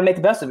he tried to make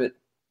the best of it.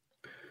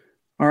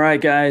 All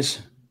right,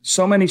 guys.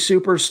 So many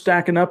supers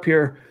stacking up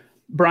here.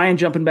 Brian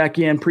jumping back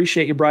in.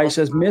 Appreciate you, Brian. He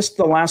says, missed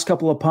the last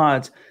couple of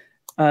pods.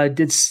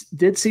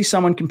 Did see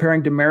someone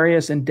comparing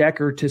Demaryius and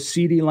Decker to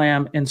CeeDee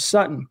Lamb and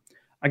Sutton.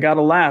 I got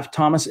to laugh.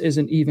 Thomas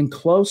isn't even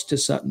close to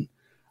Sutton.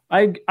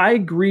 I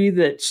agree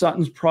that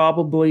Sutton's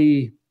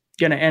probably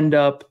going to end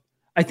up,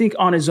 I think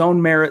on his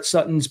own merit,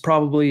 Sutton's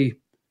probably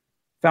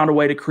found a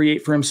way to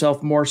create for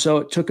himself more so.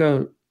 It took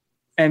a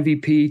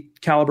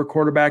MVP caliber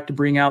quarterback to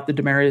bring out the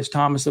Demaryius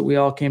Thomas that we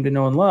all came to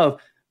know and love.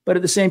 But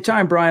at the same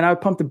time, Brian, I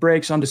would pump the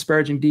brakes on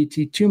disparaging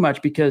DT too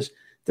much because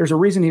There's a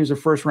reason he was a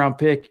first-round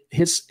pick.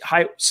 His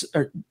height,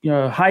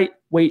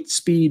 weight,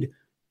 speed,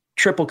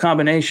 triple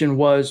combination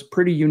was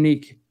pretty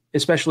unique,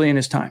 especially in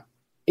his time.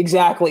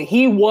 Exactly.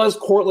 He was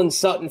Courtland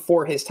Sutton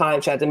for his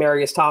time, Chad,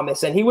 Demaryius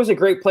Thomas, and he was a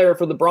great player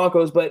for the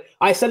Broncos, but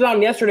I said it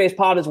on yesterday's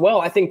pod as well.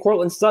 I think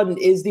Courtland Sutton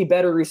is the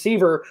better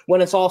receiver when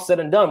it's all said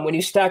and done. When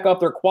you stack up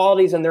their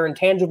qualities and their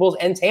intangibles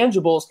and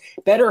tangibles,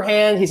 better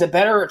hand, he's a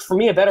better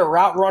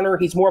route runner.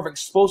 He's more of an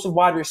explosive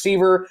wide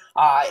receiver.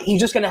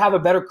 He's just going to have a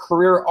better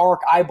career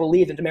arc, I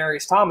believe, than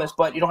Demaryius Thomas,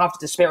 but you don't have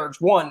to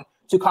disparage one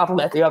to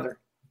complement the other.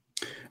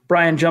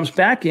 Brian jumps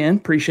back in.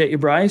 Appreciate you,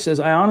 Brian. He says,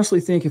 I honestly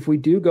think if we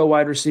do go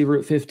wide receiver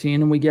at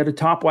 15 and we get a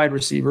top wide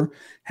receiver,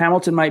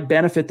 Hamilton might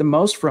benefit the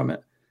most from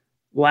it.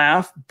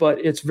 Laugh,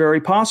 but it's very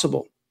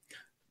possible.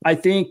 I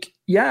think,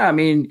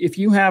 if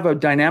you have a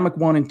dynamic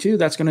 1 and 2,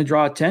 that's going to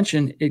draw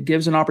attention. It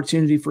gives an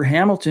opportunity for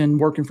Hamilton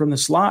working from the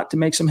slot to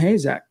make some hay,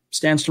 Zach.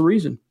 Stands to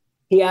reason.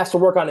 He has to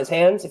work on his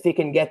hands. If he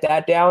can get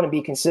that down and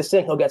be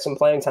consistent, he'll get some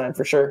playing time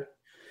for sure.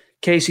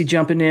 Casey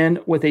jumping in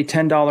with a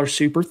 $10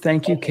 super.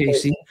 Thank you,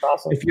 Casey.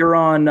 Awesome. If you're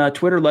on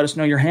Twitter, let us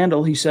know your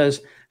handle. He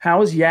says,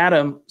 how is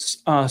Yadam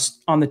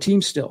on the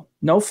team still?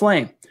 No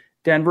flame.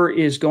 Denver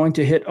is going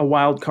to hit a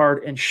wild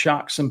card and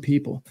shock some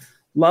people.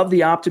 Love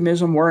the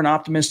optimism. We're an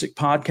optimistic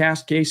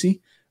podcast,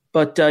 Casey.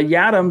 But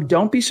Yadam,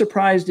 don't be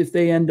surprised if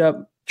they end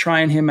up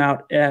trying him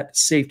out at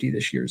safety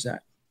this year,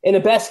 Zach. In the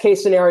best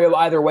case scenario,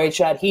 either way,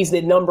 Chad, he's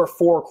the number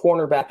 4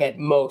 cornerback at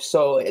most.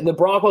 So the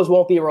Broncos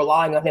won't be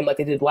relying on him like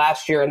they did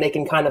last year, and they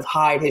can kind of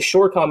hide his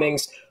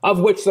shortcomings, of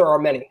which there are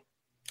many.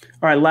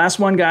 All right, last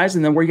one, guys,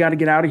 and then we got to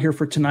get out of here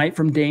for tonight.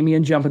 From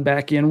Damian jumping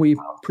back in. We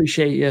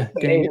appreciate you,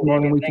 Damian, more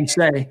than we can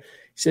say. He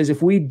says,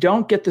 if we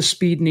don't get the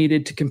speed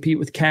needed to compete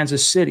with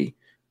Kansas City,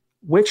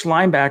 which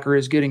linebacker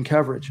is getting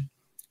coverage?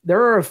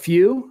 There are a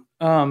few.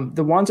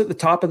 The ones at the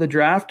top of the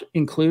draft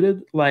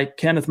included, like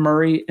Kenneth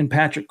Murray and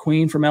Patrick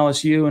Queen from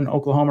LSU and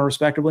Oklahoma,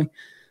 respectively.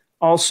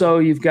 Also,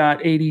 you've got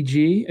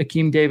ADG,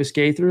 Akeem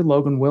Davis-Gaither,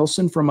 Logan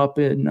Wilson from up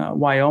in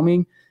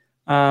Wyoming,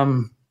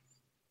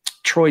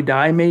 Troy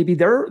Dye maybe.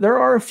 There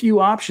are a few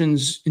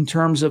options in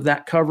terms of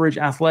that coverage,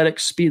 athletic,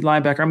 speed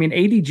linebacker. I mean,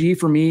 ADG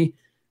for me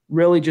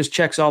really just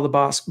checks all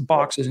the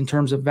boxes in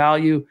terms of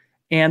value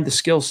and the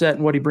skill set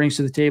and what he brings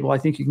to the table. I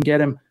think you can get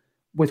him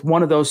with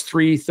one of those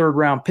 3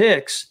 third-round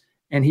picks,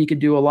 and he could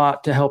do a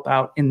lot to help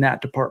out in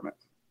that department.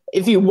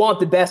 If you want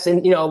the best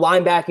in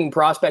linebacking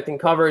prospect and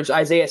coverage,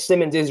 Isaiah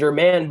Simmons is your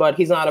man, but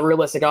he's not a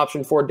realistic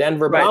option for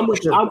Denver. But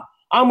right,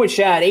 I'm with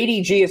Chad.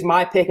 ADG is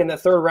my pick in the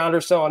 3rd round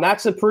or so, and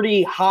that's a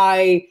pretty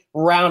high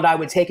round I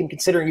would take him,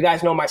 considering you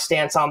guys know my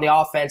stance on the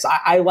offense.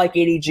 I like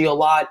ADG a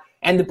lot.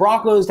 And the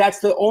Broncos, that's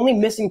the only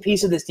missing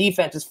piece of this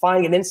defense, is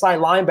finding an inside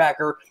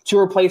linebacker to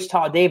replace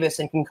Todd Davis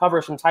and can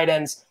cover some tight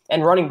ends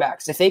and running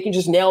backs. If they can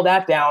just nail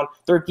that down,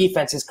 their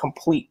defense is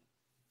complete.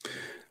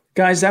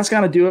 Guys, that's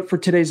going to do it for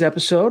today's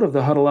episode of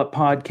the Huddle Up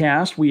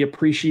Podcast. We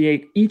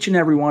appreciate each and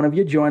every one of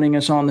you joining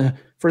us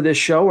for this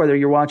show, whether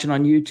you're watching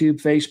on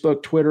YouTube,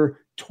 Facebook, Twitter,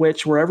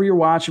 Twitch, wherever you're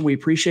watching. We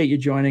appreciate you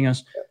joining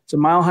us. It's a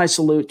Mile High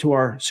salute to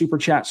our Super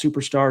Chat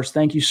superstars.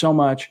 Thank you so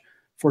much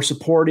for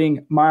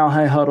supporting Mile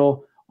High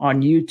Huddle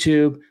on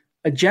YouTube.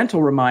 A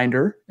gentle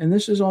reminder, and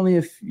this is only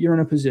if you're in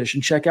a position,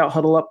 check out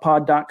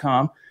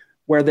huddleuppod.com,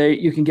 where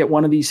you can get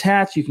one of these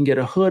hats, you can get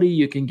a hoodie,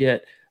 you can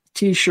get a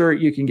t-shirt,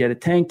 you can get a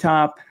tank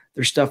top.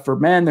 There's stuff for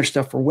men, there's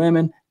stuff for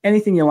women,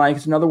 anything you like.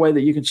 It's another way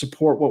that you can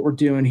support what we're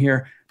doing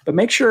here. But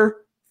make sure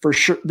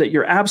that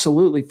you're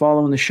absolutely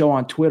following the show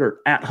on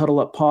Twitter at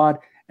HuddleUpPod,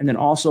 and then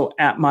also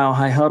at Mile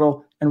High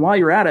Huddle. And while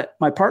you're at it,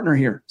 my partner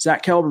here,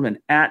 Zach Kelberman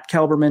at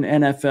Kelberman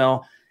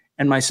NFL,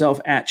 and myself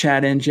at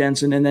Chad N.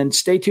 Jensen. And then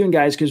stay tuned,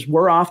 guys, because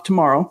we're off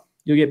tomorrow.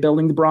 You'll get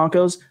Building the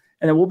Broncos,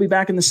 and then we'll be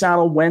back in the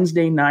saddle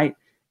Wednesday night.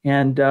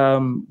 And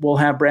we'll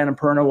have Brandon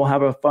Perna. We'll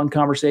have a fun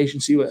conversation,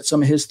 see what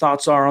some of his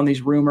thoughts are on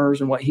these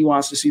rumors and what he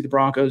wants to see the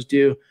Broncos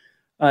do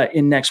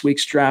in next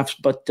week's drafts.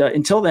 But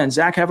until then,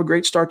 Zach, have a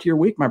great start to your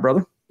week, my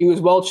brother. You as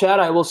well, Chad.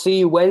 I will see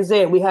you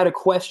Wednesday. And we had a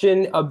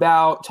question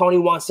about, Tony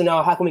wants to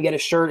know, how can we get a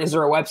shirt? Is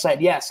there a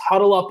website? Yes,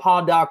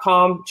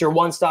 huddleuppod.com. It's your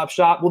one-stop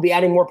shop. We'll be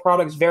adding more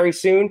products very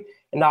soon,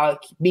 and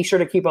be sure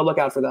to keep a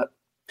lookout for that.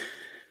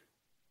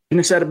 Couldn't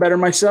have said it better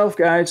myself,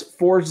 guys.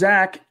 For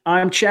Zach,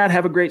 I'm Chad.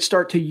 Have a great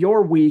start to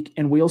your week,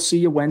 and we'll see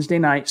you Wednesday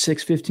night,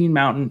 6:15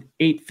 Mountain,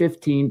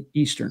 8:15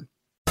 Eastern.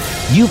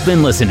 You've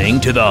been listening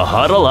to the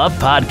Huddle Up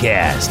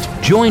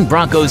Podcast. Join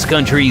Broncos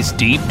Country's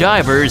deep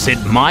divers at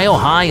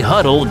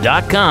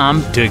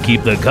milehighhuddle.com to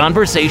keep the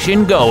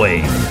conversation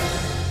going.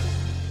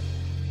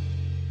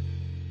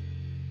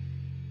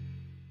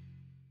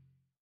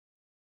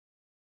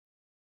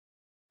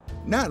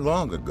 Not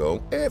long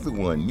ago,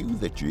 everyone knew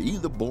that you're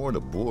either born a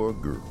boy or a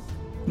girl.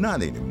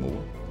 Not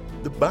anymore.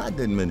 The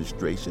Biden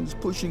administration is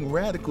pushing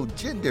radical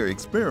gender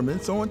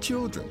experiments on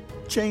children,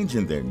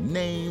 changing their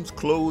names,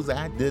 clothes,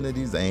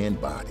 identities, and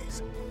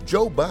bodies.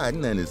 Joe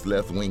Biden and his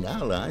left-wing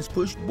allies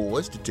push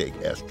boys to take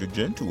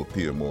estrogen to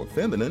appear more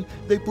feminine.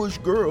 They push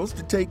girls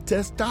to take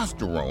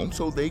testosterone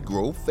so they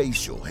grow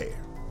facial hair.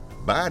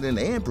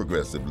 Biden and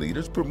progressive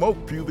leaders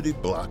promote puberty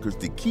blockers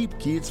to keep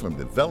kids from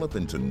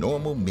developing to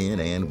normal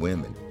men and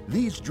women.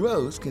 These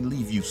drugs can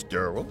leave you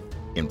sterile,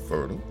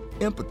 infertile,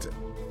 impotent.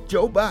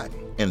 Joe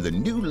Biden and the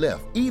New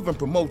Left even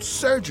promote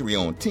surgery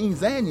on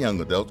teens and young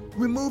adults,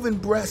 removing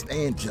breast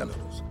and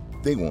genitals.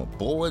 They want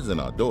boys in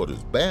our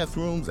daughters'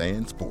 bathrooms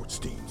and sports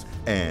teams.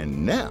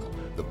 And now,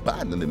 the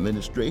Biden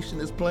administration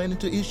is planning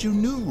to issue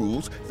new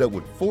rules that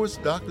would force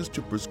doctors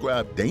to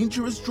prescribe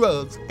dangerous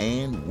drugs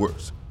and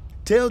worse.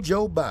 Tell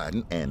Joe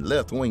Biden and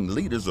left-wing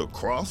leaders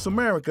across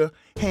America,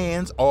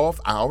 hands off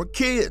our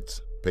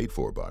kids. Paid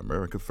for by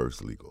America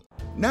First Legal.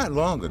 Not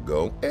long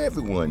ago,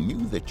 everyone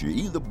knew that you're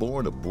either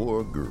born a boy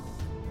or girl.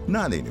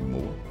 Not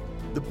anymore.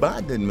 The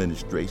Biden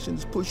administration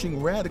is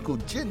pushing radical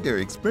gender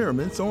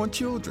experiments on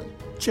children,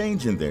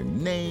 changing their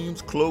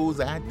names, clothes,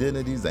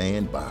 identities,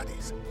 and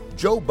bodies.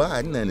 Joe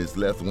Biden and his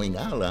left-wing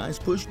allies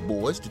push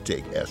boys to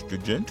take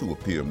estrogen to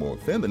appear more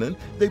feminine.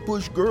 They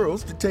push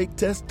girls to take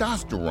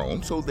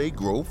testosterone so they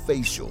grow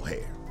facial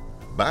hair.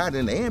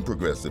 Biden and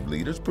progressive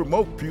leaders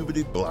promote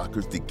puberty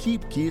blockers to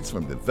keep kids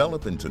from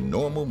developing to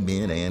normal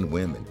men and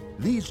women.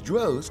 These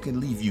drugs can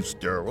leave you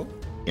sterile,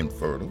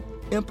 infertile,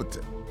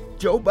 impotent.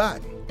 Joe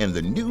Biden and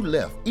the New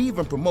Left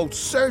even promote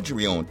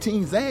surgery on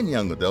teens and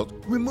young adults,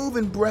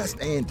 removing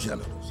breast and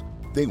genitals.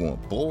 They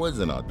want boys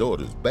in our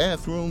daughters'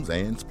 bathrooms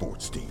and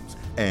sports teams.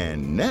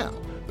 And now,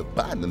 the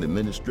Biden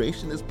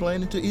administration is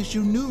planning to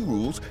issue new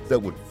rules that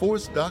would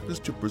force doctors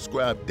to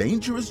prescribe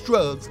dangerous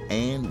drugs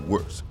and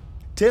worse.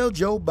 Tell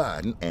Joe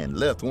Biden and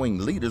left-wing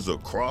leaders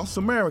across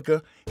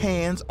America,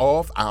 hands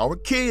off our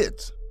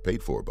kids.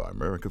 Paid for by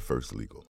America First Legal.